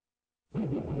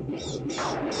Dooby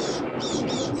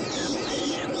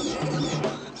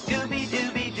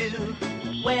dooby doo,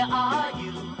 where are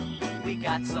you? We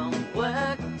got some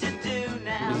work to do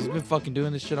now. He's been fucking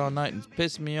doing this shit all night and it's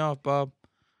pissing me off, Bob.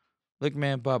 Look,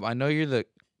 man, Bob, I know you're the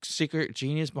secret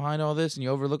genius behind all this and you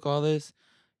overlook all this.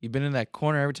 You've been in that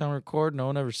corner every time we record. No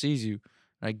one ever sees you.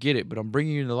 And I get it, but I'm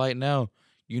bringing you to the light now.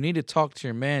 You need to talk to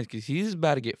your man because he's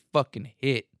about to get fucking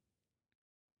hit.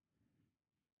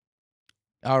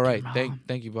 All right.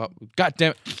 Thank you, Bob. God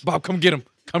damn it. Bob, come get him.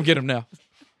 Come get him now.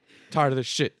 Tired of this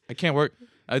shit. I can't work.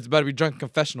 It's about to be drunk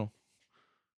confessional.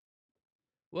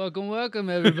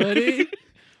 Welcome, everybody.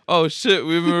 Oh, shit.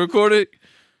 We've been recording?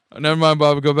 Never mind,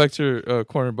 Bob. Go back to your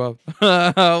corner, Bob.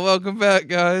 Welcome back,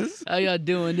 guys. How y'all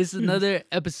doing? This is another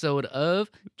episode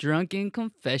of Drunken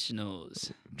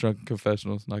Confessionals. Drunken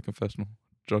confessionals, not confessional.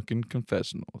 Drunken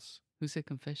confessionals. Who said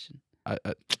confession?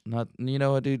 Not. You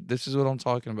know what, dude? This is what I'm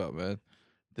talking about, man.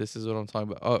 This is what I'm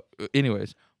talking about. Oh,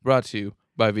 anyways, brought to you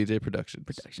by VJ Productions.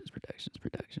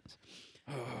 Productions.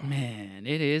 Man,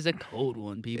 it is a cold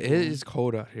one, people. It is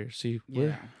cold out here. See,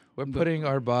 we're putting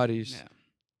our bodies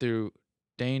through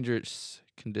dangerous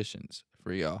conditions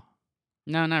for y'all.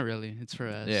 No, not really. It's for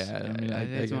us. Yeah, I mean, I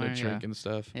get a drink and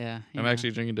stuff. Yeah. I'm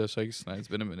actually drinking Dos Equis tonight. It's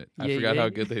been a minute. I forgot how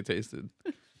good they tasted.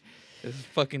 It's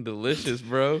fucking delicious,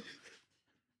 bro.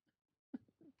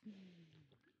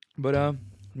 But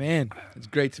man, it's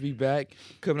great to be back.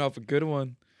 Coming off a good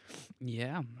one.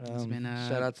 Yeah. It's been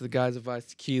shout out to the guys at Vice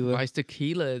Tequila. Vice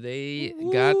Tequila. They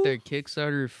got their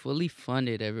Kickstarter fully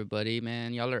funded, everybody.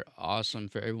 Man, y'all are awesome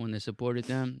for everyone that supported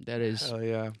them. That is hell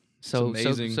yeah. So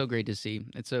amazing. So great to see.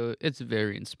 It's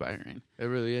very inspiring. It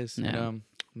really is. Yeah. And,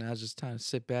 now it's just time to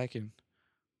sit back and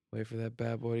wait for that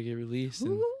bad boy to get released.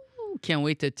 And can't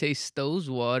wait to taste those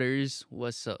waters.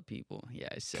 What's up, people? Yeah,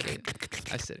 I said it.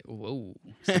 Whoa.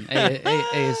 Some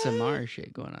ASMR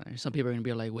shit going on there. Some people are going to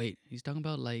be like, wait, he's talking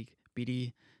about like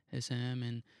BDSM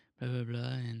and blah, blah, blah.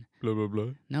 And blah, blah,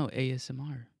 blah. No,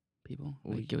 ASMR, people.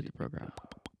 Like, give it the program.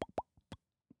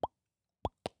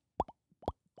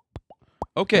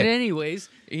 Okay. But anyways,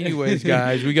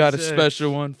 guys, we got a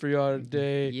special one for y'all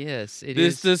today. Yes, it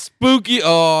is. This the spooky.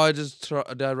 Oh,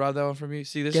 did I rob that one from you?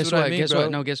 See, this is what I mean, Guess bro.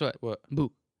 what? No, guess what? What?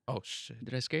 Boo. Oh shit!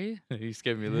 Did I scare you? You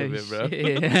scared me a little bit, bro.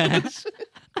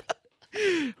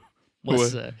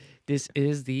 What's this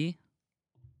is the.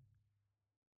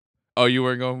 Oh, you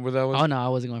weren't going with that one? Oh no, I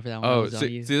wasn't going for that one. Oh,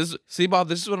 see, Bob,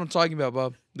 this is what I'm talking about,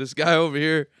 Bob. This guy over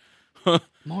here.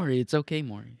 Maury, it's okay,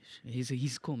 Maury.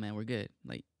 He's cool, man. We're good.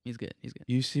 Like he's good.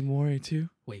 You see Maury too?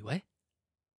 Wait, what?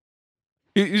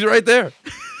 He's right there.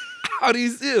 How do you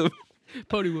see him?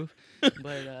 Party Wolf.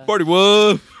 But, Party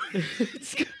Wolf.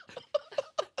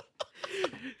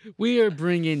 We are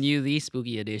bringing you the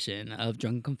spooky edition of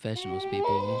Drunken Confessionals,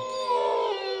 people.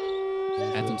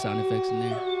 Add some sound effects in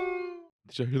there.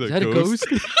 Did you hear that? Is that a ghost?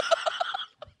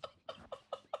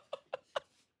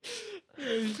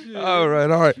 All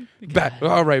right. Back.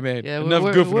 All right, man. Yeah, enough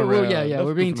goofing around.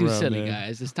 We're being too silly, man.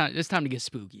 guys. It's time to get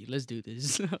spooky. Let's do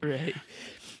this. All right.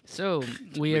 So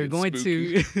we are Make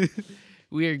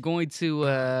it going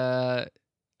to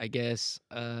I guess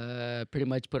pretty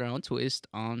much put our own twist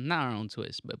on, not our own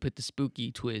twist, but put the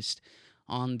spooky twist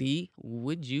on the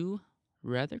would you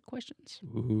rather questions.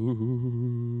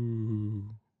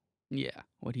 Ooh. Yeah,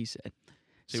 what he said.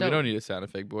 See, we don't need a sound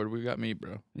effect board. We got me,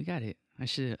 bro. We got it. I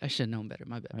should have known better.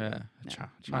 My bad. Yeah.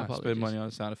 My Try to spend money on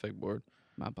a sound effect board.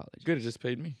 My apologies. Could have just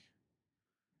paid me.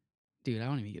 Dude, I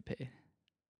don't even get paid.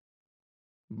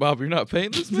 Bob, you're not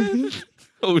paying this man?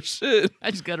 Oh shit.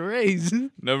 I just got a raise.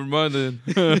 Never mind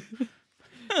then.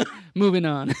 Moving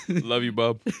on. Love you,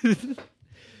 Bob.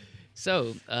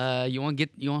 So, you want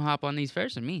to hop on these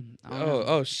first or me?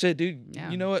 Oh shit, dude. Yeah,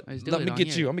 you know what? Let me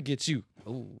get you. I'm gonna get you.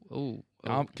 Oh.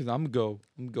 Cause I'm gonna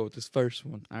go with this first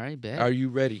one. All right, bet. Are you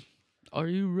ready? Are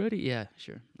you ready? Yeah,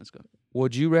 sure. Let's go.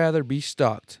 Would you rather be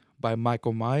stalked by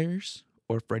Michael Myers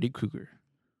or Freddy Krueger?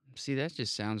 See, that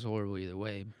just sounds horrible either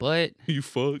way. But You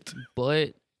fucked.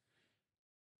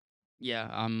 yeah,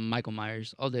 I'm Michael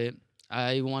Myers all day.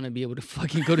 I want to be able to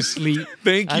fucking go to sleep.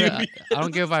 Thank you. I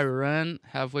don't care if I run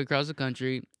halfway across the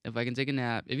country. If I can take a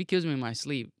nap. If he kills me in my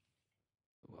sleep,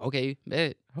 okay,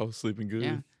 bet. I was sleeping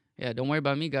good. Yeah. Don't worry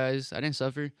about me, guys. I didn't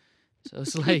suffer. So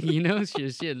it's like, it's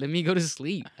just shit. Let me go to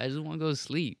sleep. I just want to go to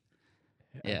sleep.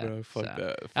 Yeah, bro, fuck so,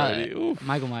 that. Freddy.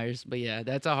 Michael Myers. But yeah,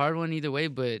 that's a hard one either way.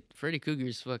 But Freddy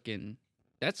Krueger's fucking,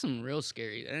 that's some real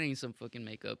scary. That ain't some fucking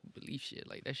make-up belief shit.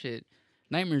 Like that shit,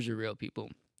 nightmares are real, people.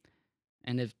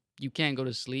 And if you can't go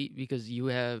to sleep because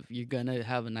you're gonna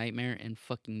have a nightmare and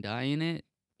fucking die in it,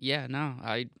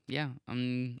 I'd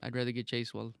rather get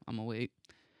chased while I'm awake.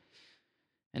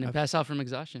 and then I've- pass out from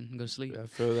exhaustion and go to sleep. I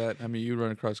feel that. I mean, you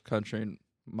run across country and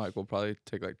Mike will probably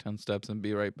take like 10 steps and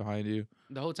be right behind you.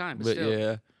 The whole time, but But still,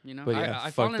 yeah. you know, but yeah,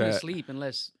 I've fuck fallen that. asleep in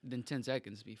less than 10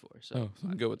 seconds before. So Oh, so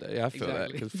I'm good with that. Yeah, I feel that.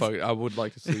 Exactly. Because fuck it, I would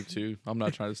like to sleep too. I'm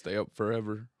not trying to stay up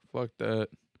forever. Fuck that.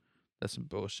 That's some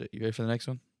bullshit. You ready for the next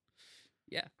one?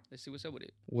 yeah, let's see what's up with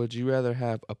it. Would you rather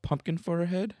have a pumpkin for a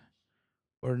head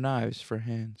or knives for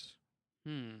hands?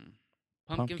 Pumpkin,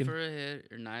 Pumpkin? for a head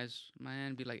or knives. My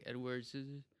hand be like Edward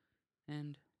scissors,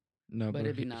 and No, But but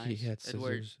it'd be he nice. had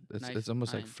Edward, scissors. It's knife,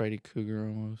 almost like iron. Freddy Krueger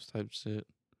almost type shit.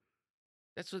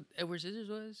 that's what Edward scissors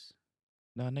was.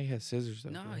 No, nigga had scissors though.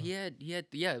 No, bro. he had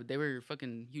yeah. They were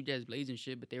fucking huge ass blades and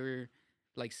shit, but they were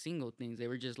like single things. They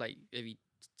were just like if you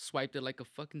swiped it like a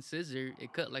fucking scissor,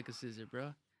 it cut like a scissor,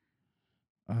 bro.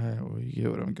 Alright, well, you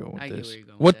get what I'm going with I get this. where you're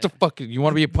going with What the that. fuck? You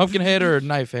want to be a pumpkin head or a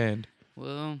knife hand?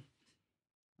 Well,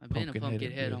 I've been a Pumpkin pumpkin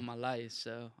headed, head dude. all my life,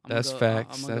 so That's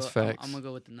facts, that's I'm facts. gonna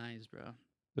go with the knives, bro.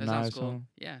 The That sounds knives, cool. huh?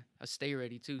 Yeah, I stay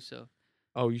ready too, so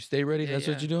Oh, you stay ready? yeah, That's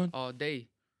what yeah, you're doing? all day,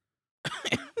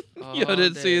 Y'all all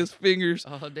didn't see day. his fingers.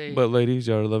 all day, But ladies,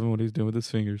 y'all are loving what he's doing with his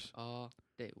fingers. all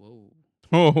day. Whoa.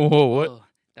 Oh, whoa, what? Whoa,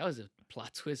 that was a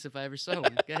plot twist if I ever saw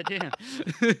one. Goddamn.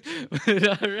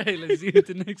 But all right, let's see what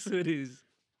the next one is.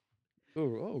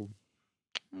 Oh.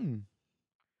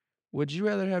 Would you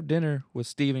rather have dinner with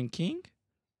Stephen King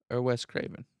or Wes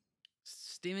Craven?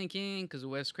 Stephen King, because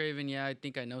Wes Craven, yeah, I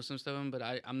think I know some stuff of him, but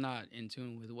I'm not in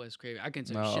tune with Wes Craven. I can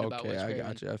tell you shit about Wes I Craven.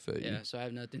 got you. I feel you. Yeah, so I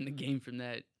have nothing to gain from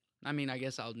that. I mean, I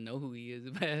guess I'll know who he is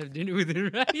if I have dinner with him,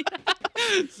 right?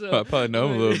 So, I probably know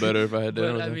him a little better if I had dinner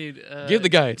but with I him. mean, Give the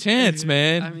guy a chance,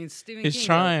 man. I mean, Stephen He's King.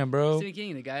 trying, bro. Stephen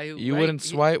King, the guy who You right, wouldn't he-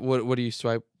 swipe. What do you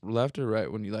swipe, left or right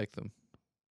when you like them?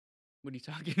 What are you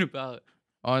talking about?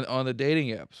 On the dating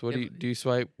apps, what Yeah, do you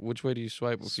swipe? Which way do you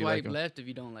swipe if you like Swipe them? left if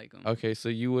you don't like him. Okay, so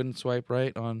you wouldn't swipe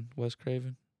right on Wes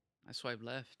Craven? I swipe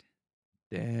left.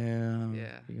 Damn.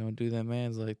 Yeah. You gonna do that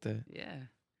man's like that? Yeah.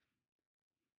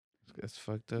 That's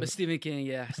fucked up. But Stephen King,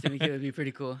 yeah, Stephen King would be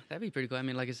pretty cool. That'd be pretty cool. I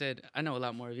mean, like I said, I know a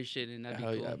lot more of his shit, and that'd be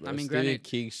Hell cool. yeah, bro. I mean, Stephen granted,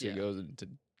 King shit yeah. goes into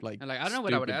like. and, like I don't know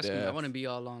what I would stupid ask him. I depth. want to be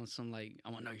all on some like I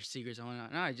want to know your secrets. I want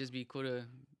to. No, it'd just be cool to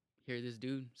hear this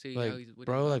dude. See how Like, he's. What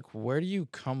bro, he's like, where do you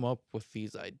come up with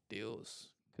these ideals?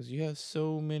 Because you have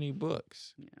so many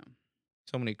books, yeah,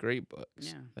 so many great books.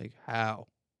 Yeah. Like, how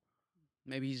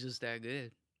maybe he's just that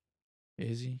good.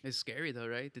 is he? It's scary though,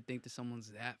 right? To think that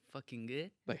someone's that fucking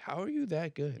good. Like, how are you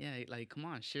that good? Yeah, like come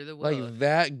on, share the wealth. Like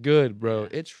that good, bro.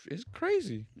 Yeah. It's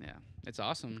crazy. Yeah, it's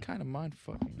awesome. Kind of mind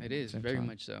fucking. It is very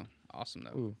much so. Awesome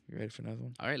though. Ooh, you ready for another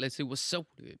one? All right, let's see what's up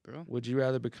with it, bro. Would you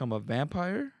rather become a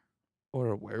vampire or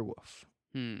a werewolf?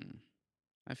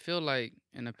 I feel like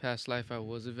in a past life I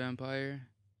was a vampire,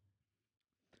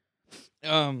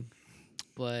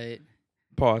 but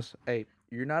Pause. Hey,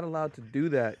 you're not allowed to do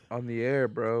that on the air,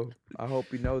 bro. I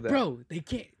hope you know that. bro, they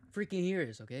can't freaking hear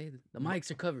us. Okay, the mics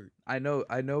are covered. I know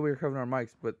we're covering our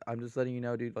mics, but I'm just letting you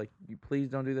know, dude. Like, you please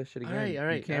don't do that shit again. All right, You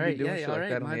all can't right, be doing yeah, shit all like right.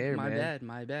 that on My, the air, my man. bad,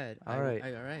 my bad. All right.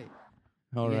 all right.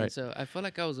 All Yeah, right. so I feel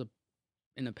like I was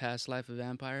in a past life a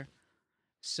vampire.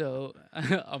 So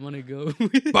I'm gonna go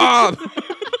with Bob!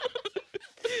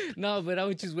 No, but I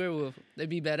would choose werewolf. That'd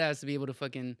be badass to be able to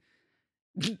fucking.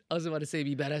 I was about to say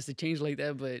be badass to change like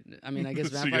that, but I mean, I guess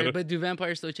So you vampire. gotta- But do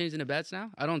vampires still change into bats now?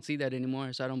 I don't see that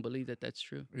anymore, so I don't believe that that's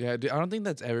true. Yeah, dude, I don't think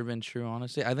that's ever been true,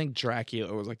 honestly. I think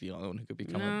Dracula was like the only one who could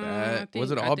become No, a I bat.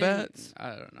 Was it think- I all think- bats? I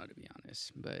don't know to be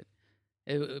honest, but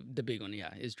the big one,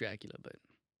 yeah, is Dracula. But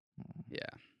yeah,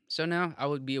 so now I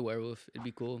would be a werewolf. It'd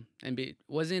be cool. And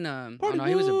wasn't oh no,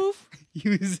 he was a he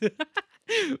was.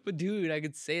 But dude, I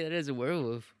could say that as a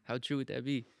werewolf. How true would that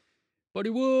be? Party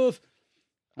wolf.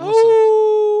 Also,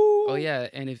 oh yeah,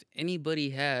 and if anybody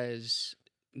has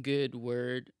good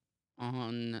word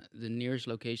on the nearest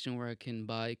location where I can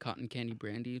buy cotton candy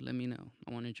brandy, let me know.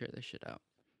 I want to try that shit out.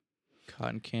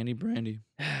 Cotton candy brandy.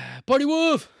 Party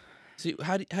wolf. See,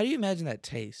 how do you imagine that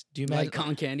taste? Do you imagine Like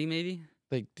cotton candy, maybe?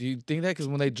 like do you think that because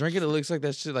when they drink it, it looks like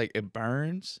that shit like it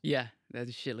burns? Yeah,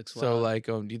 that shit looks So wild. like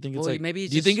do you think it's Well, like maybe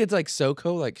it's do you think just- it's like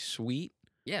SoCo like sweet?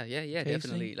 yeah, tasting?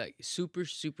 definitely. Like super,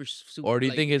 super, super. Or do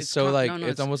you like, think it's so con- like no, no,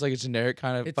 it's almost like a generic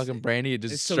kind of it's- fucking brandy? It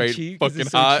just it's so straight cheap 'cause fucking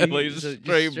it's so hot, cheap, like it's just so-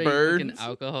 straight fucking burns.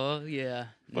 alcohol, yeah.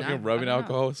 Fucking Nah, rubbing I don't know.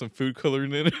 alcohol with some food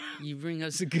coloring in it. You bring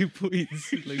up some good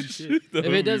points. Like shit. That If would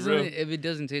it be doesn't, real. if it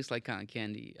doesn't taste like cotton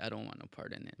candy, I don't want no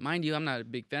part in it. Mind you, I'm not a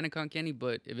big fan of cotton candy,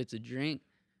 but if it's a drink,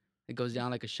 it goes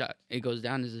down like a shot. It goes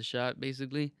down as a shot,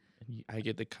 basically. I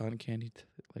get the cotton candy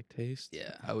like taste.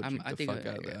 Yeah, I would drink the fuck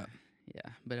out of yeah, that.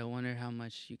 yeah, but I wonder how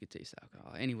much you could taste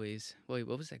alcohol. Anyways, wait,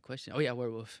 what was that question? Oh yeah,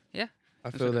 werewolf. Yeah, I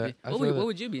that's feel what it'd that. be. I What feel would, that. what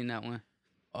would you be in that one?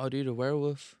 Oh, dude, a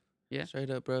werewolf. Yeah. Straight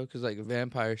up, bro. Because like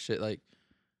vampire shit, like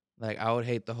Like I would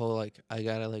hate the whole like I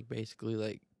gotta like basically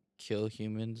like kill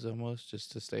humans almost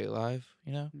just to stay alive,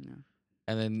 you know? Yeah.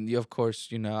 And then you of course,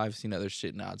 I've seen other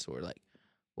shit nods where like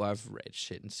well, I've read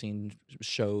shit and seen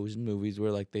shows and movies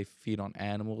where like they feed on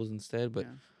animals instead, but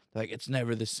Yeah. like it's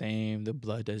never the same. The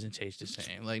blood doesn't taste the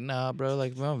same. Like, nah, bro,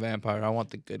 like if I'm a vampire, I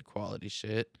want the good quality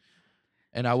shit.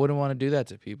 And I wouldn't want to do that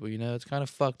to people, It's kind of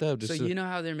fucked up. So Just you know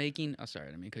how they're making? Oh, sorry, I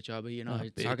didn't mean to cut you off, but Oh,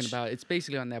 it's talking bitch. about. It's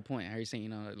basically on that point. How you're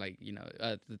saying, like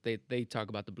they talk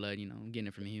about the blood, getting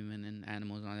it from human and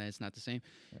animals and all that. It's not the same.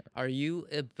 Are you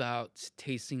about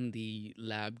tasting the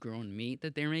lab grown meat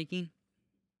that they're making?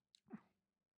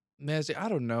 man, see, I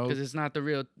don't know. Because it's not the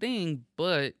real thing.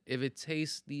 But if it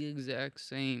tastes the exact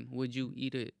same, would you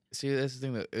eat it? See, that's the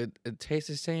thing that it tastes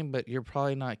the same, but you're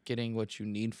probably not getting what you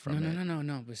need from No, it. no, no, no,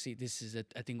 no. But see, this is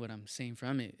I think what I'm saying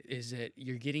from it is that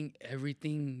you're getting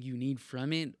everything you need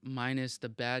from it minus the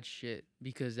bad shit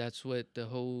because that's what the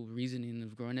whole reasoning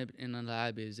of growing up in a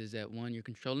lab is that one, you're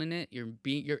controlling it,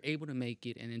 you're able to make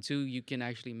it, and then two, you can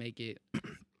actually make it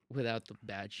without the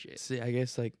bad shit. See, I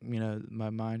guess like my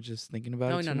mind's just thinking about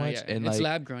No, it no, too no, much, yeah, and it's like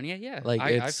lab grown, yeah. like I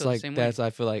it's feel the like same that's way. I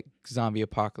feel like zombie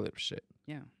apocalypse shit.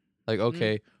 Yeah. Like Mm.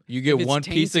 okay, you If get it's one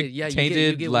piece of tainted, yeah, you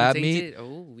tainted get lab one meat, tainted.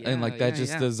 Oh, yeah, and like that's yeah,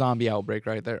 just yeah. the zombie outbreak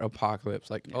right there, apocalypse.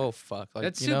 Like Yeah. oh fuck, like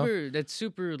That's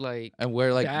super like and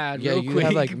where like bad yeah, real you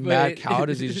have like quick, mad but- cow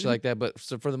disease and shit like that. But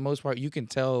so for the most part, you can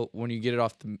tell when you get it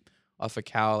off a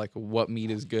cow like what meat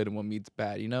is good and what meat's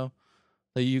bad.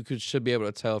 Like you should be able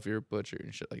to tell if you're a butcher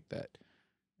and shit like that.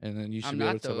 And then you should I'm be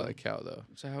able not, to tell by though. the cow though.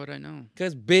 So how would I know?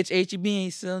 Cause bitch, HEB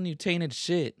ain't selling you tainted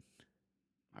shit.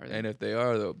 Are they? And if they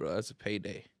are though, bro, that's a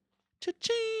payday.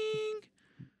 Cha-ching.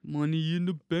 Money in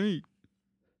the bank.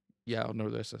 Yeah, I don't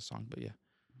know the rest of that song, but yeah,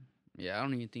 Yeah, I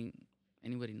don't even think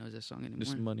anybody knows that song anymore.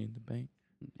 just money in the bank.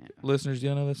 Yeah. Listeners, do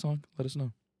you know that song? Let us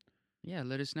know. Yeah,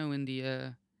 let us know in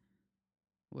the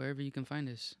wherever you can find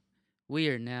us. We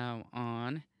are now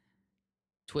on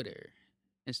Twitter,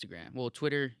 Instagram. Well,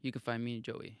 Twitter, you can find me and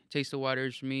Joey. Taste the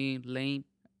Waters for me, Lane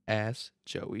Ask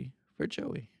Joey for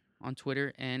Joey. on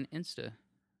Twitter and Insta.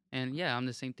 And yeah, I'm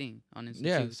the same thing on Insta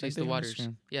Yeah, too. same Taste the thing on Waters.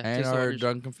 Instagram. Yeah, And Taste the our Waters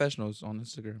Drunk Confessionals on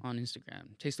Instagram. on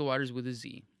Instagram. Taste the Waters with a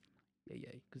Z. Yeah, yeah.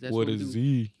 Because that's What what a we do.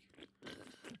 Z.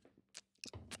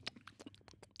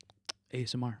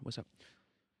 ASMR. What's up?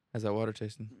 How's that water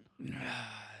tasting?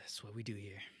 That's what we do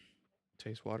here.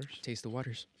 Taste waters? Taste the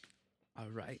Waters. All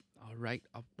right, all right,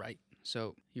 all right.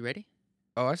 So, you ready?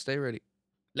 Oh, I stay ready.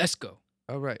 Let's go.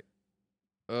 All right.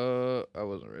 I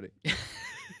wasn't ready.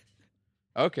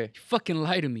 Okay. You fucking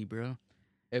lie to me, bro.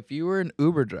 If you were an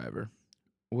Uber driver,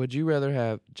 would you rather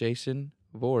have Jason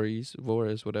Voorhees,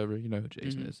 whatever, you know who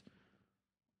Jason Mhm. is,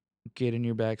 get in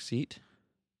your back seat,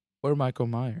 or Michael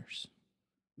Myers?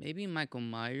 Maybe Michael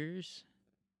Myers,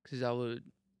 because I would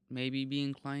maybe be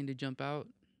inclined to jump out,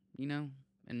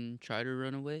 and try to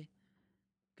run away.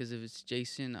 Because if it's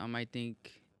Jason, I might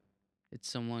think it's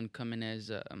someone coming as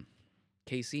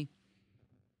Casey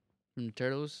from the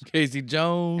Turtles Casey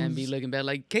Jones. and be looking bad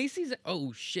like Casey's.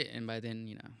 Oh shit! And by then,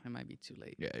 it might be too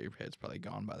late. Yeah, your head's probably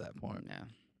gone by that point. Yeah.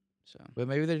 So But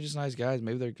maybe they're just nice guys.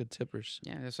 Maybe they're good tippers.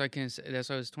 yeah, that's why I can. That's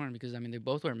why I was torn because they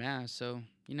both wear masks, so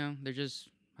they're just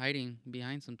hiding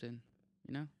behind something,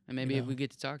 And maybe if know. we get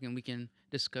to talking, we can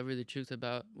discover the truth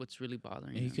about what's really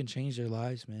bothering And you them. can change their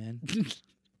lives, man.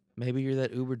 Maybe you're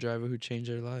that Uber driver who changed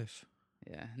their life.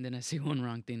 Yeah, and then I say one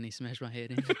wrong thing, they smash my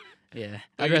head in. Yeah,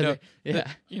 Oh, I'd you know,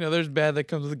 rather. Yeah, There's bad that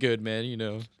comes with good, man.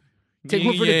 take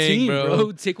one for the Yin-yang, team,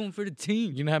 bro. Take one for the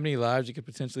team. You know how many lives you could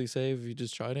potentially save if you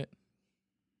just tried it?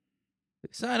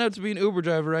 Sign up to be an Uber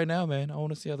driver right now, man. I want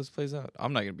to see how this plays out.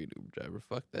 I'm not going to be an Uber driver.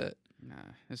 Fuck that. Nah,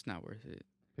 it's not worth it.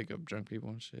 Pick up drunk people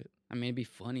and shit. I mean, it'd be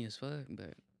funny as fuck,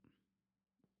 but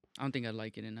I don't think I'd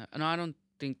like it enough. No, I don't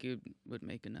think it would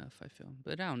make enough. I feel,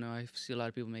 but I don't know. I see a lot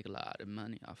of people make a lot of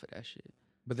money off of that shit.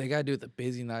 But they got to do it the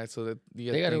busy night so that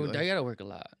you They gotta, think, like, they gotta work a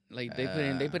lot. Like they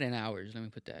put in hours. Let me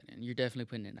put that in. You're definitely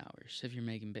putting in hours if you're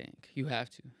making bank. You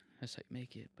have to. That's like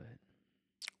make it, but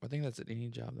I think that's at any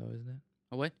job, though, isn't it?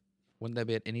 oh what? Wouldn't that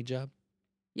be at any job?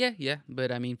 Yeah.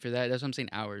 But I mean, for that's what I'm saying.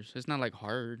 Hours. It's not like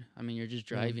hard. I mean, you're just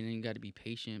Mm-hmm. driving and you got to be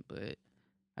patient. But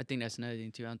I think that's another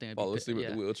thing too. I don't think I'd Fall be asleep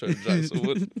yeah. with the wheelchair to drive. So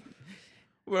what?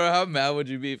 Bro, how mad would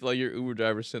you be if like your Uber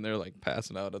driver sitting there like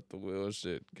passing out at the wheel and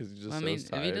shit because he's just Well, I so mean, if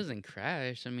tired? he doesn't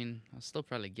crash, I mean, I'll still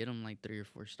probably get him like 3 or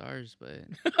 4 stars, but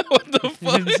What the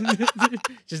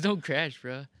fuck? just don't crash,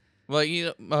 bro. Well,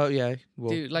 yeah. Well,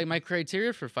 Dude, like my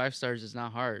criteria for 5 stars is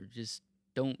not hard. Just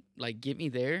don't like get me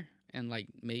there and like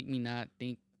make me not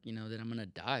think, that I'm gonna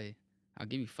die. I'll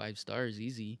give you 5 stars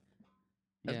easy.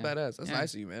 that's Yeah. badass. That's Yeah.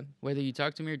 nice of you, man. Whether you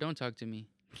talk to me or don't talk to me.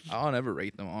 I don't ever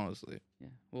rate them, honestly. Yeah.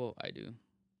 Well, I do.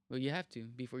 Well, you have to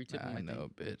before you tip them. I know,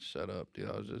 bitch. Shut up, dude.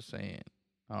 I was just saying.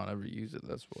 I don't ever use it.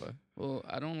 That's why. Well,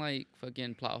 I don't like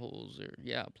fucking plot holes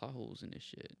plot holes in this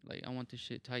shit. Like, I want this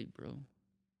shit tight, bro.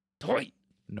 Tight.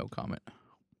 No comment.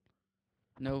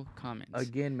 No comments.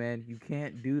 Again, man, you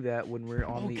can't do that when we're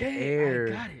on the Okay, air.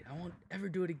 I got it. I won't ever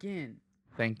do it again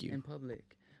Thank you. in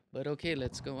public. But okay,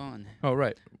 let's go on. All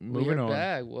right, We moving are on.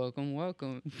 back.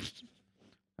 Welcome.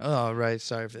 All right,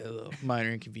 sorry for that little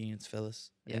minor inconvenience,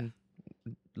 fellas. Yeah. And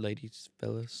ladies,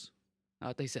 fellas. I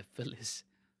thought they said Phyllis.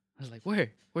 I was like,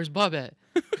 where? Where's Bob at?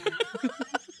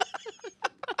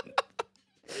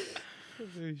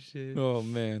 Oh, shit. Oh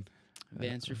man.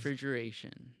 Advanced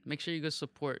refrigeration. Make sure you go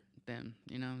support them.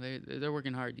 You know, they're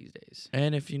working hard these days.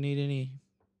 And if you need any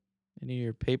of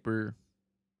your paper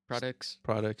Products.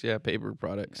 products, paper Yeah,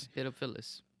 products hit up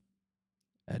Phyllis.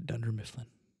 at Dunder Mifflin.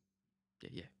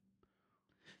 Yeah.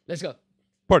 Let's go.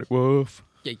 Party Wolf.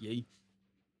 Yeah.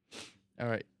 All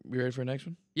right, you ready for the next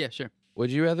one? Yeah, sure.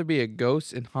 Would you rather be a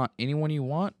ghost and haunt anyone you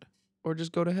want, or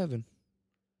just go to heaven?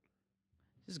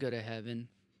 Just go to heaven.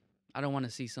 I don't want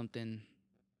to see something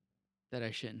that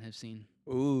I shouldn't have seen.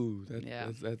 Ooh,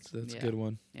 Yeah. that's a Yeah. good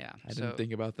one. Yeah. I didn't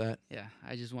think about that. Yeah,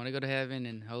 I just want to go to heaven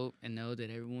and hope and know that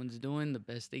everyone's doing the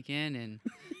best they can and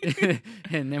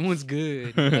and everyone's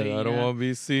good. I Like, don't want to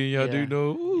be seeing y'all Yeah. do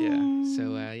no. Yeah.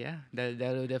 So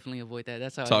that'll definitely avoid that.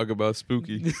 That's how. Talk about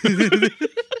spooky.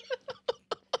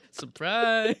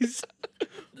 Surprise.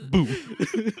 Boom.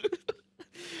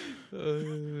 Oh,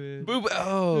 man. Boom.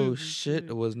 Oh shit!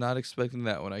 I was not expecting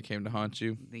that when I came to haunt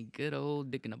you. The good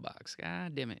old dick in a box.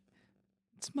 God damn it.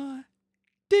 It's my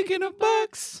dick in a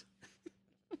box.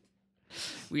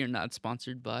 We are not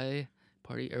sponsored by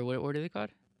Party or what are they called?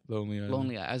 Lonely Island.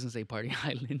 Lonely. I was gonna say Party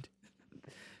Island.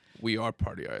 We are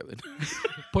Party Island.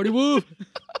 Party Wolf.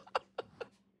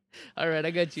 All right,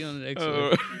 I got you on the next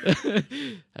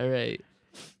one. All right,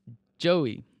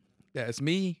 Joey. That's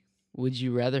me. Would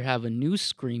you rather have a new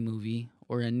Scream movie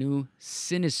or a new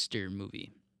Sinister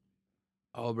movie?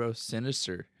 Oh, bro,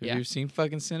 Sinister. Have Yeah. you seen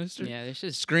fucking Sinister? Yeah, it's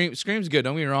just Scream's good.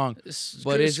 Don't get me wrong.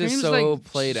 But it's just Scream's so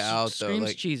played out, though, Scream's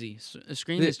like- cheesy.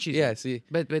 Scream is cheesy. Yeah. See.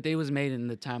 But it was made in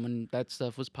the time when that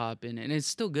stuff was popping, and it's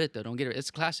still good though. Don't get it.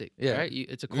 It's classic. Yeah. Right?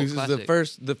 It's a cult This is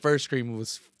classic. the first Scream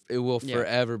was. It will Yeah.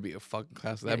 forever be a fucking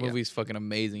classic. That Yeah, yeah. movie's fucking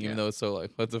amazing, even Yeah. though it's so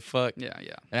like, what the fuck? Yeah.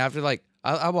 And after like,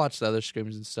 I watched the other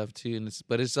Screams and stuff too, and it's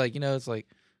like, it's like,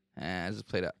 I just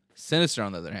played out. Sinister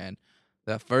on the other hand,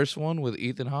 that first one with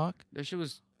Ethan Hawke, That shit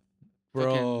was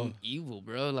bro. fucking evil,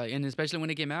 bro. Like, and especially when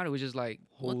it came out, it was just like,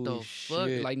 what the Holy fuck?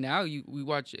 shit. Like now, we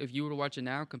watch. If you were to watch it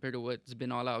now compared to what's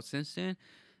been all out since then,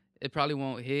 it probably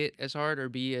won't hit as hard or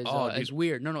be as Oh, as dude.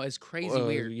 weird. No, it's crazy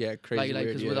weird. Yeah, crazy Like, weird.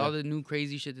 because with all the new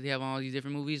crazy shit that they have on all these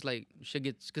different movies, like shit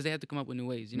gets because they have to come up with new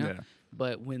ways, you know. Yeah.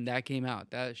 But when that came out,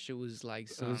 that shit was like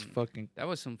It was some. fucking That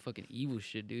was some fucking evil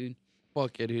shit, dude.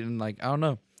 fuck it, dude. And like, I don't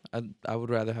know. I would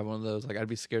rather have one of those. Like, I'd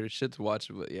be scared as shit to watch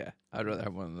it, but yeah, I'd rather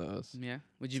have one of those. Yeah.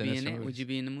 Would you be in Sinister it? Would movies. you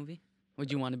be in the movie?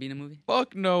 Would you want to be in the movie?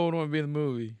 Fuck no, I don't want to be in the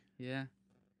movie. Yeah.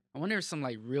 I wonder if some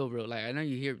like real like I know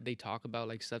you hear they talk about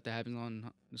like stuff that happens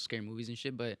on scary movies and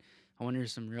shit, but I wonder if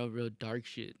some real dark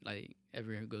shit like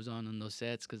ever goes on those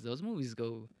sets because those movies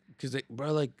go. Cause they,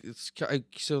 bro, like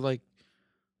so like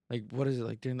what is it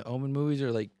like during the Omen movies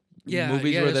or like Yeah,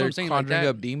 movies yeah, where that's what they're I'm saying, like conjuring that.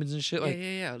 up demons and shit? Like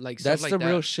yeah. Like that's stuff the like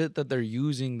real that. shit that they're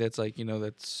using. That's like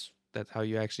that's how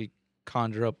you actually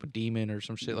conjure up a demon or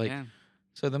some shit. Like yeah.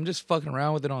 so them just fucking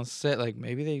around with it on set. Like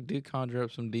maybe they do conjure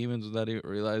up some demons without even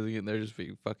realizing it. And they're just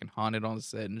being fucking haunted on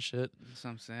set and shit. That's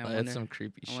what I'm saying. Like, that's some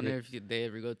creepy I wonder shit. if they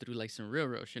ever go through like some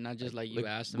real shit, not just like you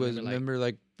asked them. Was, Like, remember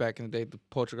like back in the day, the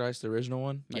Poltergeist, the original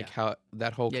one, like Yeah. how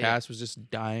that whole Yeah, yeah. cast was just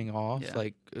dying off. Yeah.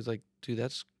 Like it was like, dude,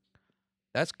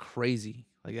 that's crazy.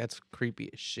 Like that's creepy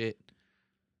as shit.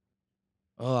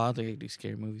 Oh, I don't think I could do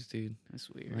scary movies, dude. that's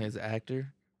Like, weird. as an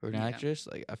actor or an Yeah. actress,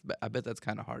 like I bet that's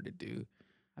kind of hard to do.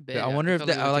 I But bet. I wonder if feel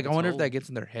that, it would like, take I wonder its if that toll. gets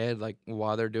in their head, like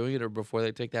while they're doing it or before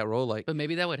they take that role. Like, But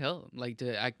maybe that would help, like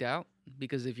to act out,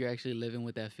 because if you're actually living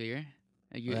with that fear,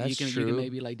 like, you That's can true.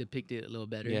 maybe like depict it a little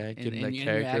better. yeah, and- give them and that your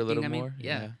character a acting, little I mean, more.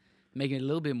 Yeah, making it a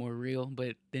little bit more real.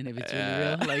 But then if it's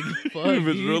Yeah. really real, like fuck, If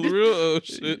it's real, dude. real, oh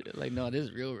shit. Like no, this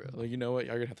is real. Like, you know what?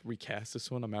 Y'all gonna have to recast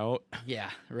this one. I'm out. Yeah,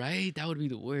 right. That would be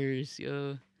the worst,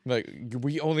 yo. Like,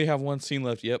 we only have one scene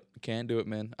left. Yep, can't do it,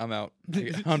 man. I'm out.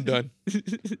 I'm done.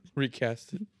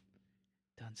 Recast it.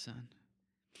 Done, son.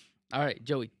 All right,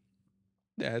 Joey.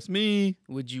 That's me.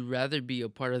 Would you rather be a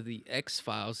part of the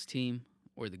X-Files team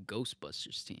or the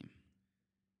Ghostbusters team?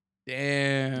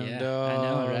 Damn, Yeah, dog. I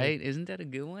know, right? Isn't that a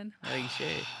good one? Like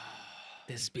shit.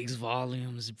 This speaks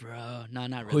volumes, bro. No,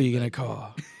 not really. Who you gonna but-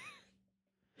 call? Fox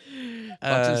and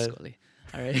Uh, Scully.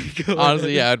 All right. Go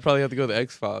Honestly, ahead. yeah, I'd probably have to go with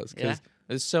X Files Yeah? because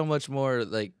there's so much more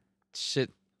like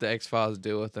shit the X Files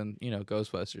deal with than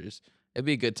Ghostbusters. It'd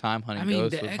be a good time hunting I mean,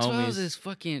 ghosts the with X Files homies, is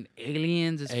fucking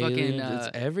aliens. It's fucking aliens.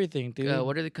 It's everything, dude.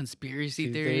 what are the conspiracy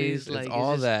Two theories? It's Like,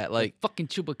 all just that. Like fucking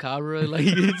chupacabra. Like,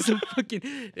 it's a fucking.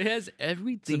 It has to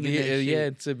everything be, in that shit. yeah,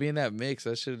 to be in that mix,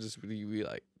 that should just be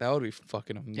like that would be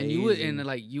fucking amazing. And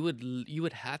you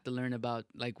would have to learn about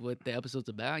like what the episode's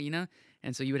about, you know?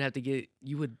 And so you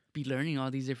would be learning all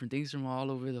these different things from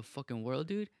all over the fucking world,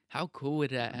 dude. How cool would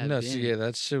that have No, been? so yeah,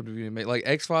 that should be amazing. Like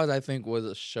X Files, I think was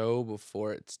a show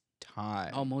before its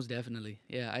time. Oh, most definitely.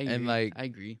 Yeah, I agree. And like, I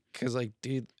agree. cause like,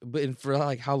 dude, but and for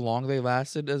like how long they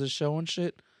lasted as a show and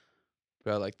shit,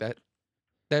 bro, like that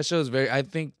show is very. I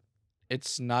think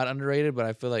it's not underrated, but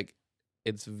I feel like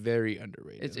it's very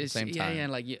underrated at the It's same yeah, time. yeah,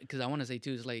 like because I want to say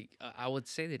too, it's like I would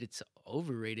say that it's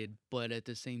overrated, but at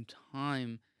the same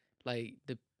time, like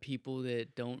the people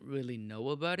that don't really know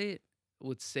about it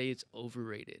would say it's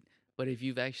overrated. But if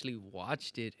you've actually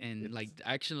watched it and like It's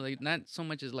actually not so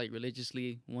much as like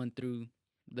religiously went through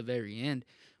the very end,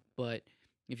 but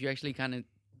if you actually kind of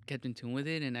kept in tune with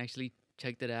it and actually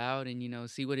checked it out and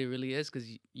see what it really is, because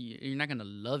you're not gonna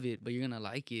love it, but you're gonna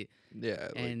like it. yeah,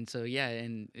 like And so yeah,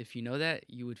 and if you know that,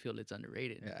 you would feel it's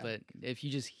underrated. Yeah. But if you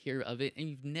just hear of it and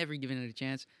you've never given it a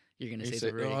chance, you're gonna You say it's say,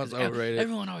 overrated. "Oh, it's 'cause overrated."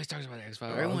 Everyone always talks about X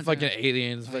Files. oh, Everyone's fucking gonna,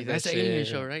 aliens, like, like that's that an alien shit.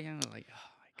 show, right? Yeah, like oh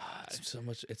my Ah, god, it's so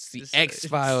much. It's the This, X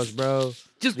Files, bro.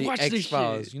 just The watch this X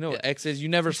Files. shit. You know what Yeah. X is? You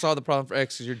never saw the problem for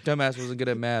X because your dumbass wasn't good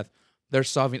at math. They're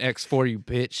solving X for you,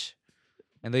 bitch.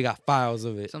 And they got files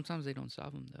of it. Sometimes they don't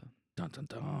solve them though. Dun dun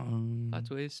dun. Plot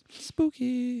twist.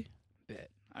 Spooky. Bet.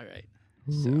 All right.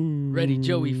 So ready,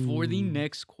 Joey, for the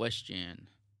next question.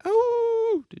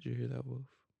 Oh, did you hear that, Wolf?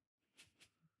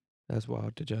 That's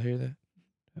wild. Did y'all hear that?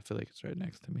 I feel like it's right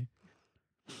next to me.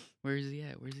 Where is he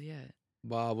at? Where's he at?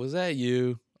 Bob, was that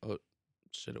you? Oh,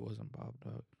 shit, it wasn't Bob,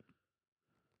 dog.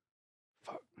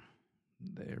 Fuck.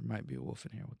 There might be a wolf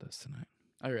in here with us tonight.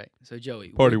 All right. So Joey,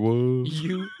 Party would wolf.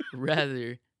 you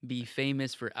rather be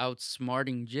famous for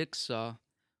outsmarting Jigsaw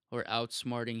or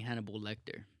outsmarting Hannibal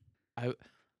Lecter? I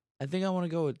think I want to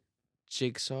go with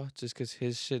Jigsaw just because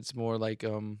his shit's more like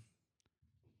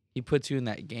he puts you in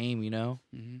that game, you know.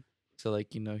 Mm-hmm. So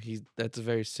like that's a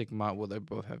very sick mind. Well, they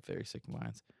both have very sick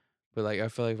minds, but like I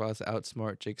feel like if I was to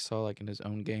outsmart Jigsaw like in his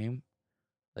own game,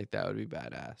 like that would be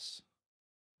badass.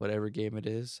 Whatever game it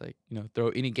is, like throw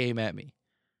any game at me,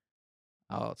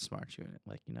 I'll outsmart you in it.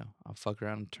 Like I'll fuck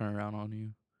around and turn around on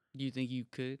you. Do you think you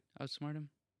could outsmart him?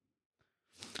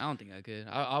 I don't think I could.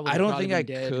 I would. I have don't probably think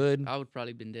been I dead. could. I would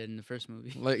probably been dead in the first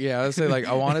movie. Like yeah, I would say like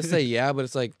I want to say yeah, but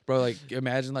it's like bro, like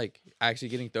imagine like actually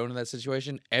getting thrown in that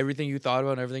situation. Everything you thought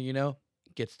about and everything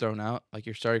gets thrown out. Like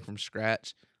you're starting from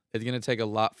scratch. It's gonna take a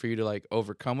lot for you to like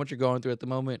overcome what you're going through at the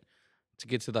moment to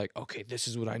get to like okay, this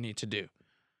is what I need to do.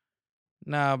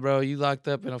 Nah, bro, you locked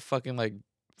up in a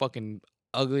fucking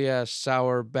ugly ass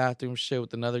sour bathroom shit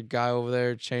with another guy over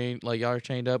there chained like y'all are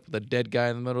chained up with a dead guy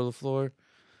in the middle of the floor.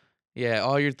 Yeah,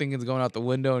 all you're thinking is going out the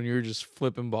window and you're just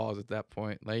flipping balls at that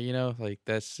point. Like, like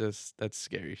that's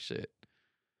scary shit.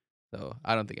 So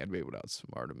I don't think I'd be able to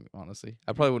outsmart him, honestly.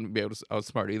 I probably wouldn't be able to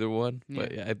outsmart either one.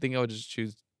 But yeah, I think I would just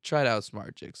try to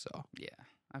outsmart Jigsaw. Yeah,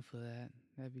 I feel that.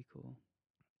 That'd be cool.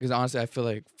 Because honestly, I feel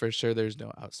like for sure there's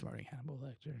no outsmarting Hannibal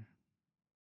Lecter.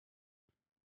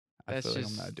 I feel like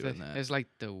I'm not doing that. It's like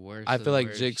the worst. I of feel the like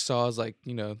worst. Jigsaw is like,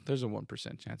 there's a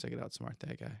 1% chance I could outsmart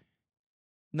that guy.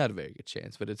 Not a very good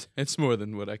chance, but it's more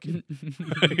than what I can.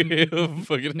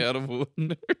 Fucking Hannibal.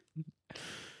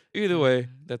 Either way,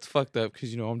 that's fucked up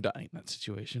because I'm dying in that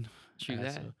situation. True that.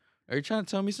 Asshole. Are you trying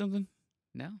to tell me something?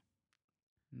 No,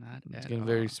 not It's at getting all.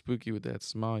 very spooky with that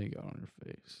smile you got on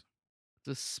your face. It's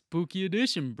a spooky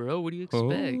edition, bro. What do you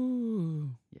expect? Oh,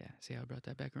 Yeah, see how I brought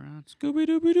that back around? Scooby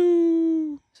Dooby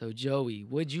Doo. So, Joey,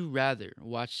 would you rather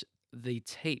watch the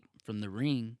tape from The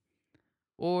Ring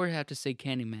or have to say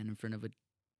Candyman in front of a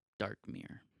dark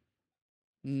mirror?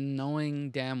 Knowing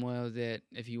damn well that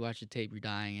if you watch the tape, you're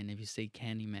dying, and if you say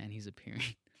Candyman, he's appearing.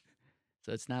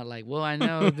 So it's not like, well, I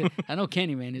know I know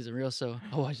Candyman isn't real, so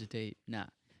I'll watch the tape. Nah,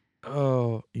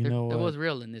 Oh, you know they're what? both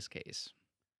real in this case.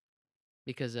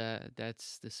 Because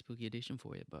that's the spooky edition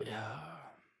for you, bud. Yeah.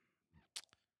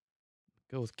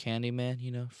 Go with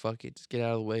Candyman, fuck it. Just get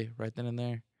out of the way right then and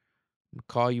there. I'm gonna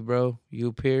call you, bro. You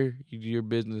appear, you do your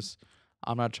business.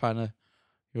 I'm not trying to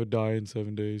you'll die in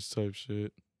 7 days type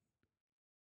shit.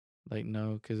 Like,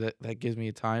 no, because that gives me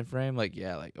a time frame. Like,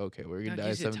 yeah, like, okay, we're No, gonna it die in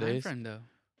gives you a 7 time days. frame, though.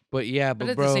 But yeah, But but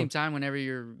at bro, the same time, whenever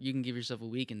you can give yourself a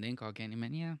week and then call Candyman.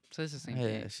 Yeah, so it's the same yeah,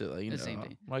 thing. shit, like It's the same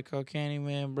thing. like call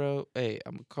Candyman, bro. Hey,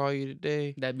 I'm gonna call you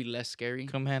today. That'd be less scary.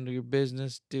 Come handle your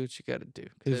business. Do what you gotta do.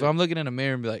 Because if So- I'm looking in a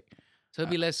mirror and be like, So it'd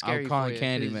be less I'm scary for calling you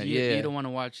because Candyman, you yeah. don't want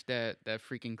to watch that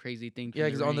freaking crazy thing. From yeah,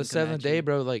 the because on the ring come at 7th day, you.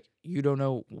 bro, like you don't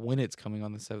know when it's coming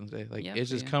on the 7th day. Like Yeah, it's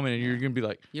but just yeah, coming, and you're yeah. gonna be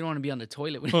like, You don't want to be on the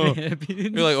toilet when Huh. it happens.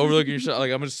 you're like overlooking your shot.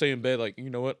 Like I'm just stay in bed. Like you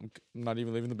know what? I'm not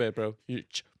even leaving the bed, bro. You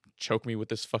choke me with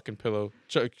this fucking pillow.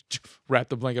 Wrap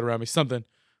the blanket around me. Something.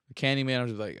 Candyman, I'm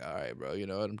just like, all right, bro. You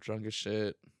know what? I'm drunk as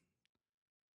shit.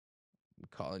 I'm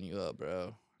calling you up,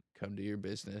 bro. Come do your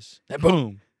business. And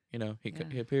boom. You know, he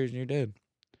Yeah. appears and you're dead.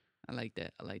 I like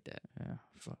that. I like that. Yeah,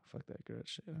 fuck that girl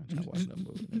shit. I'm trying to watch that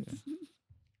movie, nigga.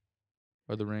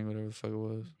 Or The Ring, whatever the fuck it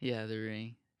was. Yeah, The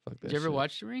Ring. Fuck that Did you ever shit.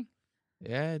 watch The Ring?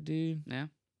 Yeah, dude. Yeah.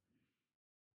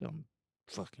 I'm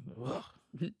fucking. Ugh.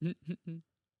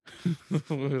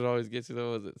 What it always gets you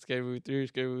though, was it Scary Movie 3 or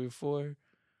Scary Movie 4?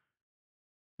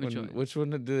 Which one? Which one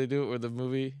did they do it? Where the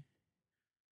movie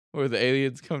where the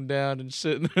aliens come down and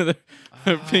shit and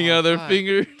they're peeing out of their fuck.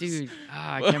 fingers? Dude,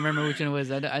 I can't remember which one it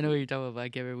was. I know what you're talking about, but I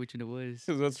can't remember which one it was.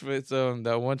 Because it's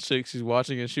that one chick she's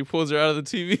watching and she pulls her out of the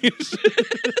TV and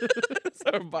shit.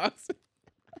 Start boxing.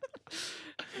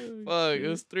 Fuck, it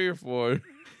was 3 or 4.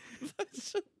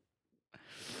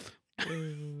 Oh,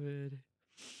 man.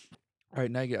 All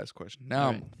right, now you guys a question. Now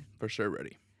All right. I'm for sure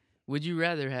ready. Would you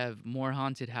rather have more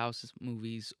haunted house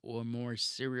movies or more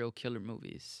serial killer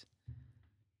movies?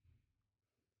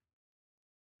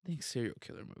 I think serial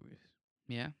killer movies.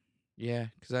 Yeah. Yeah,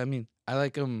 because I mean, I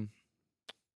like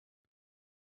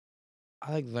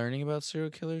learning about serial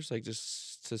killers, like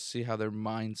just to see how their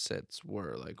mindsets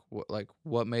were, like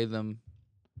what made them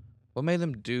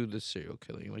do the serial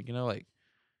killing, like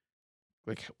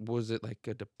was it like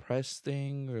a depressed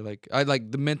thing or like I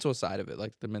like the mental side of it,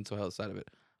 like the mental health side of it.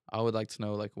 I would like to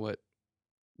know like what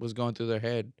was going through their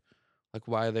head, like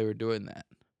why they were doing that.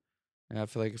 And I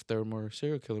feel like if there were more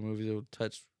serial killer movies, it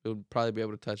would probably be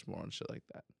able to touch more on shit like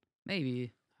that.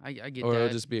 Maybe. I get Or it that.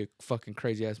 would just be a fucking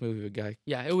crazy ass movie of a guy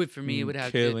Yeah, it would for me. It would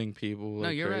have to. killing people. No,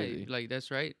 like you're crazy. right. Like that's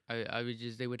right. I would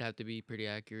just they would have to be pretty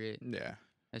accurate. Yeah.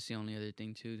 That's the only other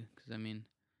thing too, because I mean,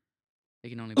 they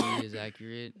can only be as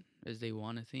accurate as they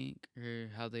want to think or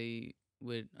how they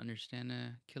would understand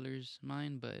a killer's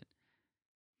mind. But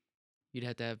you'd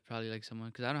have to have probably like someone,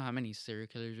 because I don't know how many serial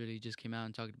killers really just came out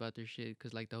and talked about their shit,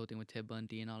 because like the whole thing with Ted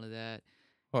Bundy and all of that.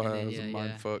 Oh, And that then, was a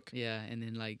mind fuck. Yeah, and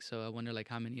then like so I wonder like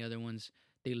how many other ones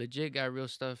they legit got real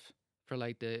stuff for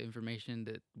like the information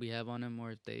that we have on them,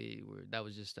 or if that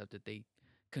was just stuff that they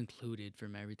concluded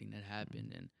from everything that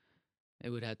happened, and it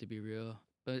would have to be real.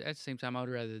 But at the same time, I would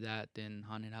rather that than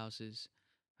haunted houses.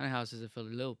 Haunted houses I feel a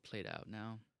little played out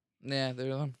now. Yeah,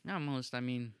 they're Almost. I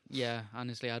mean, yeah.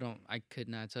 Honestly, I could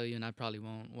not tell you, and I probably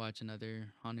won't watch another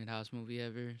haunted house movie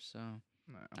ever. So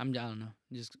I don't know,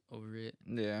 just over it.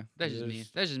 yeah. That's just me.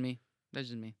 That's just me. That's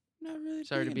just me. Not really.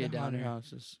 Sorry to big be a into haunted downer.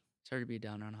 houses. Sorry to be a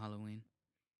downer on Halloween.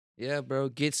 Yeah, bro.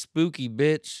 Get spooky,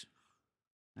 bitch.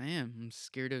 I am. I'm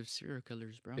scared of serial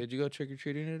killers, bro. Did you go trick or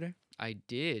treating today? I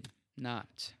did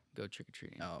not go trick or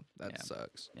treating. Oh, that Yeah.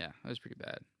 sucks. Yeah, that was pretty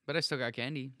bad. But I still got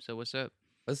candy. So what's up?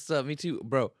 What's up? Me too,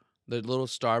 bro. The little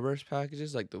Starburst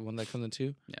packages, like the one that comes in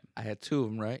 2. Yeah. I had 2 of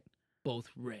them, right? Both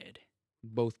red.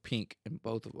 Both pink in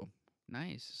both of them.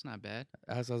 Nice. It's not bad.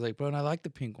 I was like, bro, and I like the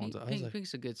pink ones. I was like,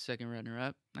 Pink's a good second runner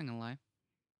up. Not gonna lie.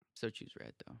 So choose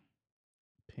red though.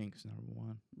 pink's number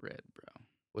 1. Red, bro.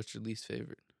 What's your least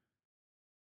favorite?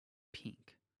 Pink.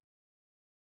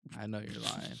 I know you're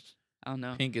lying. I don't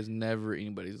know. Pink is never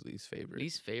anybody's least favorite.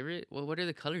 Least favorite? Well, what are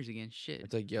the colors again? Shit.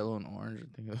 It's like yellow and orange.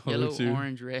 I think the other Yellow, two.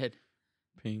 orange, red.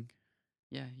 Pink.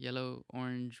 Yeah, yellow,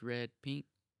 orange, red, pink.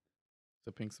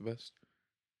 So pink's the best.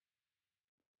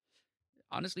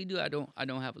 Honestly, dude, I don't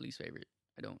have a least favorite.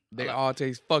 I don't. They I all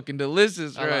taste fucking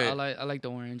delicious, right? I like the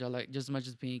orange. I like just as much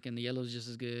as pink, and the yellow's just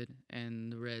as good.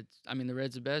 And the reds. I mean, the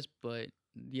red's the best, but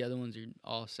the other ones are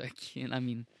all second. I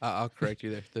mean, I'll correct you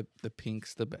there. The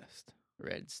pink's the best.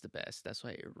 red's the best. That's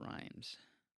why it rhymes.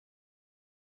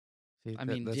 See, I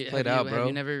mean, that's have played you, out, bro. Have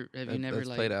you never That's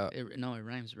like played out. No, it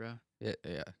rhymes, bro.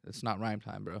 Yeah. It's not rhyme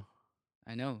time, bro.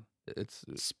 I know. It's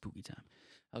Spooky time.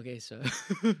 Okay, so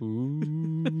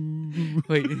Ooh.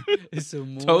 wait, so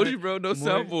more Told you, bro. No more-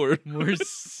 soundboard. more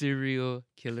serial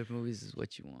killer movies is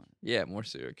what you want. Yeah, more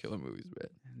serial killer movies, man.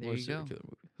 There More you serial go. killer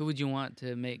movies. Who would you want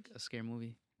to make a scare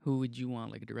movie? Who would you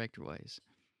want, like director wise?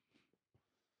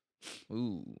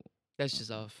 Ooh, That's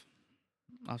just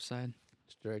offside.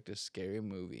 let's direct a scary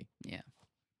movie. Yeah.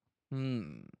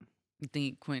 Hmm. You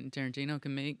think Quentin Tarantino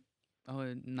can make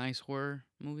a nice horror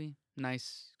movie?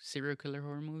 Nice serial killer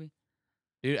horror movie?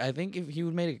 Dude, I think if he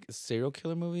would make a serial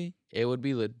killer movie, it would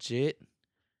be legit.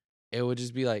 It would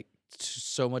just be like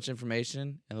so much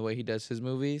information, and the way he does his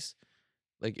movies,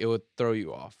 like it would throw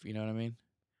you off. You know what I mean?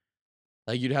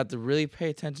 Like you'd have to really pay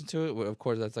attention to it. Well, of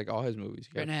course, that's like all his movies.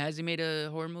 You Right got- now, has he made a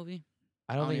horror movie?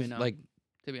 I don't I don't think even it's know. like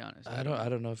To be honest, I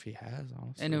don't know if he has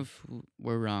honestly. And if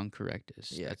we're wrong, correct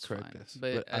us. Yeah, That's correct fine. us.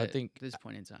 But, But I at think- this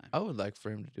point in time, I would like for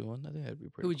him to do one. I think that'd be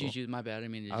pretty. who would you cool. choose? My bad. I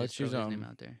mean, to I would just throw choose, his name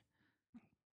out there.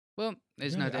 Well,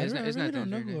 it's Yeah, not. It's not. It's I really not. don't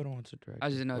know that who I direct. want to direct. I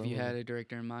just didn't know if bro. you had a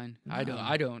director in mind. I don't. No,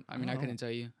 I don't. I mean, I no. couldn't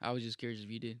tell you. I was just curious if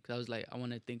you did, because I was like, I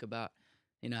want to think about,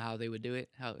 how they would do it.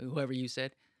 How whoever you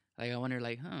said, like, I wonder,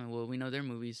 like, well, we know their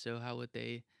movies, so how would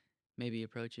they maybe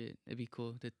approach it? It'd be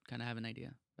cool to kind of have an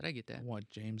idea. But I get I that. want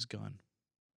James Gunn.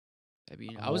 That'd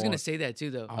be. I I was gonna want- say that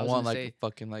too, though. I was want gonna like say, a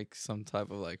fucking like some type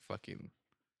of like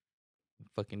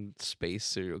fucking space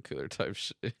serial killer type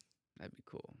shit. that'd be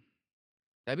cool.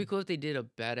 That'd be cool if they did a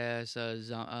badass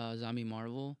zombie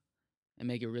Marvel and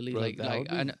make it really Bro, like that like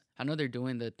would I be- know, I know they're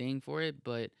doing the thing for it,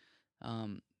 but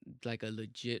like a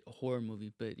legit horror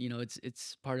movie. But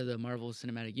it's part of the Marvel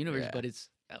Cinematic Universe, Yeah. but it's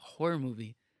a horror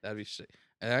movie. That'd be shit.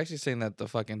 And they're actually saying that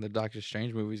the Doctor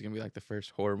Strange movie is gonna be like the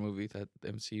first horror movie that the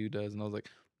MCU does, and I was like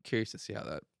curious to see how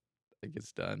that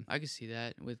gets done. I could see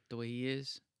that with the way he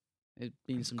is, it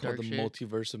being It's some called dark the shit.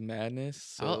 Multiverse of Madness.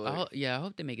 So I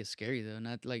hope they make it scary though,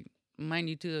 not like mind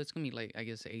you too. It's gonna be like I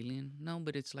guess Alien. No,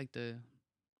 but it's like the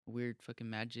weird fucking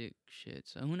magic shit.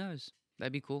 So who knows?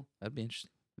 That'd be cool. that'd be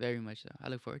interesting. Very much so. I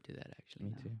look forward to that actually.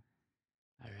 Me now. too.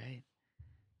 All right.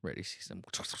 Ready to see some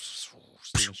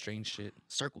Stephen Strange shit.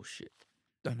 Circle shit.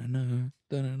 Dun-dun-dun,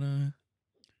 dun-dun-dun.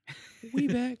 We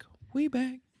back. We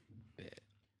back.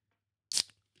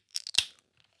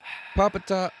 Pop a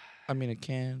top. I mean a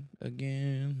can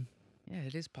again. Yeah,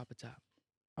 it is Papa Top.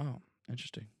 Oh,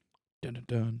 interesting. Dun dun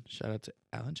dun. Shout out to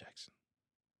Alan Jackson.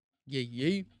 Yeah,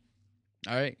 yeah.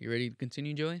 All right, you ready to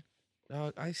continue, Joey?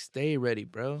 Dog, I stay ready,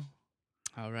 bro.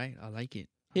 All right, I like it.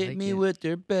 I Hit like me it. with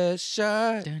your best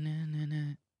shot.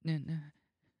 Dun-dun-dun-dun-dun-dun.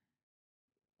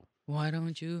 Why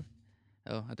don't you?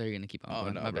 Oh, I thought you were gonna keep on Oh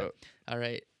going. no, My bad. bro. All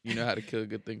right. You know how to kill a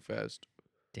good thing fast.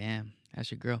 Damn,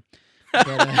 that's your girl.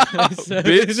 But, so-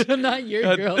 Bitch. not your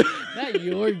God. girl. Not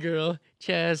your girl.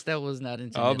 Chess, that was not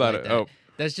intended Oh, about like it. that. Oh,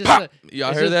 That's just pop. a, Y'all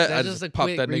it's heard just- that? That's I just a just popped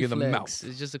quick that nigga in the reflex. mouth.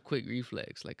 It's just a quick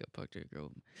reflex, like a pucked your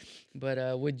girl.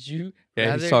 But would you Yeah,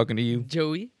 rather, he's talking to you.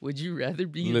 Joey? Would you rather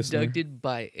be Listener. abducted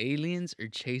by aliens or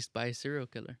chased by a serial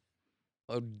killer?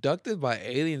 Abducted by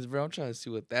aliens, bro. I'm trying to see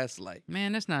what that's like.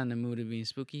 Man, that's not in the mood of being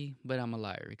spooky, but I'm a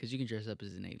liar because you can dress up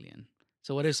as an alien.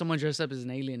 So what if someone dressed up as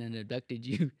an alien and abducted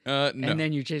you, No. and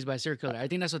then you're chased by a serial killer? I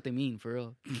think that's what they mean, for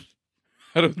real.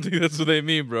 I don't think that's what they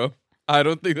mean, bro. I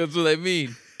don't think that's what they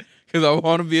mean. Because I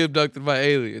want to be abducted by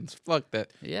aliens. Fuck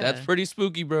that. Yeah, That's pretty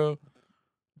spooky, bro.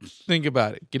 Think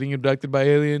about it. Getting abducted by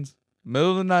aliens,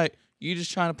 middle of the night, you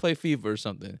just trying to play FIFA or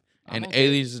something, I'm and okay.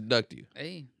 aliens abduct you.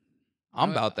 Hey, I'm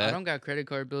I- about I that. don't got credit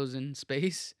card bills in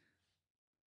space.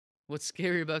 What's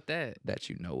scary about that? That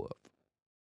you know of.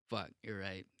 Fuck, you're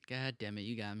right. God damn it,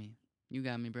 you got me. You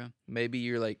got me, bro. Maybe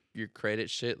you're like your credit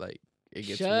shit, like it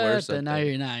gets Shut worse. the up now there.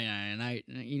 you're not.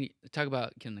 You need, talk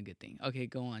about killing a good thing. Okay,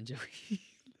 go on, Joey.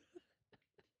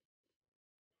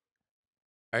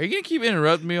 Are you gonna keep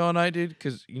interrupting me all night, dude?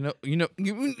 Because I'm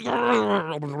Hibbity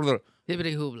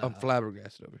hoobla.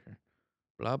 flabbergasted over here.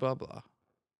 Blah blah blah.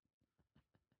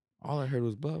 All I heard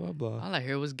was blah blah blah. All I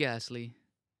heard was ghastly.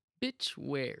 Bitch,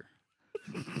 where?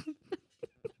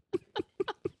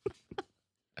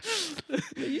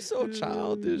 You so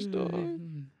childish, dog.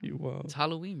 You wild. It's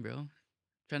Halloween, bro.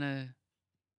 Trying to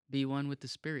be one with the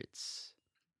spirits.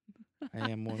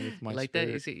 I am one with my You like that?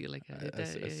 You spirit. see, you like how I did I that?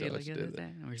 see- I Yeah, see you how like you how I did did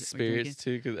that? We're Spirits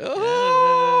drinking. too,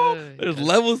 because there's Yeah.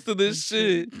 levels to this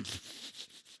shit.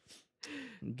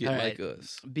 Get Alright. like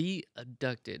us. Be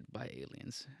abducted by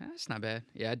aliens. That's not bad.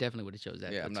 Yeah, I definitely would have chose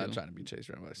that. Yeah, I'm not too. trying to be chased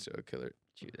around by a serial killer.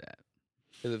 do that.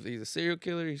 Because if he's a serial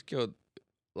killer, he's killed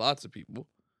lots of people,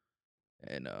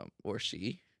 and or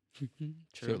she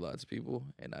True. killed lots of people,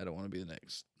 and I don't want to be the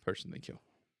next person they kill.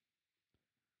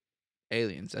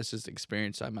 Aliens, that's just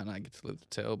experience I might not get to live to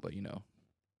tell, but I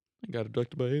got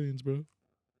abducted by aliens, bro.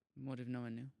 What if no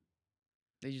one knew?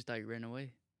 They just thought you ran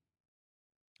away.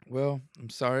 Well, I'm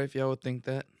sorry if y'all would think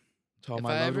that. To all If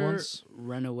my I loved ever ones.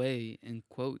 run away, in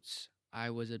quotes, I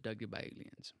was abducted by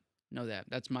aliens. Know that.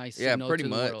 That's my Yeah, signal pretty to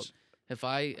the much. world. If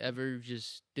I ever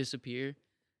just disappear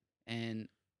and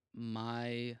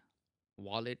my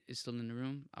wallet is still in the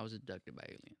room, I was abducted by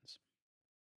aliens.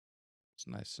 It's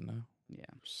nice to know. Yeah.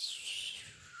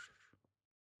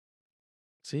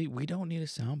 See, we don't need a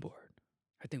soundboard.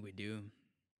 I think we do.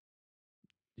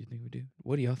 Do you think we do?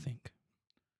 What do y'all think?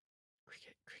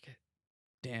 Cricket.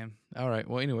 Damn. All right.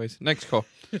 Well, anyways, next call.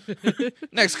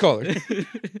 Next caller.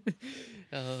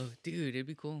 Oh, dude, it'd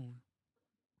be cool.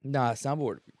 Nah, soundboard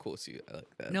would be cool. See, I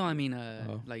like that. No, I mean,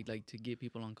 Oh. like to get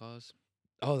people on calls.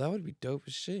 Oh, that would be dope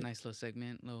as shit. Nice little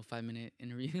segment, little 5-minute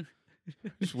interview.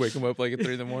 Just wake them up like at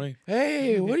 3 a.m.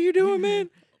 Hey, what are you doing, man?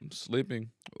 I'm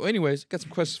sleeping. Well, anyways, got some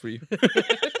questions for you.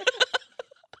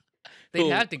 They'd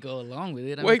Cool. have to go along with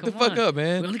it. I mean, Wake the come fuck on. up, We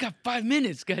man. only got 5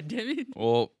 minutes. God damn it.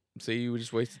 Well, see, you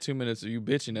just wasted 2 minutes of you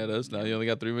bitching at us. Now you only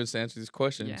got 3 minutes to answer these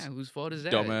questions. Yeah, whose fault is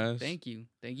that? Dumbass. Thank you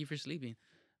for sleeping.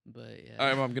 But yeah. All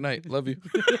right, Mom. Good night. Love you.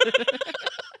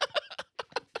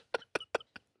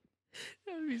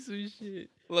 That'd be some shit.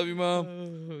 Love you, Mom.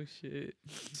 Oh shit.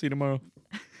 See you tomorrow.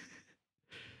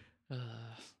 Uh,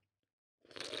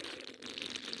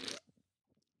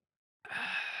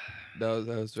 That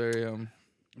was very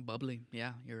bubbly.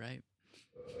 Yeah, you're right.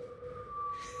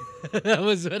 That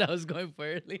was what I was going for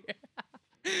earlier.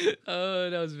 Oh,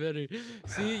 that was better.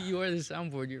 See, you are the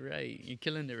soundboard. You're right. You're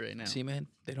killing it right now. See, man,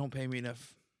 they don't pay me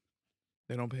enough.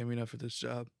 They don't pay me enough for this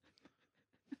job.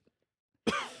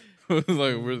 Like,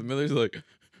 where the Miller's like,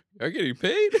 are you getting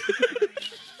paid?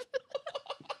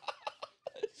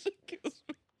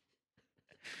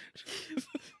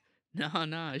 No,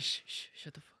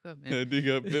 shut the fuck up, man. I think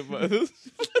got bit by this.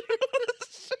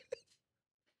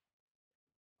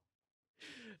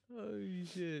 Oh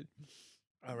shit.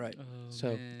 All right. Oh,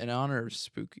 So, man. in honor of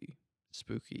spooky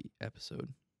episode,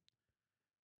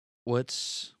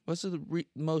 what's the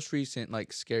most recent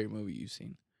like scary movie you've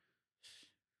seen?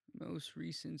 Most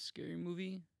recent scary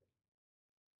movie?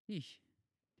 Eesh.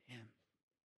 Damn.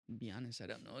 To be honest, I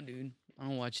don't know, dude. I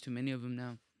don't watch too many of them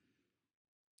now.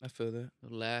 I feel that.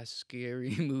 The last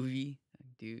scary movie,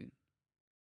 dude,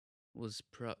 was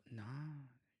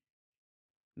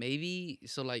maybe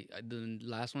so like the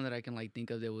last one that I can like think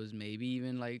of that was maybe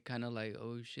even like kind of like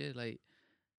oh shit like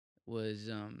was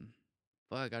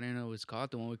fuck I don't know what it's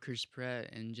called, the one with Chris Pratt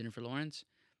and Jennifer Lawrence.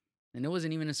 And it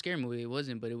wasn't even a scary movie, it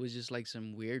wasn't, but it was just like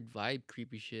some weird vibe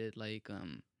creepy shit like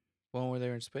One where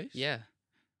they're in space. yeah,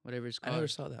 whatever it's I called. never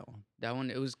saw that one. That one,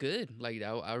 it was good. Like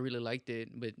I really liked it,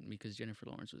 but because Jennifer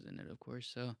Lawrence was in it, of course.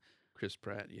 So Chris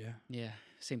Pratt. Yeah. yeah,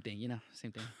 same thing.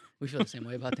 Same thing. We feel the same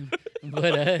way about them.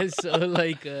 But so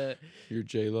like, Your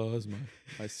J Laws,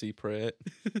 my C Pratt.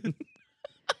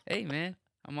 hey man,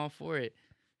 I'm all for it.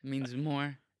 It means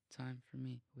more time for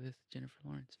me with Jennifer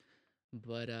Lawrence.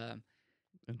 But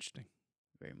Interesting.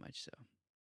 very much so.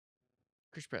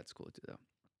 Chris Pratt's cool too,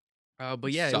 though.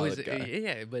 But yeah, Solid it was guy.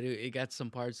 yeah, but it got some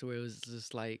parts where it was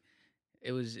just like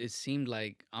it seemed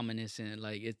like ominous and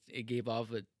like it gave off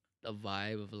a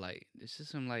vibe of like this is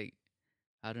some like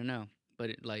I don't know,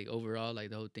 but it, like overall like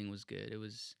the whole thing was good. It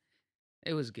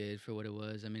was good for what it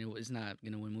was. I mean, it was not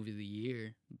gonna win movie of the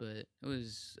year, but it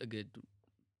was a good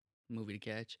movie to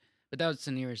catch. But that was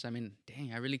the nearest. I mean,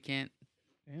 dang, I really can't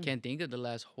think of the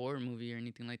last horror movie or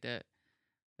anything like that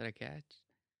I catch.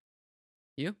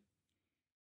 You?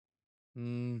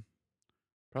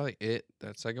 Probably it.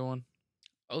 That second one.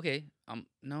 Okay.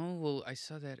 No, well, I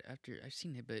saw that after I've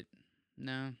seen it, but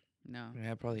no.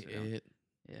 Yeah, probably So, it.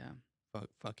 Yeah.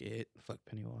 Fuck it. Fuck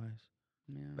Pennywise.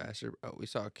 Yeah. Bastard. Oh, we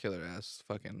saw a killer ass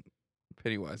fucking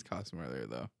Pennywise costume earlier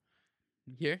though.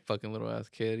 Here? Fucking little ass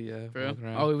kid. Yeah. For real? walking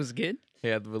around. Oh, it was good? He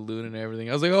had the balloon and everything.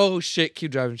 I was like, oh shit,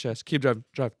 keep driving, Chess. Keep driving.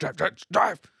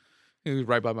 Drive. He was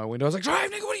right by my window. I was like, drive,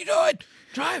 nigga, what are you doing?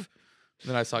 Drive.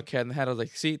 Then I saw Cat in the Hat. I was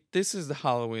like, see, this is the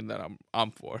Halloween that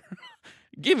I'm for.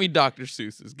 Give me Dr.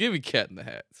 Seuss's. Give me Cat in the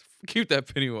Hat. Keep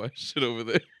that Pennywise shit over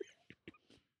there.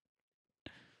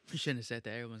 You shouldn't have said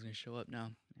that. Everyone's gonna show up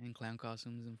now in clown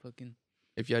costumes and fucking.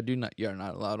 If y'all do not, you're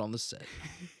not allowed on the set.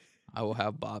 I will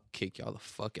have Bob kick y'all the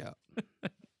fuck out.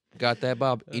 Got that,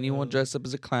 Bob? Anyone dressed up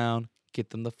as a clown, get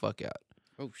them the fuck out.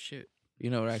 Oh shit! You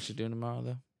know what we're actually doing tomorrow,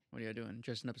 though? What are y'all doing?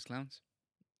 Dressing up as clowns?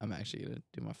 I'm actually going to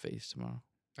do my face tomorrow.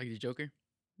 Like the Joker?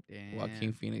 Damn.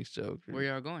 Joaquin Phoenix joke. Where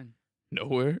y'all going?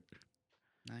 Nowhere.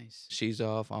 Nice. She's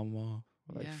off. I'm off.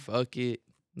 Like, Yeah. fuck it.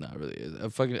 No, it really is. I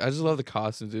just love the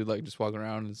costumes, dude. Like, just walking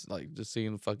around and like just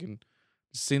seeing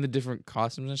the different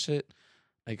costumes and shit.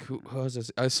 Like, who was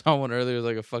this? I saw one earlier. It was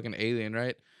like a fucking alien,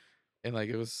 right? And like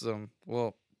it was so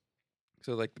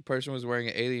like the person was wearing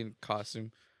an alien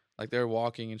costume, like they were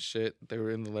walking and shit. They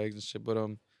were in the legs and shit, but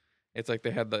it's like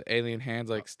they had the alien hands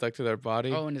like stuck to their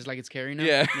body. Oh, and it's like it's carrying them?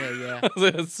 Yeah. Yeah. I was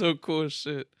like, that's so cool as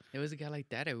shit. There was a guy like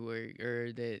that at work,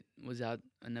 or that was out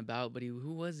and about, but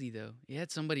who was he though? He had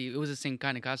somebody. It was the same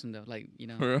kind of costume though, like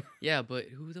For real? Yeah, but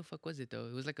who the fuck was it though?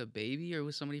 It was like a baby, or it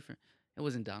was somebody from. It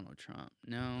wasn't Donald Trump.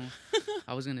 No,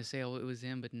 I was gonna say it was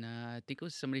him, but nah. I think it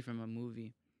was somebody from a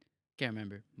movie. Can't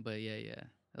remember, but yeah.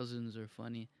 Those ones were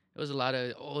funny. There was a lot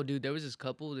of dude. There was this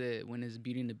couple that when it's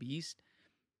Beauty and the Beast,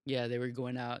 yeah, they were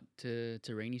going out to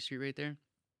Rainy Street right there,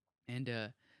 and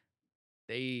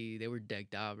they were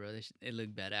decked out, bro. It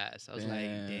looked badass. I was like,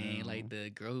 dang, like Damn. the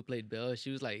girl who played Belle,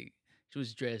 she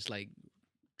was dressed like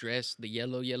the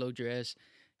yellow dress,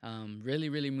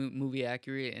 really movie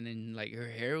accurate, and then like her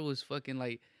hair was fucking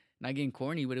like not getting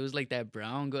corny, but it was like that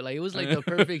brown go, like it was like the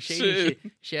perfect shade and shit.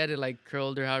 Shit. She had it like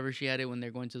curled or however she had it when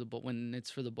they're going to the ball when it's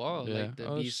for the ball, Yeah. like the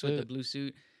Oh, Beast with the shit. blue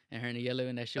suit and her in the yellow,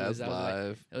 and that shit That's was I was like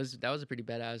live. that was a pretty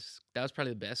badass. That was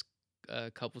probably the best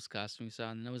couples costume we saw,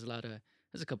 and there was a lot of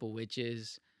there's a couple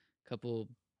witches, couple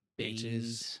Bitches.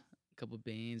 Banes, couple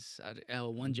Banes.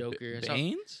 One Joker. I saw,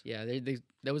 Banes? yeah,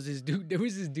 there was this dude. There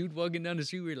was this dude walking down the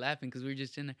street. We were laughing because we were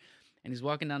just in there, and he's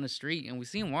walking down the street, and we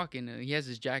see him walking. And he has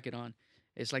his jacket on.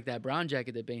 It's like that brown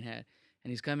jacket that Bane had.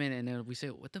 And he's coming, and then we say,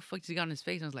 "What the fuck does he got on his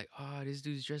face?" And I was like, "Oh, this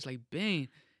dude's dressed like Bane."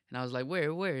 And I was like,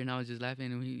 "Where, where?" And I was just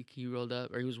laughing, and he rolled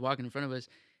up, or he was walking in front of us,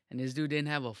 and this dude didn't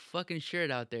have a fucking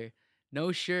shirt out there.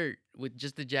 No shirt with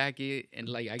just the jacket and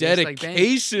like I guess like Bane.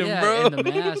 Dedication, Yeah, bro. and the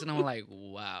mask, and I'm like,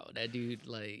 wow, that dude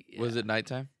like. Was yeah. it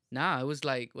nighttime? Nah, it was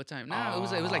like what time? Nah, it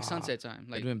was like sunset time.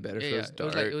 Like It'd been better yeah, if it yeah, was it dark.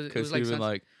 was like it was Because like he'd been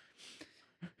sunset.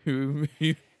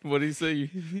 like, what do you say?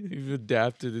 You've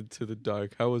adapted into the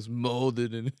dark. I was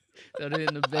molded in. That would have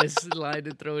been the best line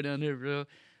to throw down there, bro.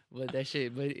 But that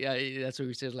shit, but yeah, that's what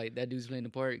we said. Like that dude's playing the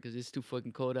part because it's too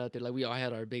fucking cold out there. Like we all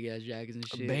had our big ass jackets and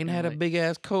shit. Bane and, had a like, big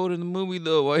ass coat in the movie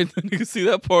though. Why didn't you see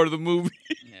that part of the movie?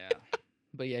 Yeah,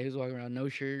 but yeah, he was walking around no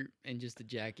shirt and just a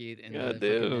jacket and the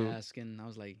Goddamn. fucking mask, and I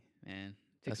was like, man,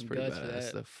 take That's some pretty guts for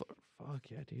badass. that. Fuck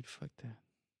yeah, dude. Fuck that.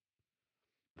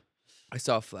 I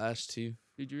saw Flash too.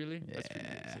 Did you really? That's pretty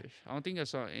good, Yeah. Serge. I don't think I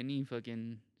saw any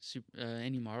fucking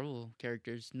any Marvel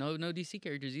characters. No DC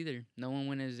characters either. No one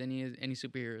went as any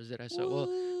superheroes that I saw.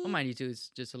 Well, mind you too, it's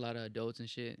just a lot of adults and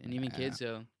shit, and even Yeah. kids.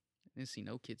 So I didn't see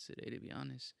no kids today, to be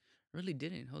honest. Really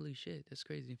didn't. Holy shit, that's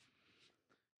crazy.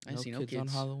 I didn't see no kids on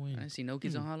Halloween. I didn't see no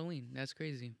kids on Halloween. That's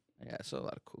crazy. Yeah, I saw a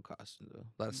lot of cool costumes though.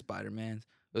 A lot of Spider-Mans.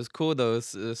 It was cool though.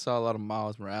 I saw a lot of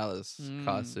Miles Morales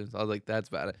costumes. I was like, that's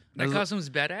bad. That costume's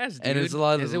badass, dude. and it's a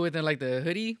lot of Is it within like the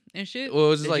hoodie and shit? Well, it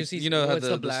was Did just like see- you know how it's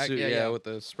the black, suit, yeah, with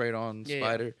the sprayed on Yeah, yeah.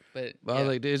 spider. But But I was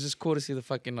like, dude, it's just cool to see the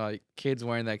fucking like kids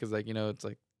wearing that because like you know it's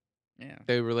like yeah.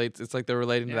 they relate. It's like they're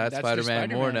relating to that that's their Spider-Man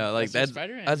more Spider-Man. now. Like their that's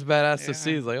Spider-Man. badass to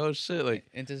see. Yeah. It's like oh shit, like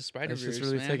Into the Spider that's Verse, just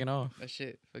really man. taking off. That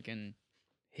shit fucking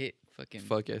hit. Fucking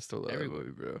Fuck yeah, I still love that everywhere.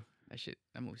 movie, bro.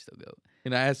 that movie still go.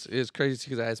 And I asked, it's crazy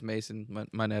because I asked Mason,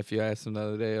 my nephew, I asked him the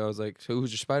other day, I was like, so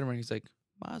who's your Spider-Man? He's like,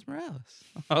 Miles Morales.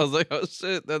 I was like, oh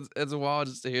shit, that's wild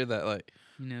just to hear that. Like,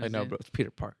 You know, like no, bro, it's Peter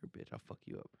Parker, bitch. I'll fuck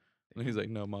you up. And he's like,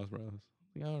 no, Miles Morales.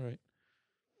 Like, all right.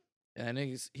 And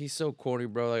he's so corny,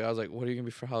 bro. Like, I was like, what are you gonna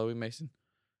be for Halloween, Mason?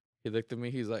 He looked at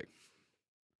me, he's like,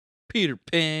 Peter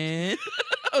Pan.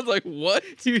 I was like, what?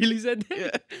 You really said that?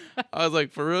 Yeah. I was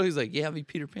like, for real? He's like, yeah, I'll be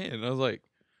Peter Pan. And I was like,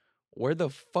 where the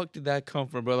fuck did that come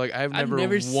from, bro? Like, I've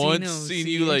never once seen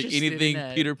you like interested in anything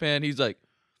that. Peter Pan. He's like,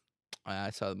 I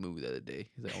saw the movie the other day.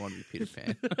 He's like, I want to be Peter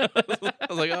Pan. I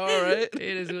was like, all right. It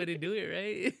is way to do it,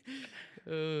 right?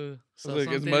 I was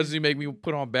like, as much as you make me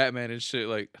put on Batman and shit,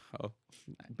 like, oh,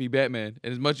 be Batman.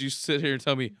 And as much as you sit here and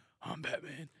tell me, I'm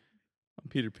Batman, I'm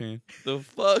Peter Pan. The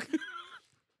fuck?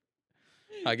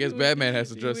 I guess Batman has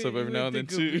to dress up every now and then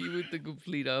too. You went the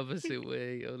complete opposite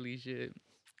way. Holy shit.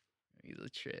 He's a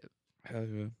trip. Hell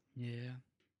yeah. Yeah.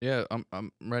 Yeah,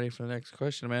 I'm ready for the next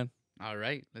question, man. All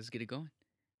right, let's get it going.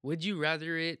 Would you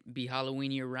rather it be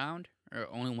Halloween year round or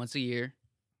only once a year,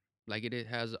 like it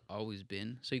has always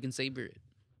been, so you can savor it?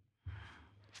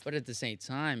 But at the same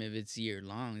time, if it's year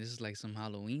long, this is like some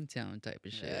Halloween Town type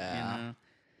of shit. Yeah. You know?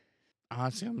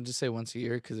 Honestly, I'm gonna just say once a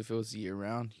year because if it was year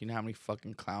round, you know how many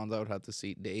fucking clowns I would have to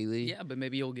see daily. Yeah, but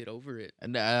maybe you'll get over it.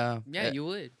 And Yeah, you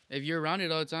would if you're around it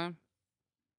all the time.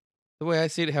 the way I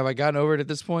see it, have I gotten over it at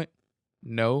this point?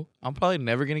 No, I'm probably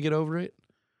never gonna get over it.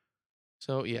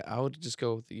 So yeah, I would just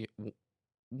go with the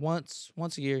once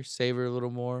a year, savor a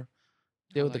little more,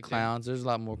 deal with the like that. clowns. There's a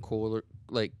lot more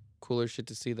cooler shit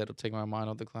to see that'll take my mind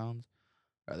off the clowns.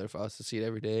 Rather for us to see it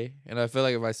every day. And I feel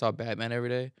like if I saw Batman every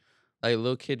day, like a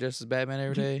little kid dressed as Batman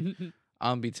every day,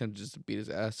 I'm gonna be tempted just to beat his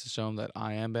ass to show him that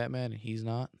I am Batman and he's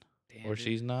not, Damn, or dude.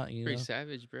 she's not. You Pretty know,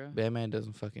 savage, bro. Batman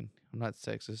doesn't fucking. I'm not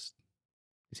sexist.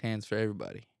 His hands for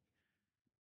everybody.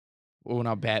 Well, when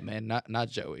I'm Batman, not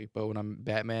Joey, but when I'm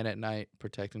Batman at night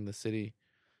protecting the city,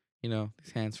 you know,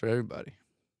 these hands for everybody,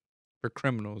 for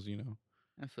criminals, you know,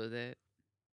 I feel that.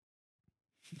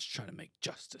 just trying to make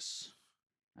justice.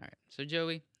 All right. So,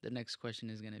 Joey, the next question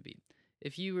is going to be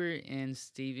if you were in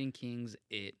Stephen King's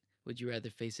It, would you rather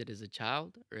face it as a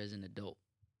child or as an adult?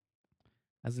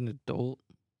 As an adult,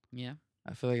 Yeah.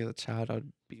 I feel like as a child,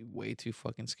 I'd be way too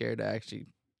fucking scared to actually.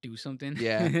 Do something.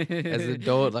 Yeah. As an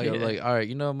adult, like I'm Yeah. like, all right,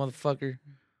 motherfucker,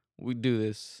 we do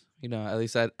this. At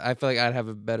least I feel like I'd have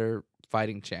a better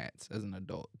fighting chance as an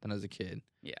adult than as a kid.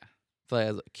 Yeah. I feel like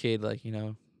as a kid,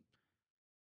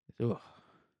 ugh.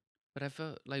 But I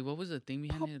felt like, what was the thing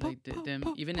behind it? Like them,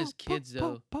 even as kids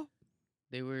though,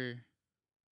 they were.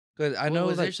 Cause I Well, know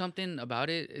was there like something about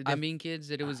it, them I've- being kids,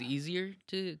 that it was easier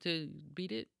to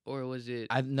beat it, or was it?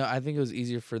 I think it was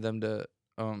easier for them to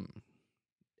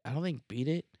I don't think beat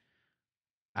it.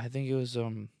 I think it was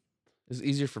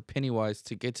easier for Pennywise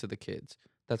to get to the kids.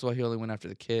 That's why he only went after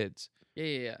the kids.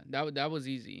 Yeah. That was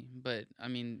easy, but I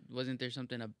mean, wasn't there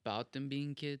something about them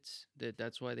being kids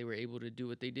that's why they were able to do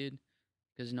what they did?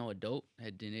 Because no adult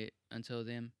had done it until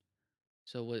them.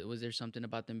 So was there something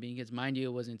about them being kids? Mind you,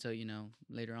 it wasn't until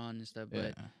later on and stuff.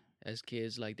 But Yeah. as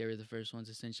kids, like they were the first ones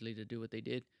essentially to do what they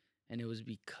did, and it was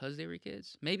because they were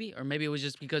kids, maybe, or maybe it was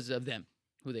just because of them,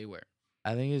 who they were.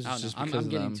 I think it's I don't know. just I'm because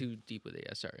of getting them. too deep with it.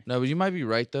 Yeah, sorry. No, but you might be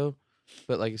right though.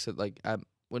 But like I said,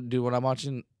 when I'm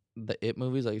watching the It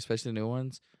movies, like especially the new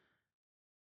ones,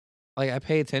 like I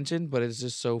pay attention, but it's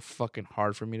just so fucking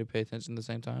hard for me to pay attention at the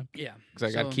same time Yeah,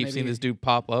 because I gotta So keep seeing maybe- this dude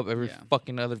pop up every Yeah.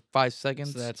 fucking other 5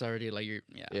 seconds. So that's already like your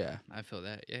yeah. I feel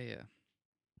that. Yeah.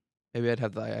 Maybe I'd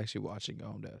have to actually watch it go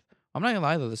home death. I'm not gonna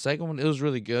lie though, the second one it was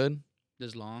really good.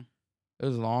 This long. It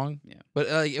was long. Yeah. But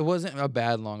it wasn't a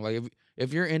bad long. Like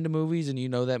if you're into movies and you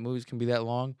know that movies can be that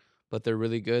long, but they're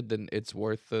really good, then it's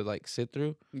worth the sit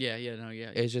through. Yeah.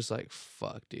 Yeah. It's just like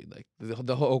fuck, dude. Like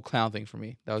the whole clown thing for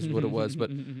me. That was what it was.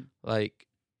 But like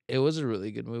it was a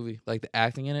really good movie. Like the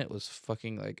acting in it was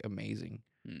fucking like amazing.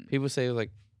 Mm. People say it was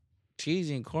like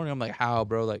cheesy and corny. I'm like, how,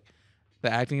 bro? Like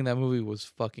the acting in that movie was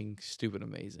fucking stupid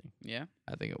amazing. Yeah,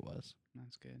 I think it was.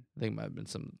 that's good. I think it might have been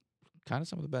some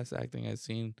of the best acting I've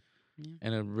seen Yeah.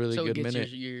 in a really So it good gets minute.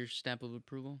 your stamp of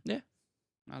approval. Yeah.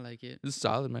 I like it. It's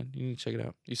solid, man. You need to check it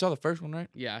out. You saw the first one, right?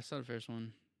 Yeah, I saw the first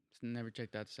one. Never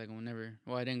checked out the second one. Never.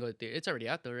 Well, I didn't go to theater. It's already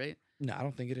out though, right? No, I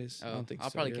don't think it is. I Oh, don't think I'll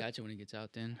so. probably yet. catch it when it gets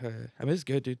out then. I mean, it's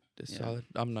good, dude. It's Yeah. solid.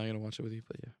 I'm not gonna watch it with you,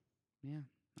 but yeah. Yeah,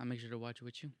 I'll make sure to watch it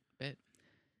with you. Bet.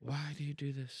 Why do you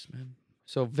do this, man?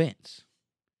 So Vince,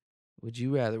 would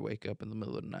you rather wake up in the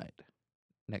middle of the night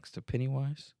next to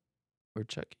Pennywise or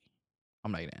Chucky?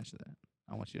 I'm not gonna answer that.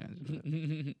 I want you to answer that.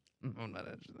 I'm not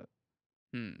answering that.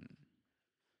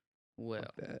 Well,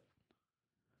 Fuck that.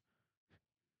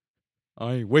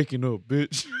 I ain't waking up,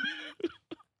 bitch.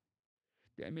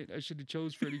 damn it! I should have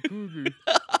chose Freddy Krueger.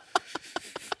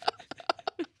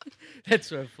 That's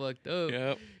what I fucked up.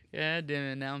 Yep. Yeah, damn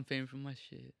it. Now I'm paying for my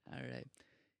shit. All right.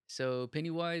 So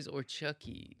Pennywise or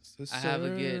Chucky? I have a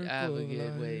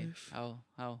good way.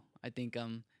 How I think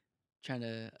I'm trying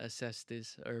to assess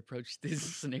this or approach this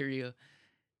scenario.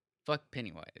 Fuck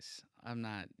Pennywise. I'm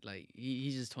not like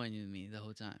he's just toying with me the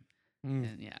whole time.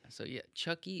 Mm. And yeah, so yeah,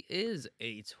 Chucky is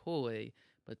a toy,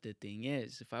 but the thing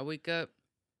is, if I wake up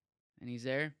and he's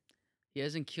there, he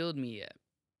hasn't killed me yet.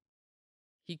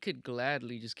 He could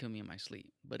gladly just kill me in my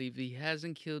sleep. But if he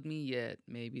hasn't killed me yet,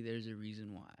 maybe there's a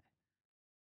reason why.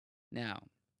 Now,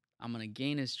 I'm going to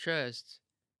gain his trust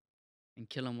and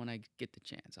kill him when I get the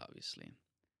chance, obviously.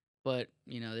 But,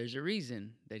 there's a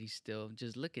reason that he's still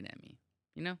just looking at me.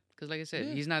 Because like I said,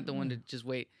 Yeah, he's not the one yeah. to just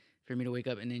wait for me to wake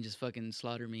up and then just fucking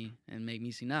slaughter me and make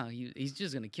me see. No, he's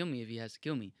just going to kill me if he has to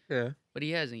kill me. Yeah. But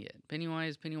he hasn't yet.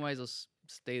 Pennywise will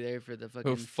stay there for the Who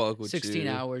fucking fuck with 16 you?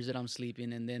 hours that I'm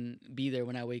sleeping and then be there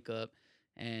when I wake up,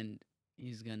 and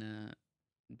he's gonna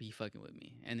be fucking with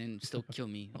me and then still kill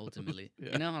me ultimately.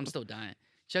 Yeah. I'm still dying.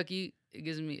 Chucky,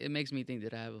 it makes me think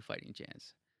that I have a fighting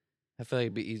chance. I feel like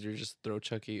it'd be easier to just throw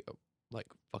Chucky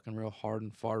fucking real hard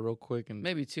and far real quick and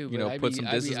Maybe too, You but know, put some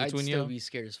distance I'd between still you? be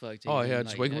scared as fuck. Oh, too, yeah, man.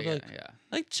 just wake up yeah, like- yeah,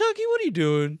 like Chucky, what are you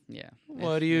doing? yeah.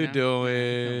 What are you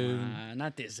doing? Come on,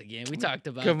 not this again. We talked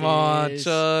about Come on, this.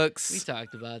 Chucks. We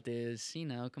talked about this.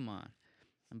 Come on.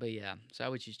 But yeah, so I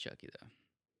would choose Chucky though,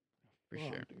 for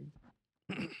sure.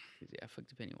 'Cause, yeah, fuck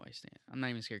the Pennywise stand. I'm not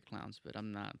even scared of clowns, but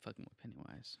I'm not fucking with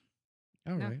Pennywise.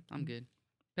 All No, right. I'm good.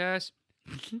 Pass.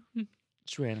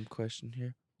 Just random question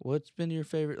here. What's been your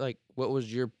favorite? What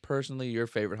was your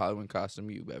favorite Halloween costume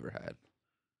you've ever had?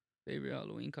 Favorite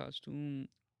Halloween costume?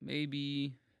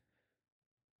 Maybe.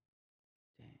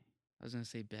 Dang. I was gonna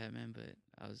say Batman, but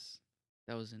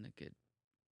that was in a good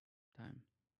time.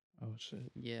 Oh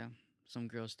shit. Yeah. Some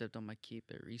girl stepped on my cape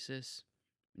at recess,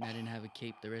 and I didn't have a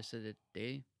cape the rest of the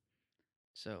day.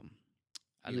 So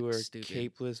I You looked were stupid.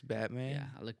 capeless Batman. Yeah,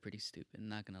 I look pretty stupid,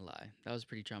 not gonna lie. That was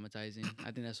pretty traumatizing.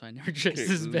 I think that's why I never dressed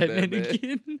as Capeless Batman Batman.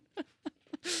 again.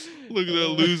 Look at that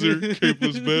loser,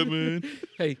 capeless Batman.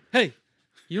 Hey,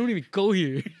 you don't even go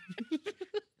here.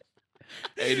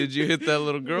 Hey, did you hit that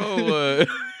little girl? Or what?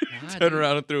 Nah, Turn dude.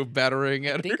 around and threw a battering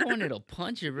I at think her. I wanted to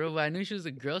punch her, bro, but I knew she was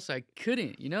a girl, so I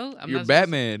couldn't. You know, I'm You're not supposed to-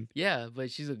 Batman. Yeah, but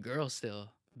she's a girl still.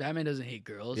 Batman doesn't hit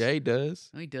girls. Yeah, he does.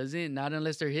 No, he doesn't. Not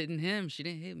unless they're hitting him. She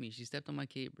didn't hit me. She stepped on my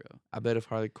cape, bro. I bet if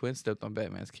Harley Quinn stepped on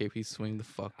Batman's cape, he'd swing the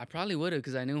fuck. I probably would have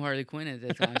because I knew Harley Quinn at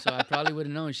that time, so I probably would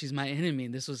have known she's my enemy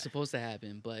and this was supposed to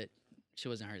happen, but she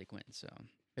wasn't Harley Quinn. So,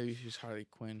 Maybe she's Harley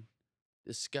Quinn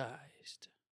disguised.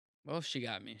 well, she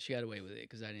got me. She got away with it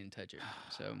because I didn't touch her.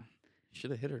 So,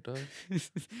 Should have hit her, dog.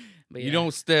 but You yeah,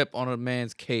 don't step on a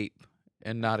man's cape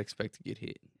and not expect to get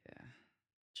hit. Yeah,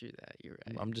 true that. You're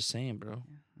right. I'm just saying, bro.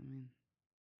 Yeah, I mean,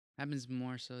 happens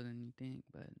more so than you think,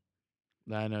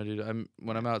 but I know, dude.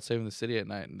 When I'm out saving the city at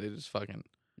night and they just fucking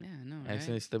yeah, I know,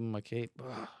 accidentally right? step on my cape.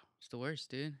 Ugh, It's the worst,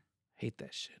 dude. hate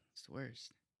that shit. It's the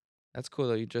worst. That's cool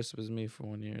though. You dressed up as me for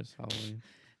 1 year. It's Halloween.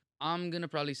 I'm gonna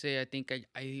probably say I think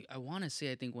I want to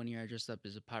say I think 1 year I dressed up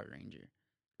as a Power Ranger,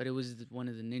 but it was one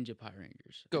of the Ninja Power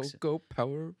Rangers. Go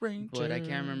Power Ranger. But I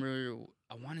can't remember.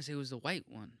 I want to say it was the white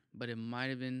one, but it might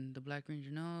have been the Black Ranger.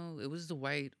 No, it was the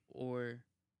white or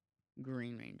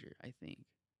Green Ranger. I think,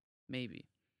 maybe.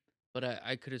 But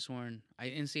I could have sworn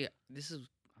and see this is.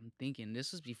 I'm thinking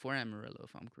this was before Amarillo,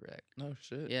 if I'm correct. No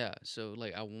shit. Yeah, so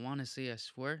like I want to say I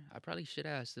swear I probably should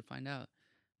ask to find out,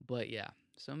 but yeah.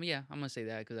 So yeah, I'm gonna say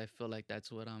that because I feel like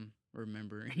that's what I'm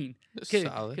remembering. That's could,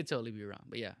 solid. could totally be wrong,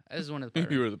 but yeah, this is one of the.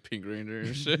 Power You were the Pink Ranger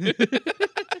and shit.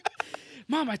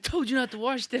 Mom, I told you not to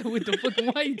wash that with the fucking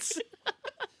whites.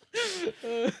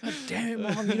 Damn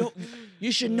it, Mom!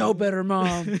 You should know better,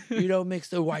 Mom. You don't mix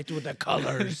the whites with the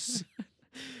colors.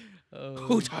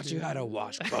 Who taught you how to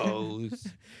wash clothes?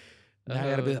 Now I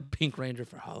gotta be the Pink Ranger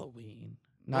for Halloween.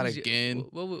 Not again.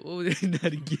 What was not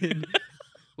again?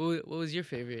 What was your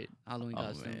favorite Halloween Oh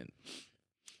costume?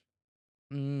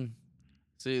 man.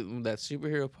 See that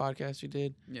superhero podcast you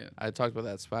did? Yeah. I talked about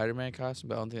that Spider-Man costume,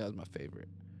 but I don't think that was my favorite.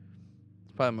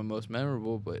 It's probably my most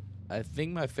memorable, but I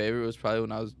think my favorite was probably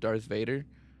when I was Darth Vader,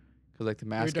 cause like the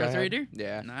mask. Darth I had, Vader?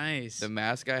 Yeah. Nice. The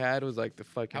mask I had was like the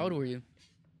fucking. How old were you?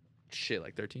 Shit,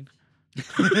 like 13.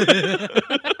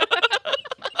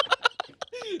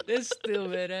 That's still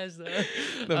badass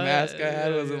though. The mask I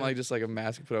had wasn't yeah. like just like a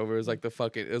mask you put over. It was like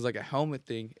it was like a helmet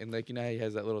thing, and like you know how he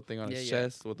has that little thing on his Yeah, yeah.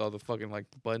 chest with all the fucking like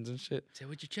buttons and shit. Say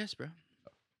with your chest, bro.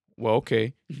 Well,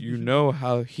 okay, you know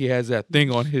how he has that thing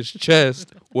on his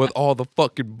chest with all the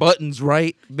fucking buttons,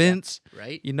 right, Vince?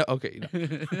 Right? You know, okay. You know.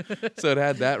 So it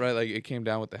had that right, like it came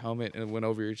down with the helmet and it went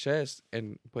over your chest,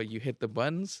 but you hit the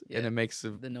buttons and Yeah, it makes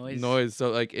the noise. Noise. So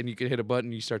like, and you can hit a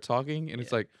button, you start talking, and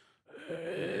it's like,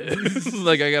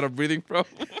 like I got a breathing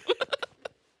problem.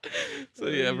 So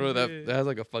yeah, bro, that has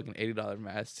like a fucking $80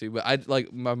 mask too. But I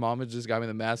like my mom had just got me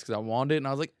the mask because I wanted it, and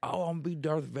I was like, oh, I'm gonna be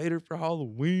Darth Vader for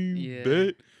Halloween, Yeah.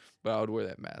 bet. But I would wear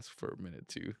that mask for a minute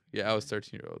too. Yeah, I was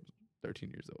 13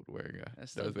 years old wearing a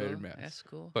That's Darth still Vader cool. mask, That's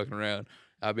cool. fucking around.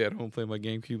 I'd be at home playing my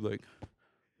GameCube like.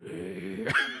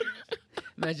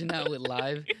 Imagine that with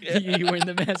live. You wearing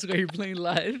the mask while you're playing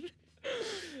live.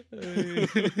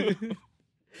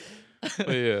 But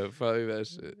yeah, probably that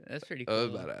shit. That's pretty That was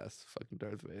cool. badass. Fucking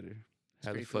Darth Vader. Had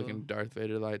a pretty fucking cool. Darth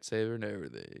Vader lightsaber and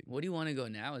everything. What do you want to go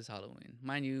now as Halloween?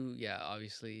 Mind you, yeah,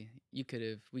 obviously we could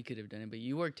have done it, but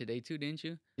you worked today too, didn't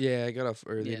you? Yeah, I got off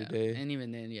early Yeah. today. And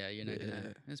even then, yeah, you're not Yeah.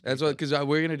 gonna. That's what, because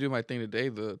we're gonna do my thing today,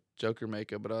 the Joker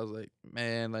makeup. But I was like,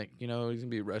 man, like he's gonna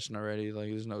be rushing already. Like,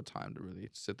 there's no time to really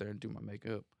sit there and do my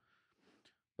makeup.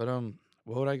 But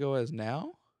what would I go as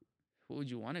now? What would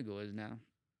you want to go as now?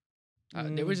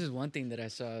 There was this one thing that I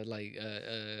saw, like,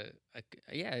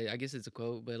 yeah, I guess it's a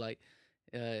quote, but like,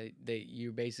 that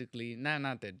you're basically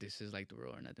not that this is like the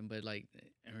role or nothing, but like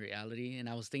in reality. And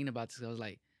I was thinking about this. I was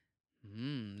like,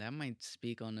 that might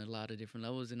speak on a lot of different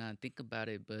levels, and I think about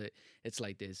it, but it's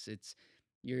like this. It's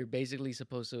you're basically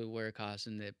supposed to wear a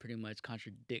costume that pretty much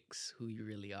contradicts who you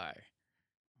really are.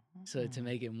 So to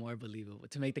make it more believable,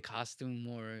 to make the costume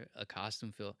more a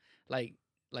costume feel like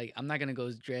I'm not gonna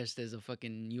go dressed as a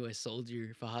fucking U.S.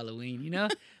 soldier for Halloween, you know?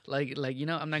 like you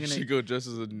know, I'm not You gonna. should go dressed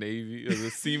as a Navy, as a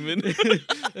seaman.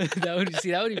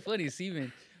 that would be funny,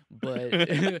 seaman.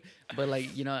 But but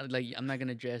like you know, like I'm not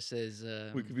gonna dress as.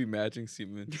 We could be matching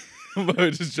seamen. But I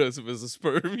just dress up as a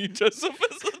sperm. You dress up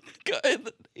as a guy in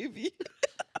the Navy.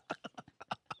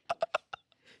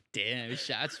 Damn,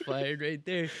 shots fired right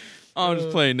there. I'm just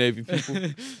playing Navy people.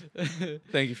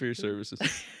 Thank you for your services.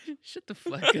 Shut the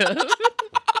fuck up.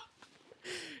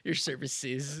 Your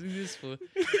services. This fool.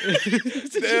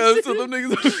 Damn, so them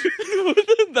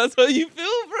niggas. That's how you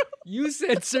feel, bro. You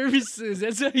said services.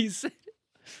 That's how you said.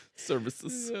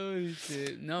 Services. Oh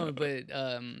shit. No, but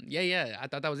yeah. I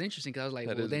thought that was interesting because I was like,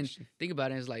 That well, is then interesting. think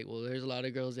about it. It's like, well, there's a lot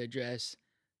of girls that dress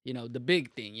you know, the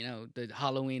big thing, you know, the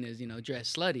Halloween is, you know,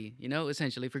 dress slutty, you know,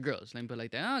 essentially for girls. Let me put it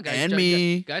like that. Oh, guys, And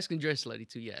me. guys can dress slutty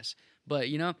too, yes. But,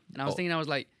 you know, and I was Oh. thinking, I was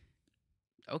like,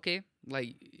 okay,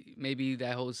 like maybe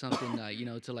that holds something, you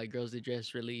know, to like girls that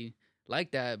dress really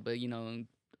like that. But, you know,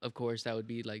 of course, that would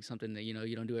be like something that, you know,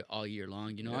 you don't do it all year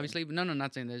long, you know, Yeah. obviously. But no,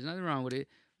 not saying there's nothing wrong with it.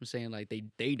 I'm saying like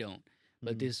they don't.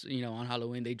 But Mhm. this, you know, on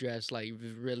Halloween, they dress like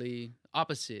really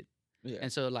opposite. Yeah.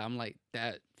 And so like, I'm like,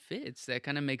 that fits. That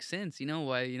kind of makes sense. You know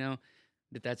why? You know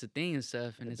that's a thing and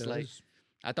stuff. And It it's like, does.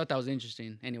 I thought that was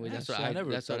interesting. Anyway, Yeah, that's what shit, I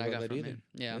never that's what thought I about got that from either. it.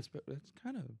 Yeah. That's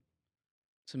kind of.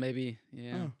 So maybe,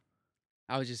 yeah. Huh.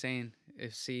 I was just saying,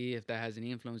 see if that has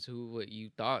any influence what you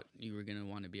thought you were gonna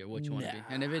want to be or what you want to be.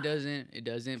 And if it doesn't, it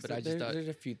doesn't. But So I just thought, there's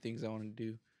a few things I want to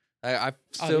do. I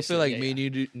still Obviously, feel like yeah, me yeah.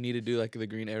 and you need to do like the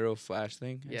Green Arrow Flash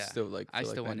thing. Yeah, I still like. I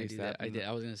feel still like want to needs do that. happen.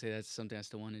 I was gonna say that's something I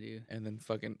still want to do. And then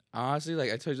fucking honestly,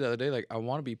 like I told you the other day, like I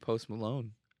want to be Post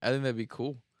Malone. I think that'd be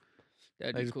cool.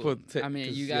 That'd Like, be just cool. put I mean,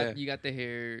 'cause, you yeah. got the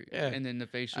hair, Yeah. and then the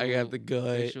facial. I got the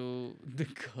gut. facial, the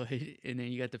gut, and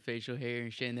then you got the facial hair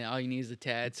and shit. And then all you need is the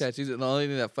tats. Tattoos. And the only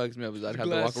thing that fucks me up is I'd have to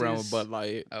walk around with Glasses. Bud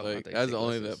Light. Oh, I Like thought you that's said the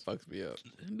only thing glasses. that fucks me up.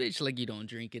 Bitch, like you don't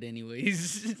drink it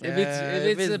anyways. if Yeah, it's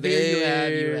if it's a beer you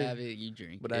there. have it, you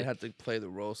drink But it. I'd have to play the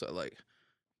role, so like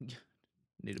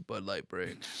need a Bud Light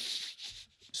break.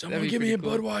 Someone be give me a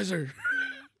pretty cool. Budweiser.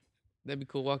 That'd be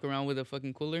cool. Walk around with a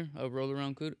fucking cooler, a roll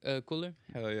around cooler.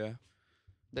 Hell yeah.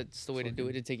 That's the way to do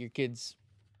it. To take your kids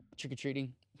trick or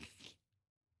treating.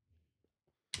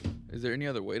 Is there any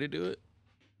other way to do it?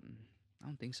 I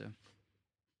don't think so.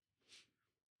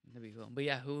 That'd be cool. But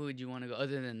yeah, who would you want to go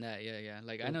other than that? Yeah.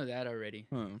 Like I know that already.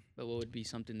 Huh. But what would be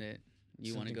something that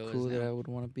you want to Something go cool as that I now? would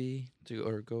want to be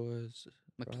or go as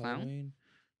A for clown? Halloween?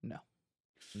 No,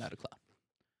 not a clown.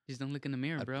 Just don't look in the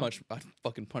mirror, I'd bro. I'd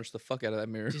fucking punch the fuck out of that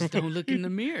mirror. Just don't look in the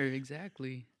mirror.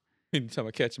 Exactly. Anytime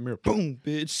I catch a mirror, boom,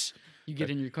 bitch. You get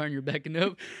in your car and you're backing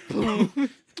up. I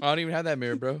don't even have that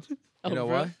mirror, bro. You Oh, know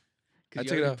bro. why? 'Cause I you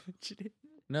took it already off. punched it.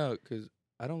 No, because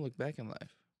I don't look back in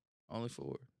life. Only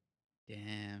forward.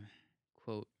 Damn.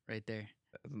 Quote right there.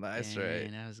 That's nice, Dang,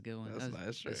 right? that was a good one. That's that was, nice,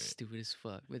 that's right? stupid as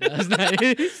fuck. But that was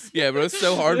nice. Yeah, bro, it's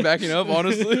so hard backing up,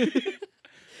 honestly.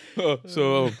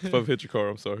 So if I've hit your car,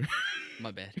 I'm sorry.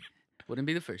 My bad. Wouldn't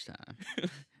be the first time.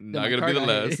 Not gonna be the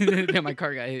last. Then my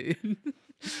car got hit.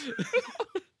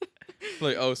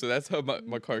 Like, oh, so that's how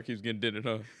my car keeps getting dented,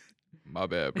 huh? My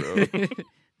bad, bro.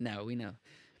 No, we know.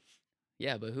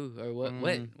 Yeah, but who or what?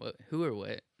 What? Who or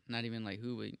what? Not even like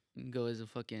who would go as a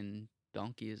fucking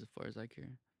donkey, as far as I care.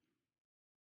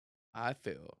 I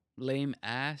feel. Lame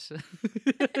ass.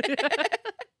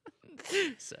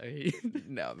 Sorry.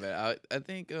 No, man. I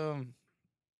think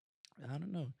I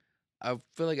don't know. I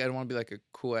feel like I'd want to be like a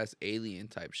cool ass alien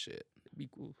type shit. Be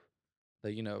cool.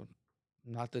 Like, you know,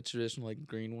 not the traditional like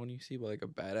green one you see, but like a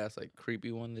badass like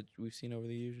creepy one that we've seen over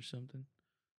the years or something.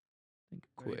 I think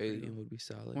a cool Very alien cool. would be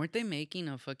solid. Weren't they making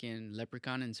a fucking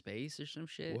leprechaun in space or some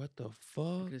shit? What the I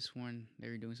fuck? could have sworn they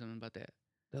were doing something about that.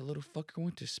 That little fucker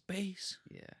went to space.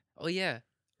 Yeah. Oh yeah.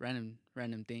 Random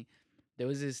thing. There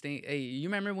was this thing. Hey, you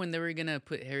remember when they were gonna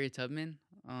put Harriet Tubman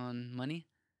on Money?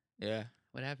 Yeah.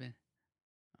 What happened?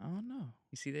 I don't know.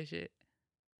 You see that shit?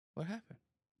 What happened?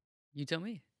 You tell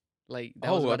me. Like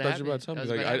that was Oh, I about thought you were about to tell That me.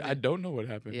 was Like, about to I happen. don't know what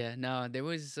happened. Yeah, no, there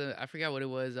was I forgot what it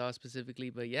was specifically,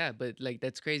 but yeah, but like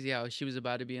that's crazy how she was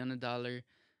about to be on a dollar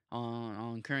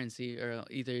on currency or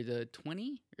either the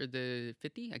 20 or the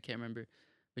 50, I can't remember.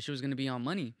 But she was going to be on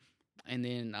Money, and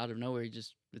then out of nowhere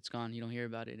it's gone. You don't hear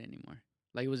about it anymore.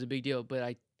 Like it was a big deal, but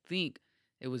I think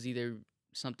it was either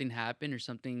something happened or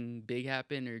something big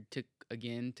happened or took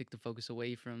the focus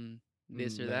away from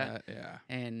this or that. Yeah.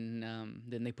 And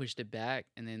then they pushed it back,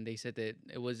 and then they said that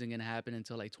it wasn't gonna happen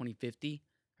until like 2050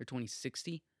 or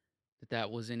 2060.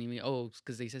 That wasn't even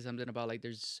because they said something about like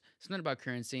there's something about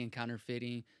currency and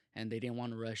counterfeiting, and they didn't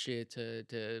want to rush it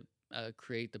to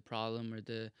create the problem or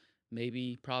the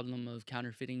maybe problem of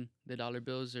counterfeiting the dollar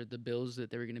bills or the bills that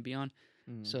they were gonna be on.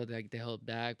 So like they held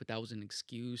back, but that was an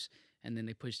excuse, and then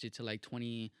they pushed it to like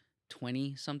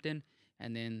 2020 something,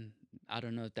 and then I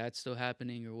don't know if that's still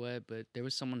happening or what, but there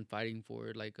was someone fighting for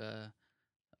it, like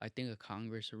I think a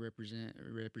Congress or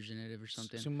representative or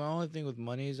something. So my only thing with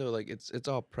money is though, like it's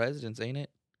all presidents, ain't it?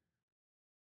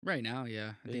 Right now,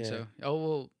 yeah, I think Yeah. so. Oh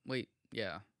well, wait,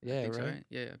 yeah, I Yeah, think so, right? right?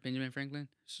 Yeah, Benjamin Franklin.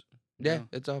 Yeah, No.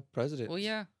 it's all presidents. Well,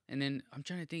 yeah, and then I'm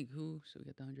trying to think who. So we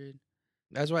got the 100.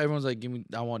 That's why everyone's like, "Give me,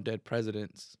 I want dead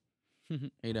presidents."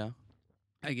 You know,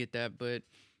 I get that, but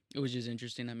it was just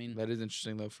interesting. I mean, that is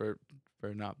interesting though for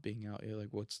not being out here. Like,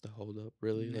 what's the holdup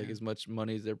really? Like, Yeah. as much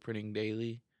money as they're printing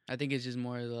daily. I think it's just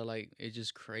more of the like it's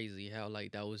just crazy how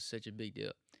like that was such a big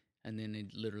deal. and then it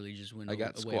literally just went I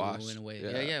got away. squashed. Went away.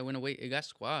 Yeah. Yeah, it went away. It got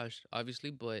squashed,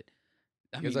 obviously, but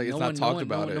I It's mean, like it's no not one, talked no one,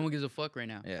 about no it. one gives a fuck right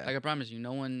now. Yeah. Like I promise you,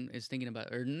 no one is thinking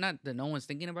about, or not that no one's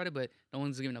thinking about it, but no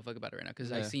one's giving a fuck about it right now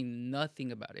because I Yeah. see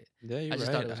nothing about it. Yeah, you're I just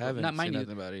right. thought it was I dope. haven't Not seen mind you,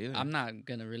 nothing about it either. I'm not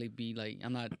gonna really be like,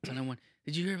 I'm not telling anyone.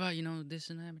 Did you hear about this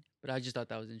and that? But I just thought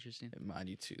that was interesting. And mind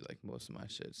you, too, like most of my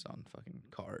shit's on fucking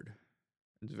card.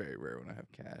 It's very rare when I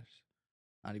have cash.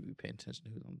 I don't even be paying attention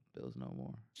to who's on bills no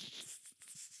more.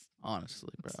 Honestly,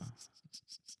 bro.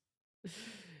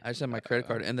 I just have my credit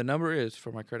card, and the number is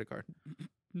for my credit card.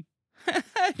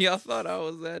 Y'all thought I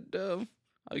was that dumb?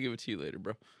 I'll give it to you later,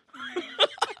 bro.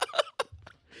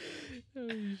 Oh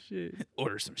shit.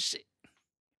 Order some shit.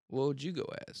 What would you go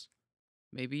as?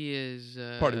 Maybe is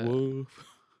Party Wolf.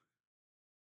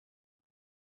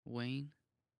 Wayne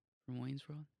from Wayne's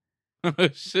World.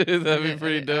 Shit, that'd be I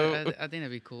pretty think- dope. I think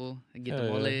that'd be cool. I get the Hell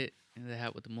yeah. mullet and the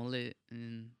hat with the mullet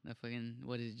and the fucking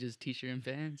what is it, just t-shirt and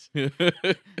pants. That's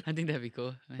I think that'd be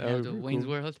cool. I That have would the be Wayne's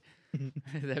cool. World.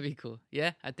 That'd be cool.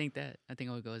 Yeah, I think that. I think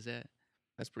I would go as that.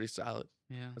 pretty solid.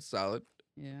 Yeah. That's solid.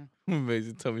 Yeah.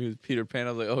 Amazing. Tell me he was Peter Pan.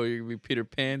 I was like, oh, you're gonna be Peter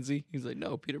Pansy. He's like,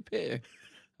 no, Peter Pan.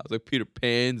 I was like, Peter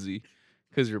Pansy,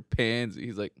 because you're pansy.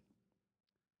 He's like,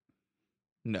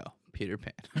 no, Peter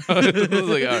Pan. I was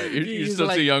like, all right, you're He's still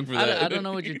like, too young for that. I don't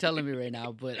know what you're telling me right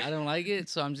now, but I don't like it,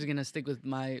 so I'm just gonna stick with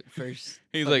my first.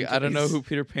 He's fucking like, I don't know choice. who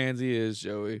Peter Pansy is,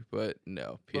 Joey, but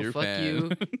no, Peter Well, fuck Pan.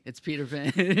 you. It's Peter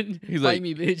Pan. He's Fight like-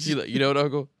 me, bitch. He's like, you know what,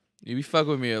 Uncle? You be fucking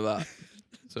with me a lot.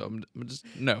 So I'm just,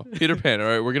 no, Peter Pan, all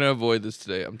right? We're going to avoid this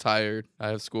today. I'm tired. I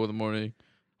have school in the morning.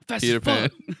 Fast Peter as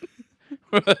fuck. Pan.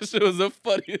 Bro, that shit was the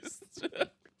funniest.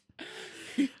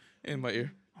 In my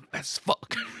ear. I'm fast as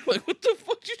fuck. Like, what the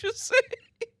fuck you just say?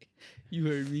 You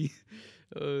heard me.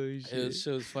 Oh It shit. was,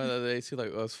 shit was funny the other day, too.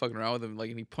 Like, I was fucking around with him, like,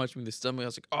 and he punched me in the stomach. I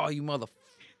was like, oh, you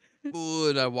motherfucker.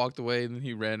 And I walked away, and then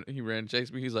he ran and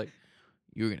chased me. He's like,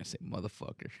 you were going to say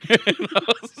motherfucker. And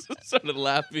I was started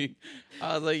laughing.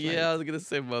 I was like, yeah, I was going to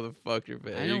say motherfucker,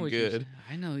 man. I know You're what good.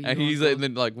 I know. You And don't he's go- like, and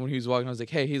then like when he was walking, I was like,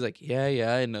 hey, he's like,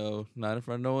 yeah, I know, not in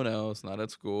front of no one else, not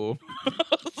at school. I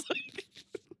was like,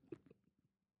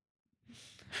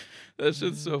 that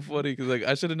shit's so funny because like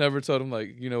I should have never told him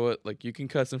like, you know what, like you can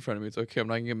cuss in front of me, it's okay, I'm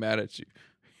not gonna get mad at you.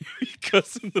 He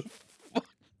cussing the fuck,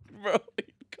 bro. He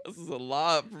cusses a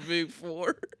lot for being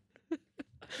 4.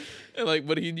 And like,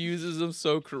 but he uses them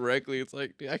so correctly. It's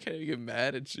like, dude, I can't even get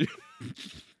mad at you.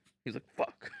 He's like,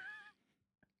 fuck.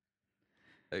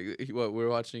 Like, we were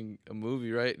watching a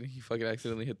movie, right? And he fucking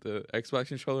accidentally hit the Xbox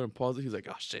controller and paused it. He's like,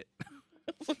 oh shit.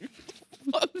 I was like,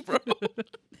 fuck, bro.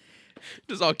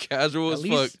 Just all casual At as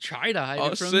least fuck. try to hide Oh,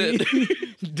 it from shit. me.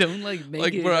 Don't like make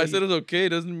Like, it. bro, I said it's okay.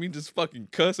 Doesn't mean just fucking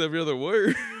cuss every other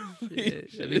word. Yeah,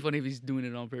 that'd be funny if he's doing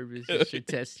it on purpose. Just to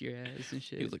test your ass and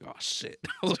shit. He was like, oh shit.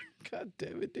 I was like, God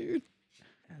damn it, dude.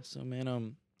 Yeah, so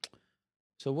man,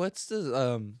 so what's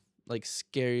the like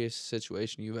scariest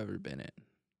situation you've ever been in?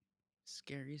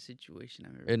 Scariest situation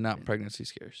I've ever And not been in. pregnancy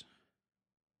scares.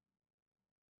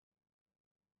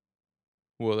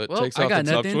 Well, that Well, takes I off got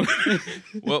the top nothing. 20.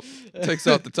 Well, takes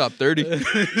off the top 30.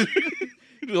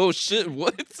 Oh shit,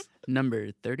 what?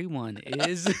 Number 31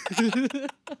 is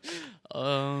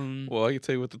Well, I can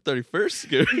tell you what the 31st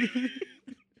scared.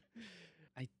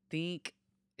 I think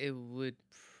it would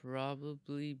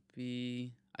probably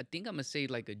be I think I'm gonna say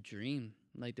like a dream.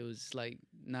 Like there was like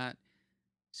not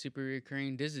super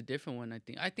recurring. This is a different one, I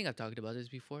think I've talked about this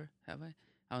before, have I?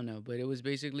 I don't know. But it was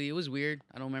basically it was weird.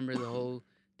 I don't remember the whole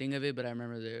thing of it, but I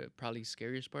remember the probably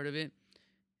scariest part of it.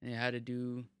 And it had to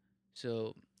do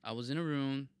so I was in a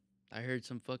room, I heard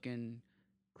some fucking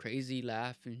crazy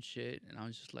laugh and shit, and I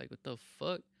was just like, what the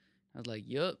fuck? I was like,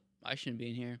 yup, I shouldn't be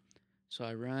in here. So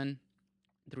I run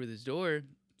through this door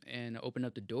and open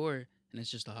up the door, and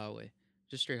it's just a hallway,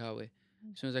 just straight hallway.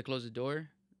 As soon as I close the door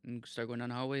and start going down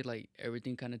the hallway, like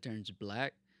everything kind of turns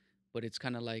black, but it's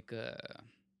kind of like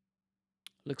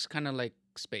looks kind of like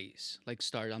space, like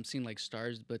stars. I'm seeing like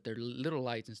stars, but they're little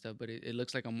lights and stuff. But it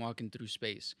looks like I'm walking through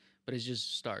space, but it's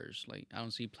just stars. Like I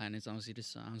don't see planets, I don't see the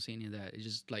sun, I don't see any of that. It's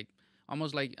just like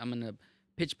almost like I'm in a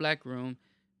pitch black room.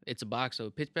 It's a box, so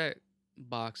a pitch black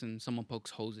box, and someone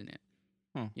pokes holes in it.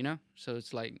 Huh. You know, so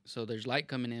it's like so there's light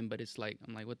coming in, but it's like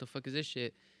I'm like, what the fuck is this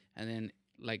shit? And then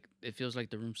like it feels like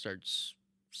the room starts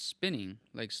spinning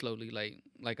like slowly,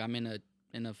 like I'm in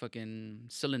a fucking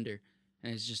cylinder,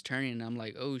 and it's just turning. And I'm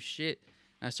like, oh shit!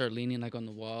 And I start leaning like on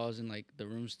the walls, and like the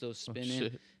room's still Oh, spinning.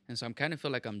 shit. And so I'm kind of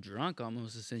feel like I'm drunk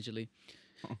almost essentially.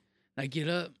 Huh. I get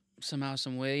up somehow,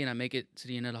 some way, and I make it to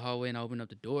the end of the hallway, and I open up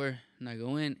the door, and I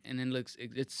go in, and then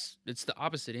it's the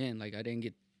opposite end. Like I didn't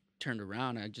get turned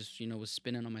around. I just was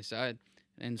spinning on my side,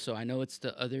 and so I know it's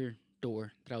the other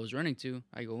door that I was running to.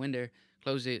 I go in there,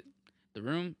 close it. The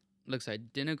room looks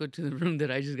identical to the room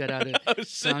that I just got out of. Oh,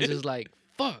 So I'm shit. just like,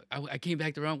 fuck, I came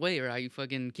back the wrong way, or I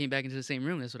fucking came back into the same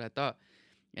room. That's what I thought.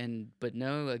 But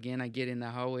no, again, I get in the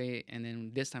hallway, and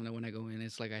then this time when I go in,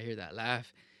 it's like I hear that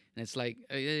laugh, and it's like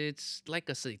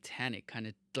a satanic kind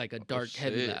of, like a dark,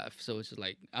 heavy shit. laugh. So it's just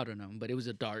like, I don't know, but it was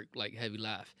a dark, like heavy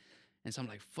laugh, and so I'm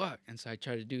like, fuck, and so I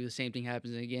try to do the same thing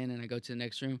happens again, and I go to the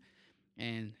next room,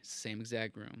 and it's the same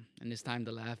exact room, and this time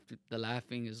the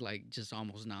laughing is like just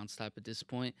almost nonstop at this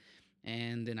point,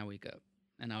 and then I wake up.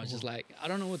 And I was just Oh, like, I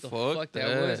don't know what the fuck fuck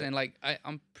that was. that. And like,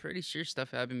 I'm pretty sure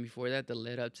stuff happened before that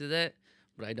led up to that,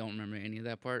 but I don't remember any of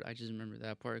that part. I just remember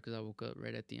that part because I woke up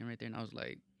right at the end right there, and I was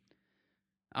like,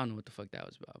 I don't know what the fuck that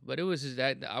was about. But it was just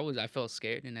that I felt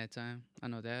scared in that time. I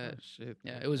know Oh, that. shit.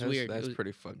 Yeah, it was weird. That's It was,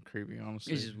 pretty fucking creepy,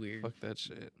 honestly. it's just weird. Fuck that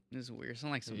shit. It was weird. It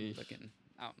sounded like some Yeesh. fucking,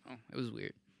 I don't know. It was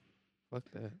weird. Fuck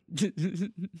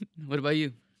that. What about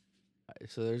you?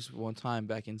 So there's one time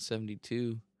back in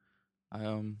 '72, I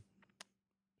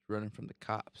running from the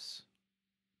cops.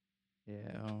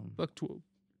 Yeah. Fuck 12.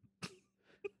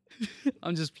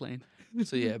 I'm just playing.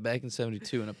 So yeah, back in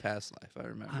 '72 in a past life, I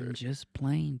remember. I'm just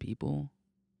playing, people.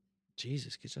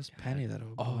 Jesus, get just penny that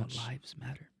whole All bunch. lives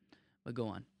matter. But go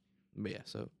on. But yeah,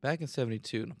 so back in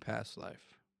 '72 in a past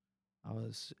life, I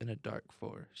was in a dark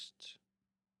forest.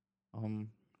 I was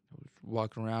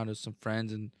walking around with some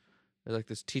friends, and there's like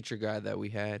this teacher guy that we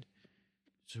had.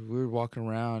 So we were walking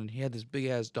around, and he had this big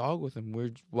ass dog with him. We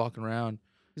were walking around.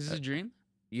 Is this a dream?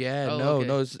 Yeah, Oh, no, okay.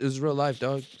 no, it was real life,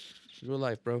 dog. It was real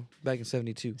life, bro. Back in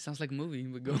 '72. It sounds like a movie,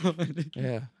 but go on.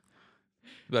 Yeah.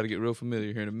 About to get real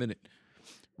familiar here in a minute.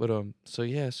 But so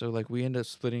yeah, so like we ended up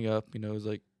splitting up, you know, it was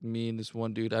like me and this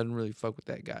one dude. I didn't really fuck with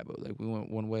that guy, but like we went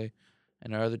one way,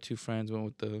 and our other two friends went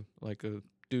with the like a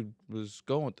dude was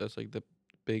going with us, like the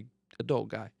big adult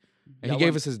guy. And Y'all he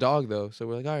gave went- us his dog though. So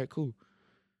we're like, all right, cool.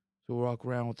 So we walk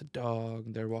around with the dog,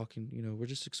 and they're walking, you know, we're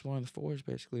just exploring the forest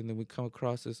basically, and then we come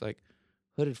across this like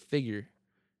hooded figure,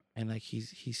 and like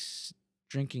he's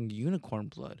drinking unicorn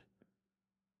blood.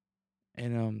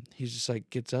 And he just like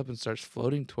gets up and starts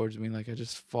floating towards me, and like I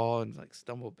just fall and like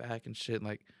stumble back and shit. And,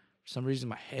 like for some reason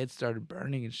my head started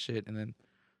burning and shit. And then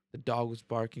the dog was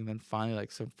barking. Then finally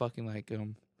like some fucking like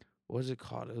what was it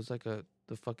called? It was like the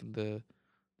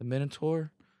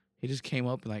Minotaur. He just came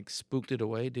up and like spooked it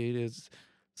away, dude. It's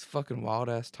fucking wild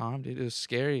ass time, dude. It was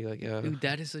scary. Like Dude,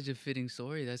 that is such a fitting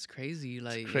story. That's crazy.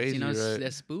 Like, crazy, you know, right?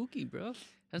 that's spooky, bro.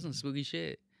 That's some spooky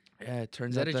shit. yeah, it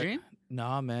turns Is out that a dream?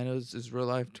 Nah, man, it's real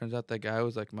life. Turns out that guy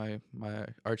was like my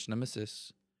arch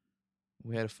nemesis.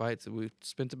 We had a fight, so we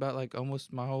spent about like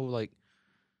almost my whole like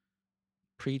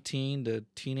preteen to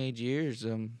teenage years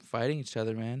fighting each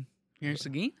other, man. Here in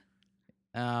Seguin?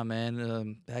 Ah,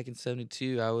 man, back in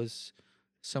 '72, I was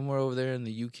somewhere over there in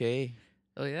the UK.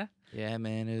 Oh, yeah? Yeah,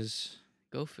 man, it was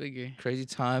Go figure. crazy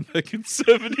time back in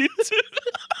 '72.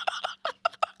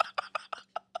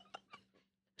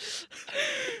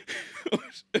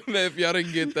 Man, if y'all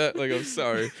didn't get that, like, I'm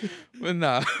sorry, but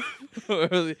nah,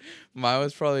 really, mine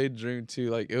was probably a dream too.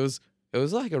 Like, it was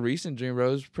like a recent dream, bro.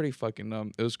 It was pretty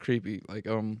fucking it was creepy. Like,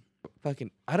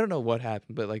 fucking, I don't know what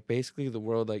happened, but like, basically, the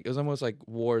world, like, it was almost like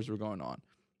wars were going on,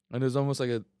 and it was almost like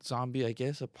a zombie, I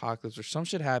guess, apocalypse or some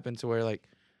shit happened to where like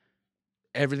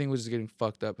everything was just getting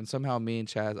fucked up, and somehow me and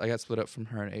Chaz, I got split up from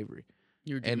her and Avery.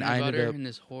 You were And dreaming I about ended her up- in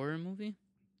this horror movie?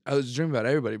 I was dreaming about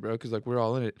everybody, bro, because like we're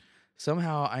all in it.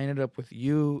 Somehow I ended up with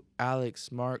you,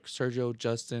 Alex, Mark, Sergio,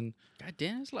 Justin. God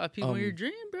damn, that's a lot of people in your Um,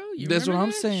 dream, bro. You That's what remember I'm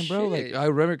that? saying, bro. Like Shit. I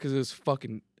remember because it was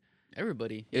fucking.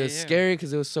 Everybody. It was scary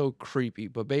because it was so creepy.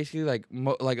 But basically, like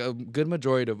like a good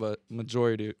majority of us.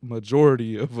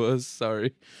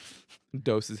 Sorry,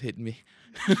 dose is hitting me.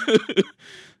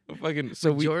 Fucking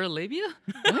so Majoralabia?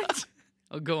 What?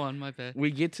 Oh, go on. My bad. we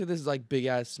get to this like big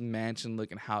ass mansion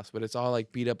looking house, but it's all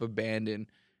like beat up, abandoned.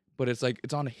 But it's like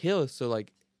it's on a hill, so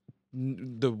like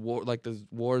the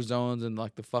war zones and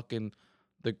like the fucking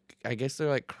I guess they're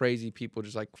like crazy people,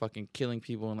 just like fucking killing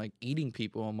people and like eating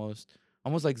people almost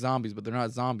like zombies, but they're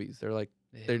not zombies. They're like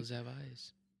The They're- hills have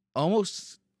eyes.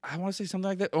 almost I want to say something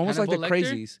like that, almost Hannibal like the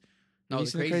Lecter? crazies. No, Have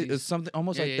you the seen Crazies. It's something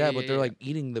almost Yeah, like yeah, that, yeah, but yeah, they're yeah. like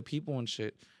eating the people and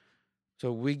shit.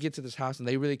 So we get to this house and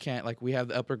they really can't. Like we have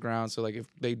the upper ground, so like if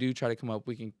they do try to come up,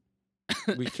 we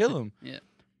kill them. Yeah.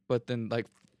 But then like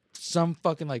some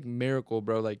fucking like miracle,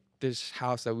 bro. Like this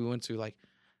house that we went to, like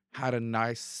had a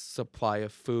nice supply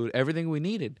of food, everything we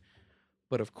needed.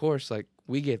 But of course, like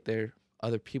we get there,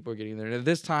 other people are getting there. And at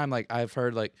this time, like I've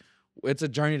heard, like it's a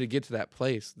journey to get to that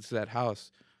place, to that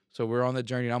house. So we're on the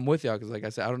journey. And I'm with y'all because, like I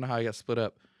said, I don't know how I got split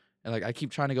up. And like I keep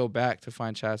trying to go back to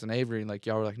find Chaz and Avery, and like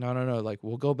y'all were like, no, like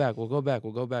we'll go back when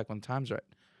the time's right.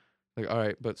 Like, all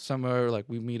right, but somewhere like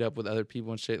we meet up with other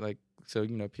people and shit. Like, so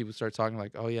people start talking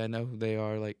like, oh yeah, I know who they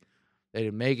are. Like, they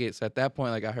didn't make it. So at that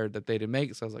point, like, I heard that they didn't make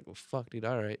it. So I was like, well, fuck, dude.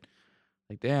 All right.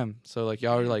 Like, damn. So like,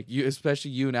 y'all are like,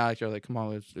 especially you and Alex, are like, come on,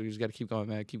 we just gotta keep going,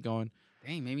 man. Keep going.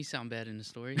 Dang, made me sound bad in the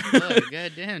story. Fuck,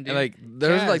 goddamn, dude. And like,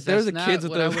 there's Chaz, the that's kids not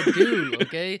with what I the would do.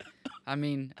 Okay, I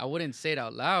mean, I wouldn't say it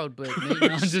out loud, but maybe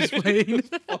I'm just playing.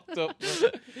 fucked up. Bro.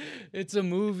 It's a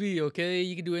movie, okay?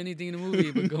 You can do anything in a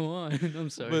movie, but go on. I'm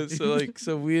sorry. But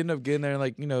so we end up getting there, and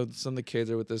like, some of the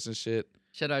kids are with us and shit.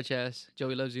 Shout out, Chaz.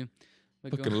 Joey loves you.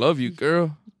 But go Fucking on. love you,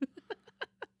 girl.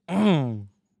 Fucking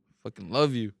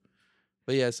love you.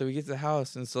 But yeah, so we get to the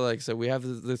house, and so like, so we have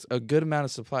this a good amount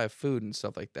of supply of food and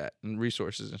stuff like that, and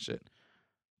resources and shit.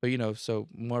 But so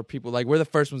more people, like, we're the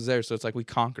first ones there, so it's like we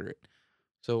conquer it.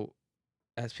 So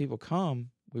as people come,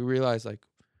 we realize like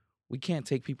we can't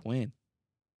take people in.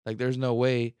 Like, there's no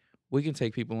way we can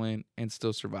take people in and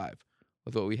still survive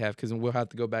with what we have, because then we'll have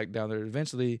to go back down there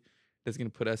eventually. That's gonna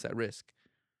put us at risk.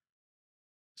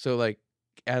 So like,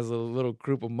 as a little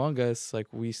group among us, like,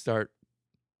 we start.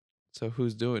 So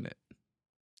who's doing it?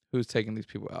 Who's taking these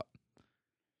people out?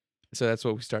 So that's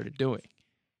what we started doing.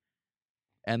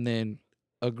 And then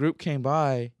a group came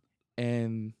by,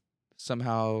 and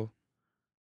somehow,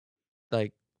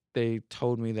 like, they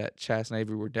told me that Chas and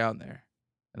Avery were down there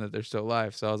and that they're still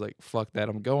alive. So I was like, fuck that,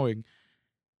 I'm going.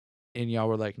 And y'all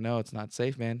were like, no, it's not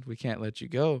safe, man. We can't let you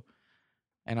go.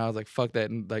 And I was like, fuck that.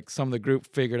 And like, some of the group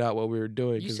figured out what we were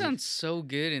doing. You sound so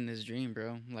good in this dream,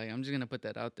 bro. Like, I'm just gonna put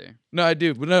that out there. No, I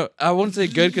do. But no, I wouldn't say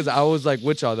good, because I was like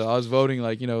with y'all, though. I was voting,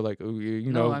 like, like,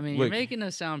 No, I mean, you're like, making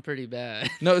us sound pretty bad.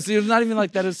 no, see, it's not even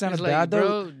like that. It sounded It's like, bad,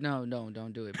 though. bro, no,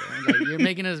 don't do it, bro. Like, you're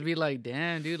making us be like,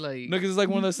 damn, dude, like. No, because it's like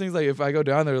one of those things. Like, if I go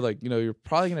down there, like, you're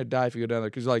probably gonna die if you go down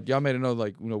there, because like, y'all made it know,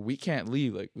 like, we can't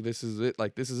leave. Like, this is it.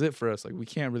 Like, this is it for us. Like, we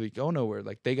can't really go nowhere.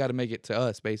 Like, they got to make it to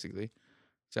us, basically.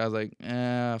 So I was like,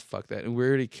 fuck that. And we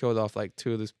already killed off like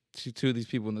two of these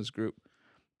people in this group.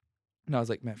 And I was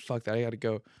like, man, fuck that. I got to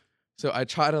go. So I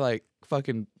try to like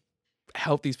fucking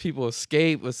help these people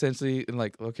escape, essentially, and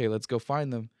like, okay, let's go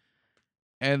find them.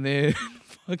 And then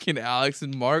fucking Alex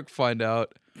and Mark find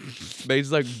out. They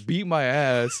just like beat my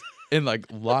ass and like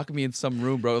lock me in some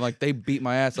room, bro. And like, they beat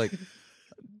my ass, like,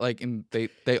 and they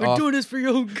We're off, doing this for your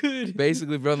own good.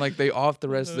 basically, bro. And like, they off the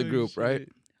rest of the Oh, group, right?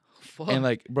 shit. Fuck. And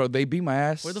like, bro, they beat my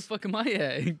ass. Where the fuck am I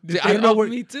at? Did See, I they don't know off where-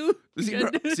 me too?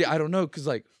 See, I don't know, because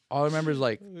like, all I remember is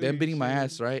like them Holy beating my shit.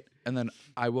 ass, right? And then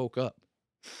I woke up.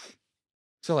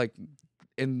 So like,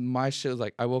 and my shit was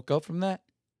like, I woke up from that,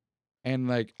 and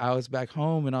like, I was back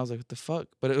home, and I was like, what the fuck?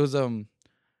 But it was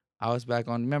I was back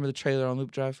on. Remember the trailer on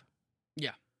Loop Drive?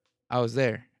 Yeah. I was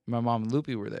there. My mom and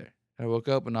Loopy were there. And I woke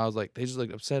up, and I was like, they just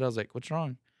looked upset. I was like, what's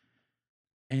wrong?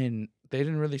 And they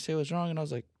didn't really say what's wrong, and I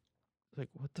was like,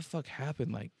 what the fuck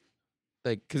happened? Like,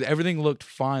 because everything looked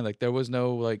fine. Like, there was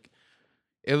no like,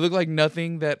 it looked like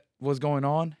nothing that was going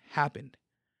on happened.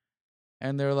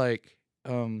 And they're like,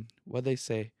 what'd they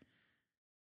say?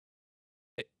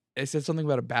 It said something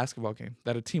about a basketball game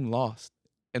that a team lost,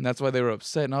 and that's why they were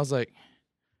upset. And I was like,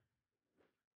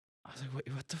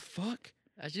 wait, what the fuck?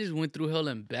 I just went through hell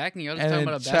and back, and y'all just And talking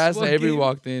then about a Chaz basketball and Avery game?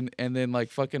 walked in, and then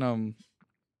like fucking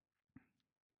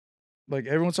like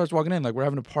everyone starts walking in, like we're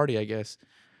having a party, I guess.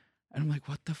 And I'm like,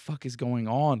 what the fuck is going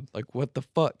on? Like, what the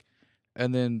fuck?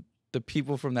 And then the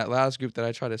people from that last group that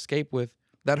I tried to escape with,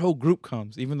 that whole group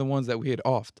comes, even the ones that we had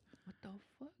offed. What the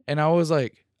fuck? And I was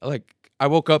like, I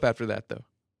woke up after that though.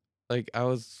 Like,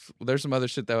 there's some other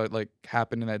shit that would, like,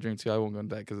 happened in that dream too. I won't go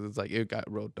into that because it's like, it got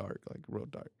real dark, like real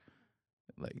dark.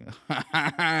 Like,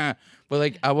 but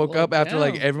like, I woke Well, up after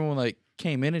like damn. everyone like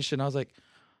came in and shit. And I was like,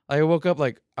 I woke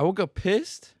up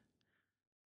pissed.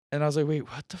 And I was like, wait,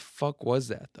 what the fuck was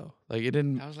that though? Like, it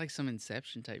didn't, That was like some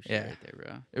Inception type shit Yeah. right there,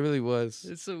 bro. it really was.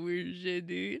 It's some weird shit,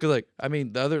 dude. Cause like, I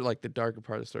mean, the other, like the darker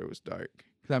part of the story was dark.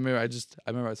 Cause I remember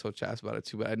I told Chas about it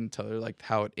too, but I didn't tell her like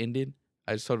how it ended.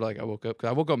 I just told her like I woke up, cause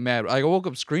I woke up mad. Like, I woke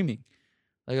up screaming.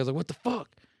 Like, I was like, what the fuck?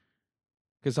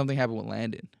 Cause something happened with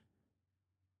Landon.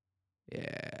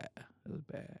 Yeah, it was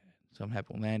bad. Something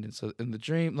happened with Landon. So in the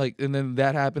dream, like, and then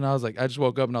that happened. I was like, I just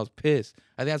woke up and I was pissed.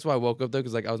 I think that's why I woke up though,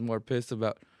 cause like I was more pissed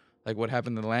about like what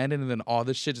happened to Landon, and then all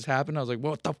this shit just happened. I was like,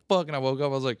 what the fuck? And I woke up.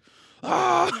 I was like,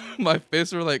 ah, my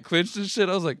fists were like clenched and shit.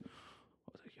 I was like,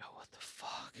 yo, what the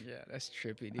fuck? Yeah, that's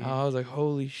trippy, dude. I was like,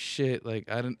 holy shit! Like,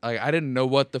 I didn't know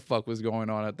what the fuck was going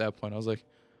on at that point. I was like,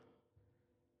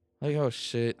 oh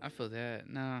shit! I feel that.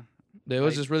 Nah. It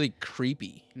was Like- just really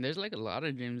creepy. And there's like a lot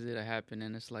of dreams that happen,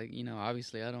 and it's like,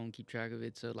 obviously I don't keep track of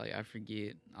it, so like I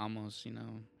forget almost,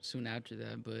 soon after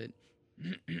that. But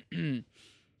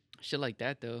Shit like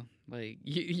that though, like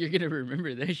you're gonna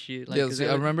remember that shit. Like, Yeah, 'cause see,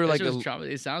 that I was- remember that like shit was a,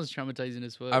 it sounds traumatizing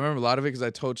as fuck. I remember a lot of it because I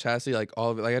told Chassie like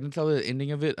all of it. Like I didn't tell her the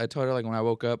ending of it. I told her like when I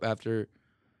woke up after,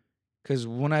 because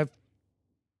when I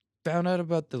found out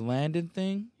about the Landon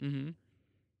thing, Mm-hmm.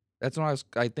 that's when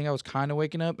I think I was kind of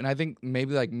waking up, and I think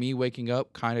maybe like me waking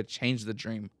up kind of changed the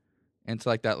dream into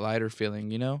like that lighter feeling.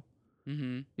 You know,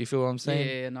 Mm-hmm. you feel what I'm Yeah, saying?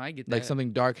 yeah, yeah, no, I get Like that.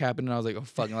 something dark happened, and I was like, oh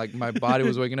fucking, like my body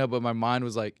was waking up, but my mind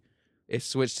was like, it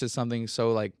switched to something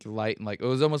so like light and like it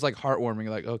was almost like heartwarming.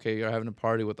 Like okay, you're having a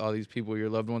party with all these people, your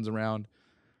loved ones around,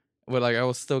 but like I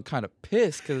was still kind of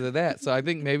pissed because of that. So I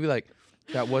think maybe like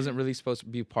that wasn't really supposed to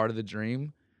be part of the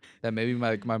dream. That maybe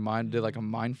my mind did like a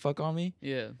mind fuck on me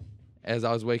Yeah, as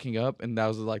I was waking up, and that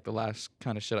was like the last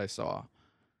kind of shit I saw.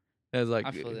 It was like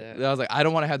I feel that. I was like, I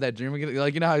don't want to have that dream again.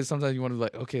 Like you know how sometimes you want to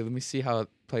like, okay, let me see how it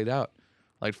played out.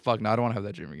 Like fuck, no, I don't want to have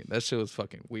that dream again. That shit was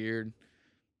fucking weird.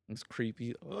 It's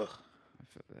creepy. Ugh. I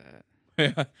feel that. Yeah,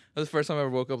 that was the first time I ever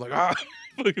woke up like fucking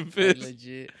Like, pissed.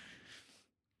 legit.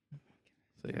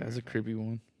 So yeah, it's a creepy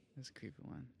one. That's a creepy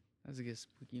one. That's a good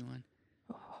spooky one.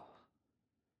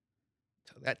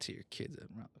 Tell that to your kids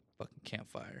around the fucking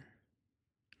campfire.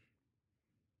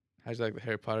 How'd you like the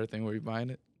Harry Potter thing? Were you buying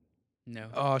it? No,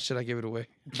 Oh, should I give it away?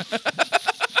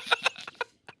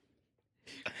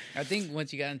 I think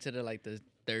once you got into the like the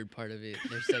third part of it,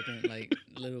 their second like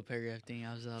little paragraph thing,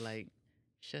 I was all like,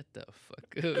 "Shut the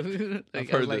fuck up!" I've I was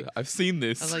heard like, that. I've seen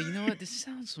this. I was like, you know what? This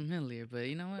sounds familiar, but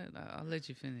you know what? I'll let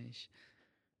you finish.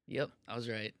 Yep, I was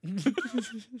right.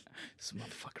 This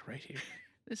motherfucker right here.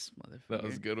 This motherfucker. That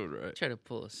was a good one, right? Try to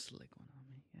pull a slick one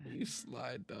on me. You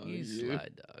slide dog. You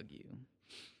slide dog, you.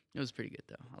 It was pretty good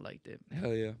though. I liked it.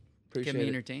 Hell yeah. Appreciate Kept me it.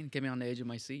 entertained. Kept me on the edge of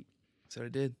my seat. That's what I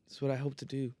did. That's what I hope to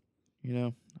do. You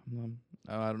know,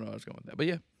 I don't know where I was going with that, but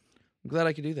yeah, I'm glad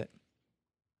I could do that.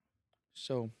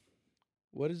 So,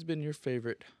 what has been your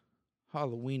favorite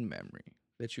Halloween memory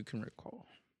that you can recall?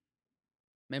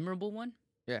 Memorable one?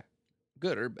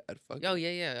 Good or bad? Fuck. Oh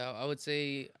yeah, yeah. I would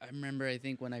say I remember. I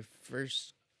think when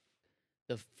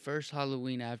the first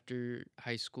Halloween after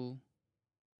high school.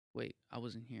 Wait, I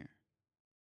wasn't here.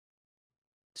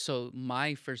 So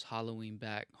my first Halloween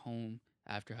back home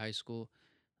after high school,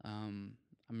 I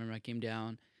remember I came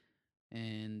down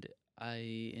and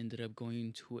I ended up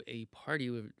going to a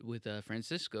party with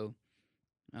Francisco.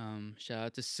 Shout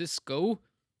out to Cisco.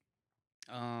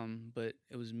 But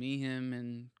it was me, him,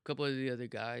 and a couple of the other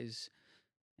guys,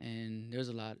 and there was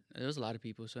a lot of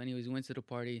people. So, anyways, we went to the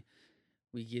party.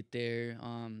 We get there.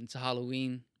 It's a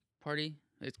Halloween party.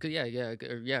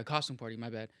 Yeah, costume party. My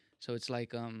bad. So it's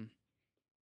like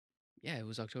yeah, it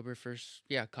was October 1st.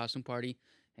 Yeah, costume party.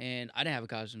 And I didn't have a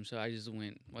costume, so I just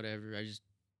went whatever.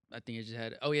 I think I just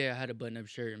had, oh yeah, I had a button up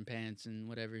shirt and pants and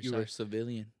whatever. You so were a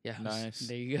civilian. yeah, Nice.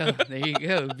 there you go. There you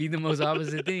go. Be the most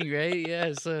opposite thing, right?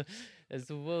 Yeah. So that's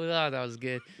that was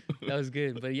good. That was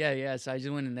good. But yeah. So I just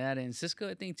went in that, and Cisco,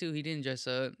 I think too, he didn't dress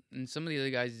up, and some of the other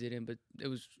guys didn't. But it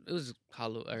was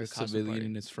hollow or The costume civilian party.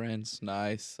 and his friends.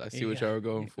 Nice. I see what Yeah. y'all were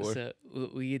going for. So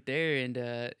we get there,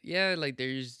 and yeah, like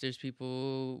there's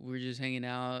people. We're just hanging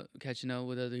out, catching up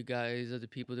with other guys, other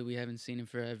people that we haven't seen in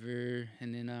forever,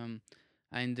 and then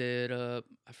I ended up,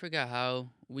 I forgot how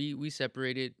we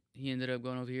separated. He ended up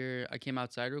going over here. I came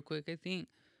outside real quick. I think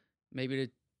maybe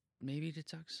to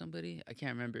talk to somebody. I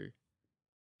can't remember.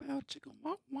 No,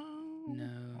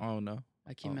 Oh no.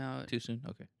 I came Oh, out. too soon.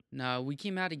 Okay. No, we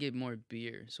came out to get more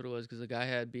beer. So it was because the guy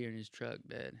had beer in his truck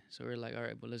bed. So we're like, all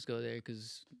right, well, let's go there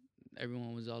because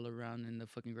everyone was all around in the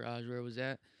fucking garage where it was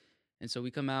at. And so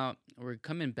we come out. We're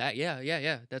coming back.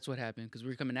 Yeah. That's what happened because we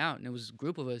were coming out and it was a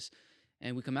group of us.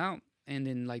 And we come out and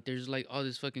then like there's like all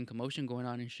this fucking commotion going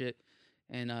on and shit.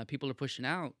 And people are pushing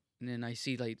out. And then I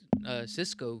see like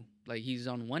Cisco, like he's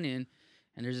on one end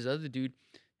and there's this other dude.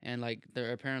 And like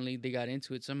they got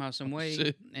into it somehow, some way,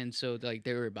 shit. and so like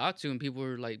they were about to, and people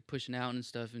were like pushing out and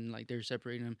stuff, and like they're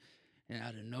separating them, and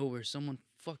out of nowhere, someone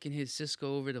fucking hit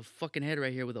Cisco over the fucking head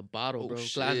right here with a bottle, Oh, bro,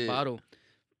 glass shit. bottle,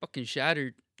 fucking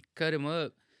shattered, cut him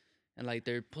up, and like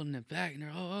they're pulling it back, and they're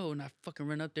and I fucking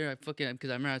run up there, because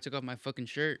I remember I took off my fucking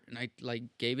shirt and I like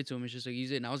gave it to him and just like use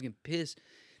it, and I was getting pissed.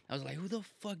 I was like, who the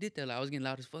fuck did that? Like, I was getting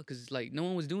loud as fuck because like no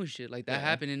one was doing shit like that Yeah.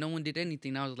 happened and no one did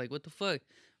anything. And I was like, what the fuck?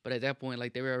 But at that point,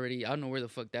 like they were already, I don't know where the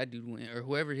fuck that dude went or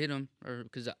whoever hit him, or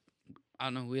because I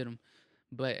don't know who hit him,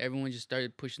 but everyone just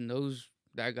started pushing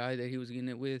that guy that he was getting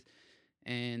it with,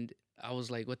 and I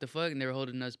was like, what the fuck? And they were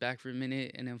holding us back for a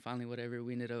minute, and then finally, whatever,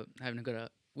 we ended up having to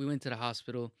we went to the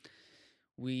hospital.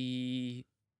 We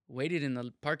waited in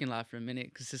the parking lot for a minute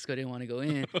because Cisco didn't want to go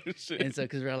in. Oh, shit. And so,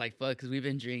 because we're like, fuck, because we've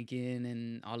been drinking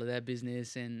and all of that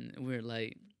business. And we're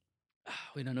like,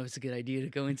 We don't know if it's a good idea to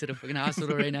go into the fucking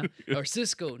hospital right now. Or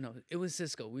Cisco. No, it was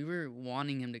Cisco. We were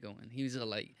wanting him to go in. He was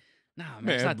like, nah,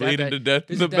 man, it's Man, not that bleeding bad. to death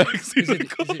in Is the it that, backseat is, of it, the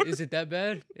is, car. it, is it that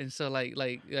bad? And so like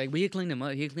we had cleaned him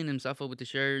up. He had cleaned himself up with the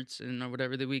shirts and or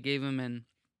whatever that we gave him. And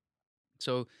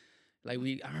so like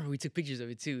I remember we took pictures of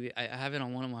it too. I have it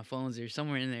on one of my phones or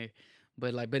somewhere in there.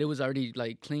 But it was already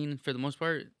like clean for the most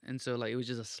part. And so like it was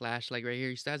just a slash like right here.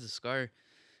 He still has a scar.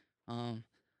 Um,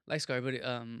 light scar, but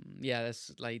yeah,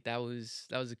 that's like that was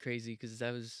a crazy because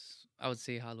that was I would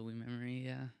say Halloween memory.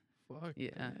 Yeah, Fuck.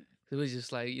 yeah. that. It was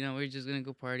just like we are just gonna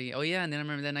go party. Oh yeah, and then I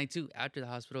remember that night too. After the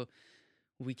hospital,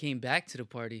 we came back to the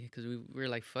party because we were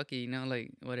like, fuck it,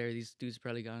 like whatever. These dudes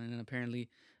probably gone, and then apparently.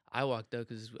 I walked up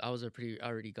because I was pretty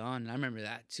already gone, and I remember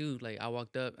that too. Like I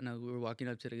walked up, and we were walking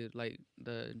up to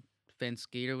the fence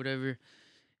gate or whatever,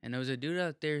 and there was a dude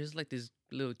out there. He's like this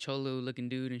little cholo looking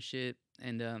dude and shit,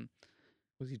 and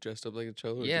Was he dressed up like a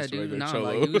cholo or yeah, just a dude. regular No,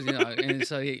 cholo? like he was, and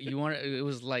so you want it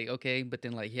was like okay, but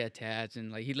then like he had tats and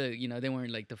like he looked, they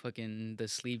weren't like the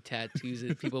sleeve tattoos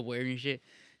that people wear and shit.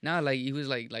 No, like he was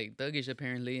like thuggish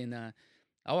apparently, and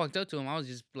I walked up to him. I was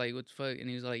just like, "What the fuck?" And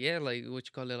he was like, "Yeah, like what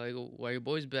you call it? Like why your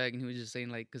boys back?" And he was just saying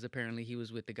like, because apparently he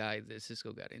was with the guy that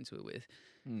Cisco got into it with,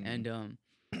 Hmm. and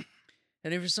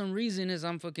then for some reason, as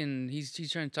I'm fucking, he's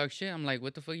trying to talk shit. I'm like,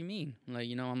 what the fuck you mean? Like,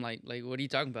 I'm like, what are you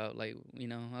talking about? Like,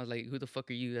 I was like, who the fuck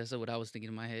are you? That's what I was thinking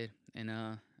in my head. And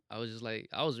I was just like,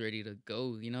 I was ready to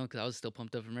go, because I was still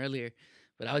pumped up from earlier.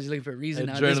 But I was just looking for a reason.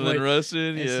 At this point. Adrenaline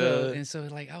rushing, And yeah. so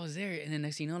like I was there, and then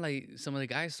next thing you know, like some of the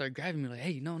guys start grabbing me, like,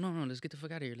 "Hey, no, let's get the fuck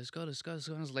out of here, let's go." I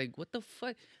was like, "What the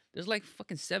fuck?" There's like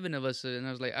fucking 7 of us, and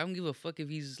I was like, "I don't give a fuck if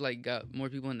he's like got more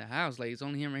people in the house. Like it's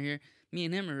only him right here. Me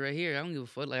and him are right here. I don't give a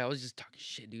fuck." Like I was just talking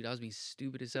shit, dude. I was being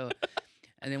stupid as hell.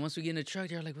 And then once we get in the truck,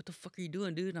 they're like, "What the fuck are you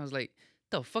doing, dude?" And I was like,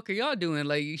 "The fuck are y'all doing?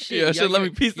 Like shit." Yeah, should let me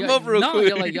piece them up real no, quick.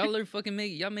 y'all like y'all are fucking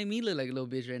y'all made me look like a little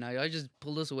bitch right now. Y'all just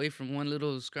pulled us away from one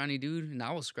little scrawny dude, and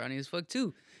I was scrawny as fuck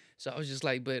too. So I was just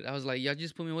like, but I was like, y'all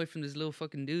just put me away from this little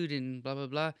fucking dude and blah blah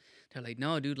blah. They're like,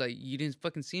 no, dude, like you didn't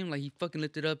fucking see him. Like he fucking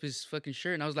lifted up his fucking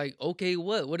shirt, and I was like, okay,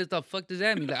 what? What the fuck does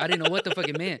that mean? Like I didn't know what the fuck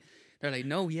it meant. They're like,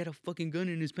 no, he had a fucking gun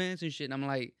in his pants and shit. And I'm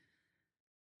like,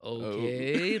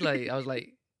 okay, like I was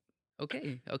like,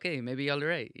 okay, maybe y'all are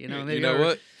right. Maybe You know y'all-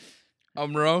 what?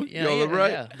 I'm wrong. Yeah, Y'all yeah, are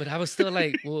right. yeah. But I was still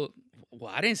like, well,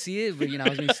 I didn't see it, but I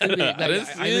was being stupid. Like, I didn't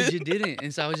see I it. legit didn't,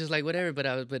 and so I was just like, whatever. But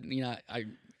I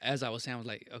as I was saying, I was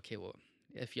like, okay, well,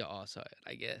 if y'all all saw it,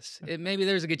 I guess maybe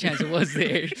there's a good chance it was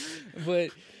there, but.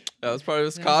 That was part of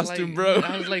his I was costume, like- bro.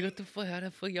 I was like, what the fuck? How the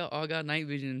fuck y'all all got night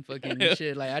vision and fucking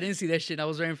shit? Like, I didn't see that shit. I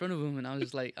was right in front of him, and I was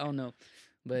just like, I don't know.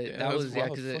 But Yeah, that that's was wild.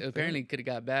 because Fuck it that. apparently could have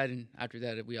got bad, and after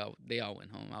that, they all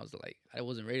went home. I was like, I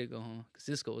wasn't ready to go home because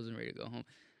Cisco wasn't ready to go home,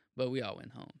 but we all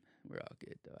went home. We're all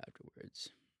good though afterwards.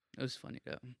 It was funny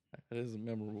though. That is a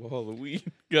memorable Halloween.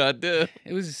 God damn.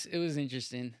 It was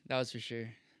interesting. That was for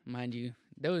sure. Mind you,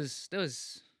 there was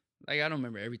like I don't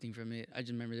remember everything from it. I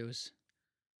just remember there was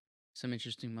some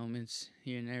interesting moments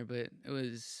here and there, but it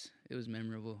was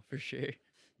memorable for sure.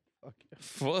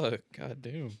 Fuck. God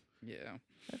damn. Yeah.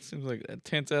 That seems like a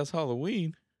tense ass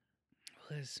Halloween.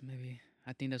 Was maybe.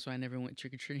 I think that's why I never went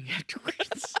trick or treating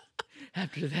afterwards.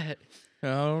 After that. I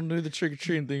don't do the trick or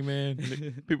treating thing,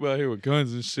 man. People out here with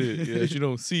guns and shit. Yeah, that you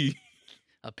don't see.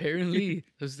 Apparently,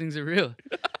 those things are real.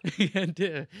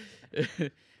 And,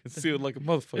 It's sealed like a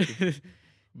motherfucker.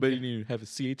 But you need to have a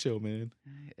CHO, man.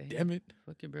 hey, Damn it.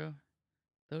 fuck it, bro.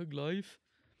 Thug life.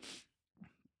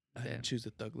 I Damn. didn't choose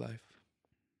the thug life.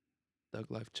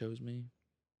 Thug life chose me.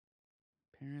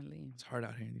 Apparently. It's hard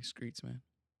out here in these streets, man.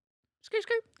 Skirt,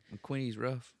 skirt. And Queenie's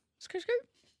rough. Skirt, skirt.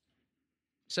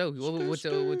 So, Skirt, what's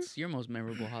skirt. your most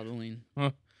memorable Halloween?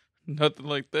 Nothing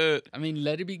like that. I mean,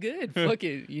 let it be good. Fuck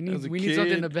it. As a We need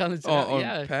something to kid, balance it out. On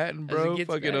Yeah. Patton, it bro. gets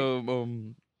Fucking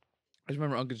back. I just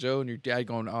remember Uncle Joe and your dad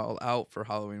going all out for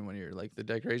Halloween one year. Like the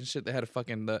decoration shit. They had a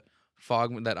fucking the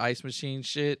fog that ice machine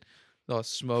shit. All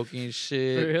smoking For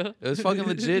shit. real? It was fucking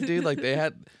legit, dude. Like they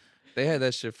had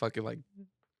that shit fucking like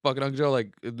fucking Uncle Joe,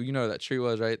 like you know where that tree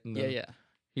was, right? And Yeah, yeah.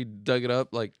 He dug it up,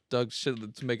 like dug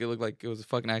shit to make it look like it was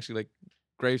fucking actually like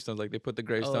gravestones. Like they put the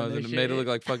gravestones no and it made it shit. look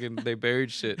like fucking they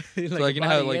buried shit. Like So a like you know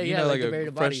how body. like Yeah, you yeah, know like like they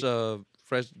buried a a body.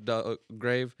 fresh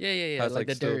grave. Yeah, yeah, yeah. How it's, Like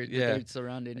the still- dirt, yeah. the dirt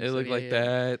surrounded. and It looked stuff. like Yeah,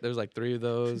 yeah. that. There was like 3 of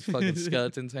those fucking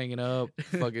skeletons hanging up.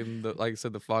 Fucking like I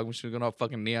said, the fog machine going off.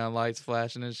 Fucking neon lights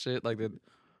flashing and shit. Like it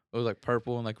was like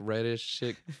purple and like reddish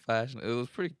shit flashing. It was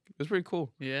pretty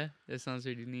cool. Yeah, that sounds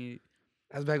pretty neat.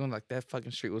 That was back when like that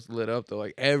fucking street was lit up though.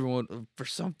 Like everyone, for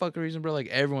some fucking reason, bro. Like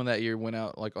everyone that year went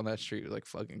out like on that street like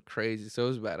fucking crazy. So it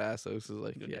was badass. So it was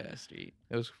like Go down yeah, the street.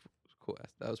 it was cool.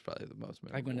 That was probably the most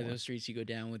memorable Like one of one. those streets you go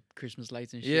down with Christmas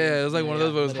lights and shit. Yeah, it was like one of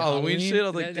those, but it was But at Halloween shit. I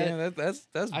was like, that- damn, that's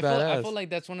I badass. feel like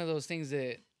that's one of those things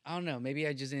that I don't know. Maybe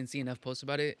I just didn't see enough posts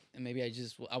about it, and maybe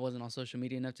I wasn't on social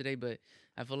media enough today. But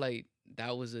I feel like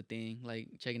that was a thing, like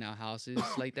checking out houses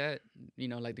like that.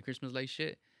 Like the Christmas light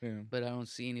shit. Yeah. But I don't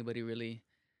see anybody really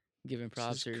giving It's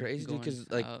props just or crazy, dude, going 'cause,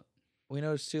 like, out. we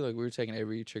noticed too, like we were taking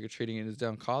every trick or treating, and it was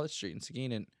down College Street in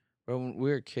Seguin, and bro, when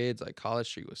we were kids, like College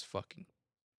Street was fucking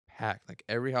packed. Like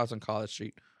every house on College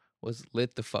Street was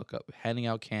lit the fuck up, handing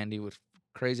out candy with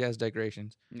crazy ass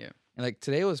decorations. Yeah. And like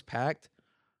today was packed,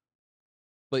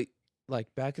 but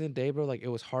like back in the day, bro, like it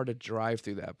was hard to drive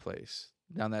through that place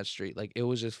down that street. Like it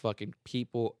was just fucking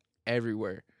people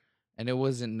everywhere, and it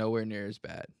wasn't nowhere near as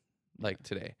bad like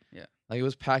today. Yeah. Like it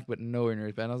was packed, but nowhere near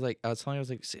as bad. And I was telling you,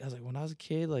 I was like, when I was a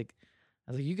kid, like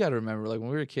I was like, you gotta remember, like when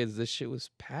we were kids, this shit was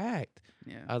packed.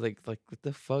 Yeah. I was like what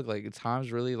the fuck? Like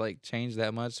times really like changed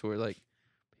that much to where like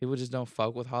people just don't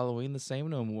fuck with Halloween the same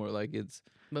no more. Like it's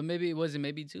But maybe it wasn't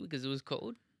maybe too because it was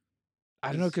cold.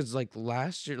 I don't know, cause like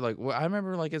last year, like I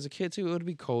remember like as a kid too, it would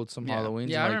be cold some Halloweens.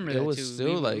 Yeah, I and, like, remember it that was too.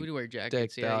 still like we'd wear jackets.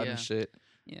 decked Yeah, out yeah. and shit.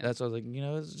 Yeah. That's why I was like,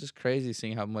 it's just crazy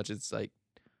seeing how much it's like.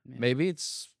 Yeah. Maybe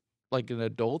it's like an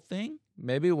adult thing.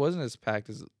 Maybe it wasn't as packed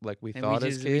as like we And thought we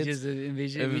as just, kids. We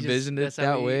just envisioned it that's how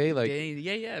that way, like,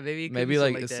 yeah, maybe it could Maybe be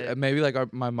something like like that. maybe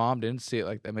like my mom didn't see it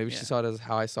like that. Maybe Yeah. she saw it as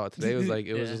how I saw it today. It was like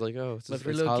it was Yeah. just like, oh, But for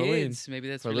it's little Halloween. kids, maybe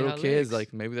that's For really little how it kids, looks.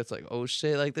 like maybe that's like, oh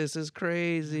shit, like this is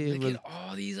crazy. Look But- at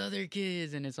all these other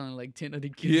kids, and it's only like 10 other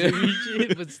kids. Yeah. Doing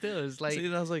shit, but still, it's like See,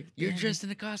 and I was like, you're damn. dressed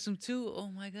in a costume too. Oh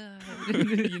my god,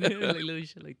 like little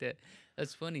shit like that.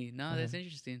 That's funny. No, that's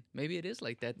interesting. Maybe it is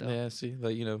like that though. Yeah, see,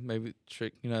 like maybe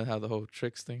trick. You know how the whole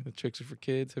tricks thing. The tricks are for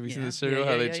kids. Have you seen Yeah, the cereal?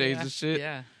 yeah, how they yeah, changed yeah, the shit?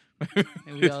 Yeah,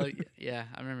 and we all, yeah,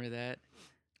 I remember that.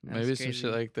 Maybe That's it's some shit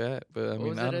crazy. like that. But I What mean,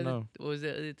 was I that don't other- know. What was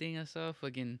the other thing I saw?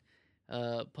 Fucking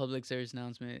public service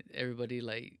announcement. Everybody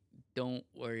like, don't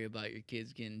worry about your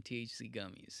kids getting THC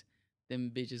gummies. Them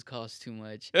bitches cost too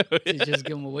much. To just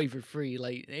give them away for free.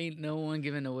 Like, ain't no one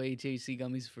giving away THC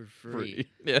gummies for free.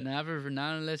 Yeah. Not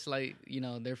unless like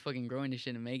they're fucking growing this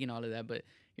shit and making all of that. But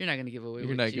you're not gonna give away. You're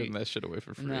what not you, giving that shit away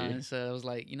for free. No, and so I was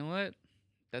like, you know what?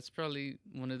 That's probably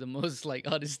one of the most like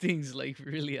oddest things like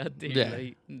really out there. Yeah,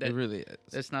 Like, It that, really is.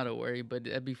 that's not a worry, but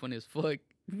that'd be funny as fuck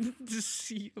to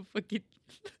see a fucking.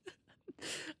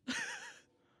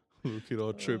 Look, it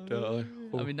all tripped out. Like,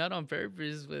 I mean, not on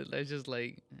purpose, but that's just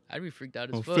like I'd be freaked out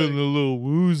as I'm fuck. feeling a little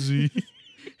woozy.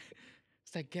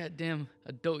 It's that goddamn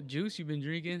adult juice you've been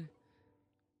drinking.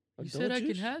 You said Adult I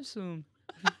juice? can have some.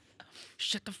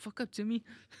 Shut the fuck up, Timmy.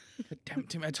 Damn,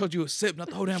 Tim, I told you a sip, not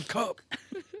the whole damn cup.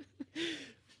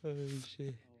 Oh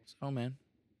shit. So man,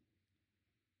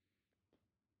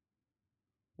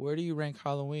 where do you rank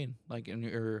Halloween, like in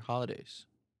your holidays?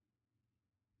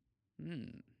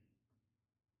 I'm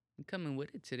coming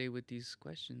with it today with these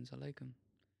questions. I like them.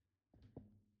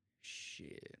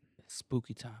 Shit.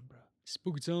 Spooky time, bro.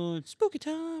 Spooky time. Spooky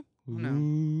time.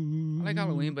 I like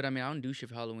Halloween, but I mean, I don't do shit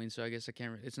for Halloween, so I guess I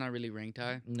can't. It's not really ranked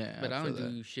high. Nah, But I feel don't that.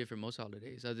 do shit for most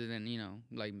holidays other than,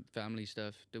 like family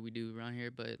stuff that we do around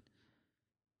here. But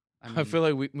I feel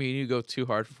like me and you go too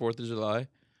hard for 4th of July.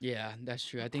 yeah, that's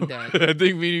true. I think that. I think me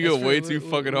and you that's go for- way we- too we-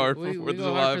 fucking we- hard we- for 4th we of go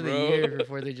July, hard for bro. the year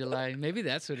for 4th of July. Maybe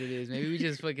that's what it is. Maybe we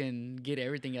just fucking get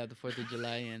everything out the 4th of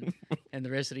July and the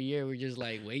rest of the year we're just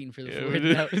like waiting for the Yeah,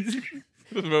 4th.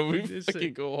 we now. Bro, we It's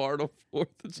fucking go hard on 4th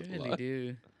of We July. really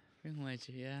do. Pretty much,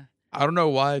 yeah. I don't know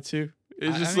why too.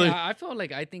 It's just like I feel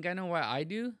like I think I know why I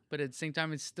do, but at the same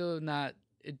time, it's still not.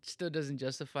 It still doesn't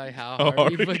justify how How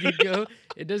hard we hard fucking go.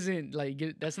 It doesn't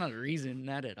that's not a reason,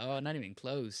 not at all, not even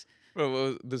close.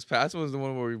 bro, this past one was the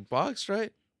one where we boxed,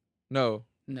 right? No.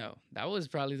 No, that was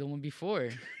probably the one before.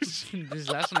 This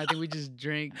last one, I think we just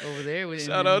drank over there. With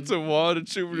Shout out to Juan and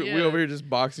Trooper. We Yeah. over here just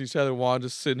boxing each other. Juan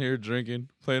just sitting here drinking,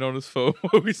 playing on his phone.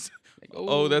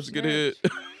 Oh, that's a good hit.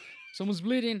 Someone's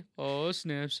bleeding. Oh,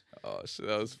 snaps. Oh shit,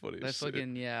 that was funny. as That's shit.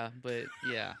 fucking but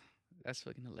yeah, that's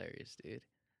fucking hilarious, dude.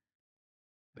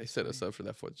 They set us up for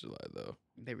that 4th of July though.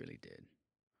 They really did.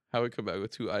 How we come back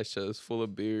with 2 ice chests full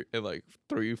of beer and like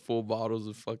 3 full bottles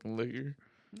of fucking liquor.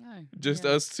 Yeah, Just yeah.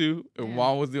 us two, and Yeah.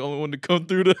 Juan was the only one to come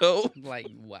through to help. Like,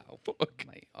 wow. Fuck.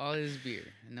 Like, all this beer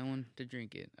and no one to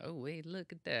drink it. Oh, wait,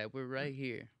 look at that. We're right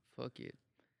here. Fuck it.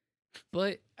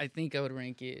 But I think I would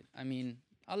rank it. I mean,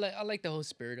 I like the whole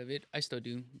spirit of it. I still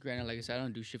do. Granted, like I said, I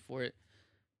don't do shit for it.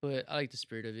 But I like the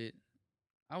spirit of it.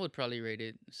 I would probably rate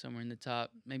it somewhere in the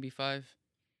top, maybe 5.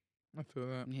 I feel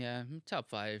that. Yeah, top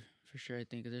 5 for sure, I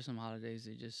think. 'Cause there's some holidays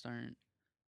that just aren't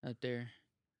up there.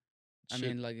 I Shit,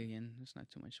 mean, like, again, it's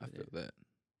not too much I with feel it. that.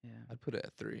 Yeah. I'd put it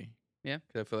at 3. Yeah?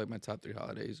 Because I feel like my top 3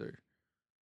 holidays are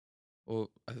Well,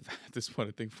 at this point,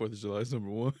 I think 4th of July is number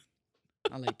 1.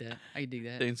 I like that. I dig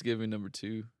that. Thanksgiving number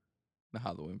 2. The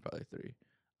Halloween probably 3.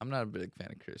 I'm not a big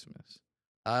fan of Christmas.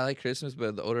 I like Christmas,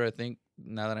 but the older I think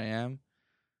now that I am,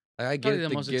 like, I get Probably it, the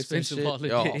the most gifts and expensive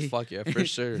shit. holiday. Oh fuck yeah, for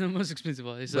sure. The most expensive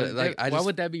holiday. So But like, I why just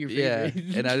would that be your yeah,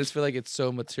 favorite? and I just feel like it's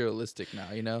so materialistic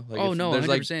now. You know, like Oh if no, there's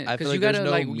like 100%. I feel Because like you there's gotta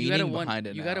no like meaning behind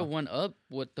it you now. gotta one up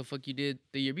what the fuck you did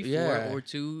the year before, Yeah. or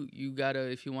two, you gotta,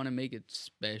 if you want to make it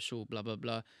special, blah blah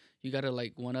blah, you gotta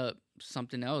like one up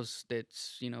something else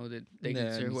that's, you know, that they Yeah,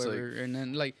 consider and it's like- whoever, and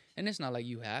then like, and it's not like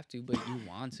you have to, but you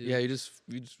want to. Yeah, you just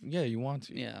yeah, you want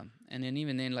to. Yeah, and then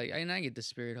even then, like, and I get the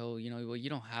spirit whole, you know, well, you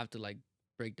don't have to like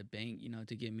break the bank, you know,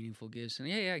 to get meaningful gifts, and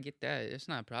yeah, I get that. It's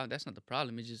not a problem. That's not the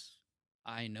problem. It's just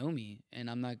I know me, and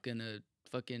I'm not gonna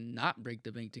fucking not break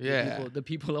the bank to give Yeah. people the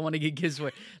people I want to get gifts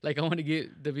for. Like, I want to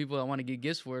get the people I want to get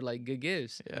gifts for, like, good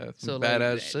gifts. Yeah, it's So some like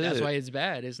badass shit. that's why it's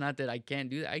bad. It's not that I can't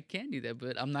do that. I can do that,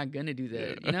 but I'm not gonna do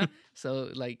that. Yeah. You know. So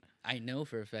like I know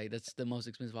for a fact that's the most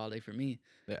expensive holiday for me.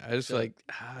 Yeah, I just So- feel like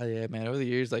yeah, man. Over the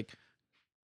years, like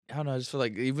I don't know. I just feel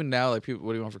like even now, like people,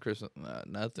 what do you want for Christmas?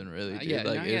 Nothing really, dude. yeah,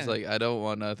 like no, it's yeah. like I don't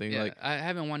want nothing. Yeah, Like I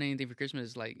haven't wanted anything for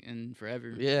Christmas like in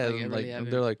forever. Yeah, like, I and, really like,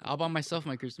 haven't. they're like- I'll buy myself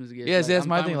my Christmas gift. yeah, Like, see, that's I'm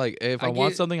my fine thing. with- Like if I I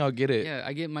want get- something, I'll get it. yeah,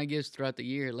 I get my gifts throughout the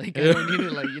year. Like I Yeah. don't need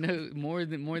it, like, you know, more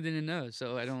than enough.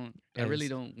 So I Yeah, really it's-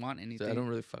 don't want So anything. I don't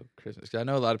really fuck with Christmas. 'Cause I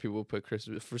know a lot of people put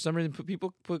Christmas for some reason.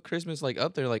 People put Christmas like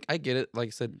up there. Like I get it. Like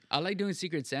I said, I like doing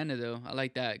Secret Santa though. I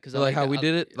like that because like how we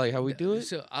did it. Like how we do it.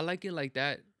 So I like it like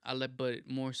that. I like, but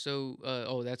more so.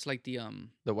 That's like the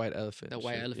The white elephant. The and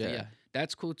white shit, elephant, yeah.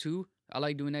 That's cool too. I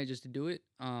like doing that just to do it.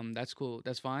 That's cool.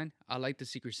 That's fine. I like the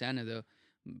Secret Santa though.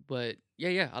 But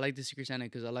yeah, I like the Secret Santa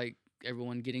because I like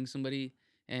everyone getting somebody.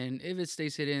 And if it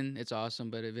stays hidden, it's awesome.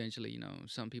 But eventually, you know,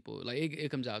 some people like it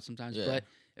comes out sometimes. Yeah. But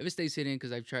if it stays hidden,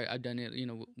 because I've done it, you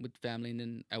know, with family, and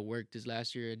then at work this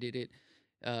last year I did it.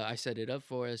 I set it up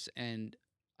for us, and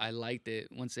I liked it.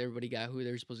 Once everybody got who they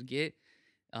were supposed to get,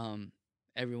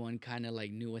 everyone kind of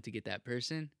like knew what to get that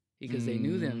person because they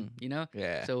knew them, you know.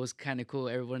 Yeah. So it was kind of cool.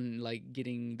 Everyone like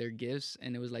getting their gifts,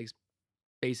 and it was like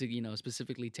basic, you know,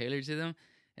 specifically tailored to them.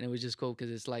 And it was just cool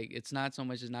because it's like it's not so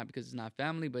much, it's not because it's not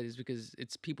family, but it's because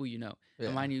it's people you know. Yeah.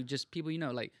 And mind you, just people you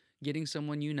know, like getting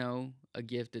someone you know a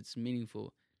gift that's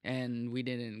meaningful. And we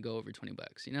didn't go over $20,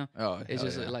 you know. Oh, It's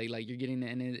hell just yeah. like you're getting,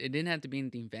 and it didn't have to be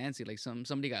anything fancy. Like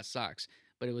somebody got socks,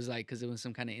 but it was like because it was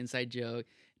some kind of inside joke,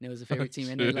 and it was a favorite team,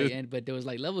 and then, like, shit. but there was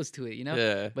like levels to it, you know.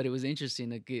 Yeah. But it was interesting.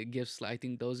 The gifts, I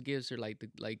think those gifts are like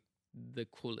the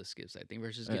coolest gifts, I think,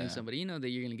 versus getting Yeah. somebody, you know, that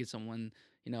you're gonna get someone,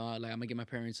 you know, like I'm gonna get my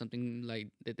parents something like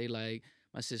that they like,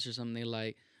 my sister something they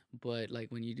like. But like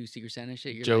when you do Secret Santa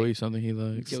shit, you're Joey like, something he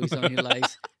likes. Joey something he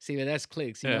likes. See, but that's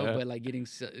clicks, you know. Yeah. But like getting,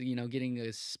 you know, getting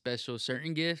a special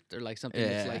certain gift or like something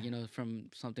that's Yeah. like, you know, from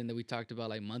something that we talked about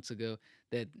like months ago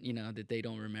that, you know, that they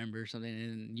don't remember or something,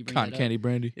 and you bring Cotton that candy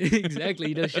brandy. up. Exactly,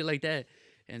 you know, shit like that.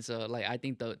 And so like I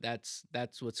think though that's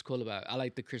what's cool about it. I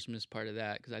like the Christmas part of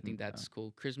that because I think that's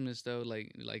cool. Christmas though,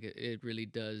 like it really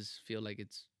does feel like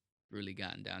it's really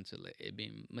gotten down to like it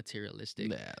being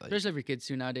materialistic. Yeah. Like, Especially for kids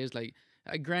too nowadays. Like,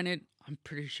 granted, I'm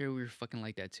pretty sure we were fucking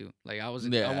like that too. Like, I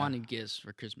Yeah. wanted gifts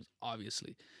for Christmas,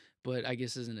 obviously, but I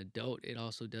guess as an adult, it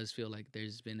also does feel like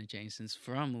there's been a change since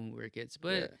from when we were kids.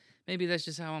 But yeah. maybe that's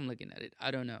just how I'm looking at it.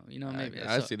 I don't know. You know, maybe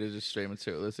I so- see it as just straight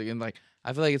materialistic, and like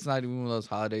I feel like it's not even one of those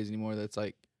holidays anymore. That's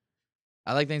like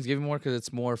I like Thanksgiving more because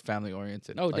it's more family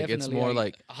oriented. Oh, like, definitely. It's more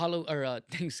like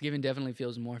Thanksgiving definitely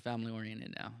feels more family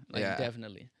oriented now. Like, Yeah.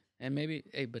 definitely. And maybe,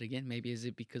 but again, maybe is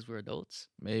it because we're adults?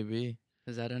 maybe.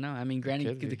 Because I don't know. I mean,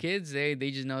 granted, could the be. kids, they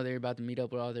just know they're about to meet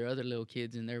up with all their other little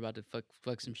kids, and they're about to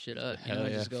fuck some shit up. You Hell know,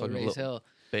 yeah, just go fucking raise hell.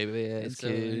 Baby And ass so,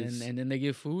 kids. and then they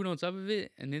get food on top of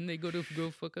it, and then they go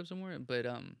fuck up somewhere. But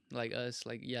like us,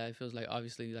 like yeah, it feels like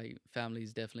obviously like family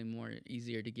is definitely more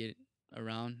easier to get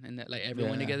around, and that like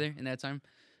everyone Yeah. together in that time.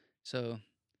 So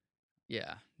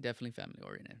yeah, definitely family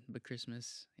oriented. But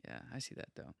Christmas, yeah, I see that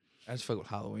though. I just fuck with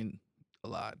Halloween a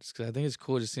lot just because I think it's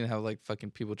cool just seeing how like fucking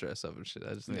people dress up and shit.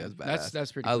 I just think Yeah, that's badass.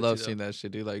 that's pretty. I cool love too, seeing that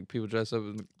shit, dude. Like people dress up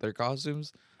in their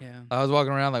costumes. though. Yeah. I was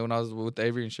walking around like when I was with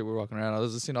Avery and shit. We were walking around. I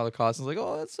was just seeing all the costumes. Like,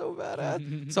 oh, that's so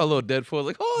badass. Saw a little Deadpool.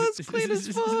 Like, oh, that's clean as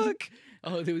fuck.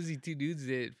 Oh, there was these two dudes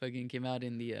that fucking came out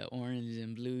in the orange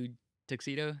and blue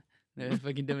tuxedo. They're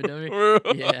fucking Dumb and Dumber.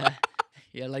 Yeah,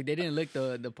 yeah. Like they didn't look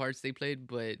the parts they played,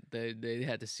 but they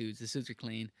had the suits. The suits were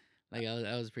clean. Like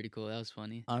that was pretty cool. That was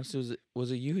funny. Honestly,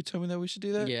 was it you who told me that we should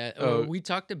do that? Yeah. Oh. We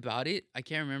talked about it. I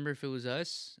can't remember if it was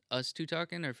us two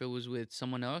talking, or if it was with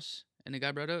someone else, and the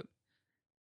guy brought up.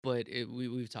 But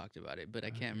we've talked about it, but I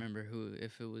can't remember who.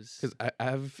 If it was Because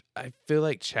I feel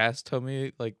like Chas told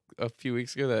me like a few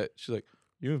weeks ago that she's like,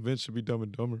 You and Vince should be Dumb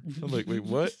and Dumber. I'm like, wait,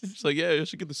 what? She's like, yeah, you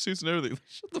should get the suits and everything.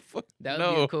 Shut the fuck. That would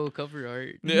no. be a cool cover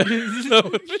art. Yeah.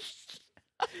 No.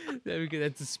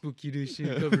 That's a spooky edition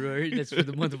cover art. That's for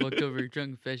the month of October.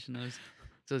 Drunk Confessionals.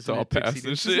 So It's all gonna past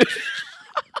and tuxedo. shit.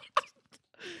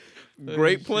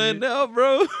 Great plan shit. now,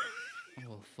 bro.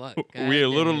 Oh fuck. We a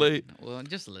little goddamn. late. Well,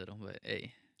 just a little, but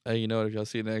hey, Hey, you know what? If y'all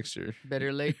see it next year.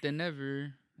 better late than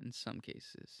never in some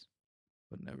cases.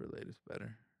 But never late is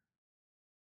better.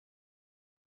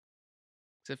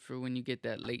 Except for when you get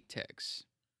that late text.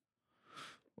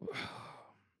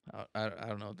 I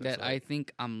don't know what that's That I like.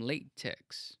 think I'm late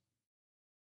text.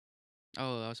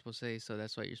 Oh, I was supposed to say, so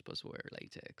that's why you're supposed to wear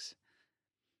latex.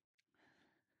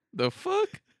 The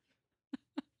fuck?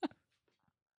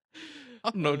 I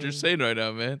don't know what you're saying right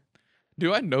now, man.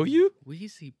 Do I know you?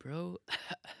 Wheezy, bro.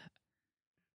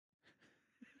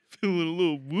 Feeling a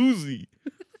little woozy.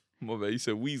 My bad, you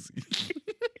said wheezy.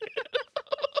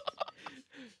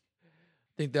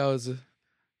 I think that was a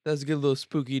good little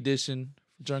spooky edition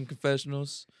for Drunk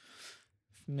Confessionals.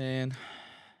 Man,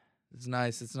 it's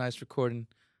nice. It's nice recording.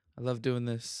 I love doing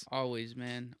this. Always,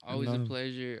 man. Always a know.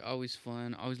 pleasure. Always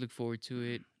fun. Always look forward to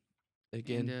it.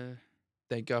 Again, And,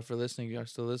 thank y'all for listening. Y'all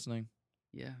still listening.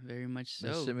 yeah, very much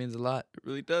That so. shit means a lot. It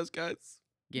really does, guys.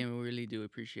 Again, we really do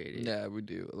appreciate it. Yeah, we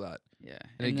do a lot. Yeah.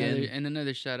 And Another, again- and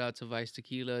another shout out to Vice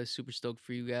Tequila. Super stoked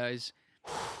for you guys.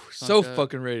 So Funked up.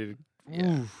 fucking ready.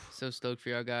 Yeah. So stoked for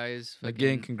y'all guys.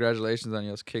 Again, Fucking- congratulations on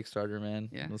y'all's Kickstarter, man.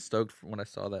 Yeah. I was stoked when I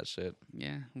saw that shit.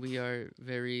 yeah, we are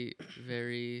very,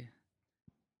 very.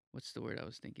 What's the word I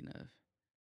was thinking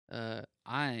of?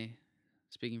 I,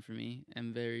 speaking for me,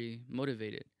 am very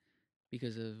motivated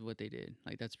because of what they did.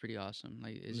 Like that's pretty awesome.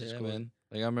 Like it's just cool. man.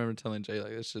 Like I remember telling Jay,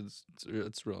 like this shit's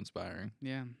it's real inspiring.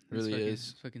 Yeah, Really fucking,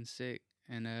 is. fucking sick.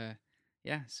 And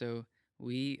yeah. So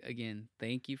we again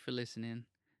thank you for listening.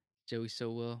 Joey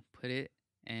so well put it,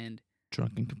 and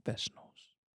Drunken Confessionals.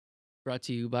 brought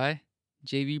to you by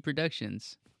JV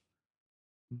Productions.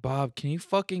 Bob, can you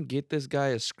fucking get this guy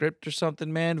a script or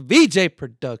something, man? VJ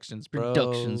Productions, bro.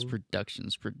 Productions.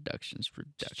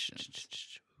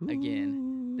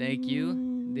 Again, thank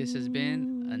you. This has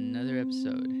been another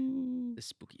episode, the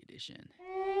Spooky Edition.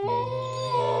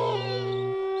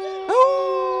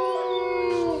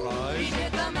 He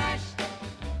did the mash,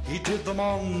 He did the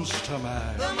monster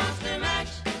mash. the monster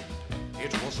mash.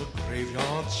 It was a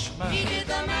graveyard He smash. did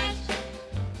the mash,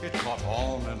 It caught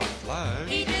on in a flash.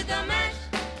 he did the mash.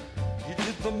 He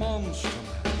did the monster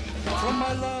mash. From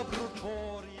my Labrador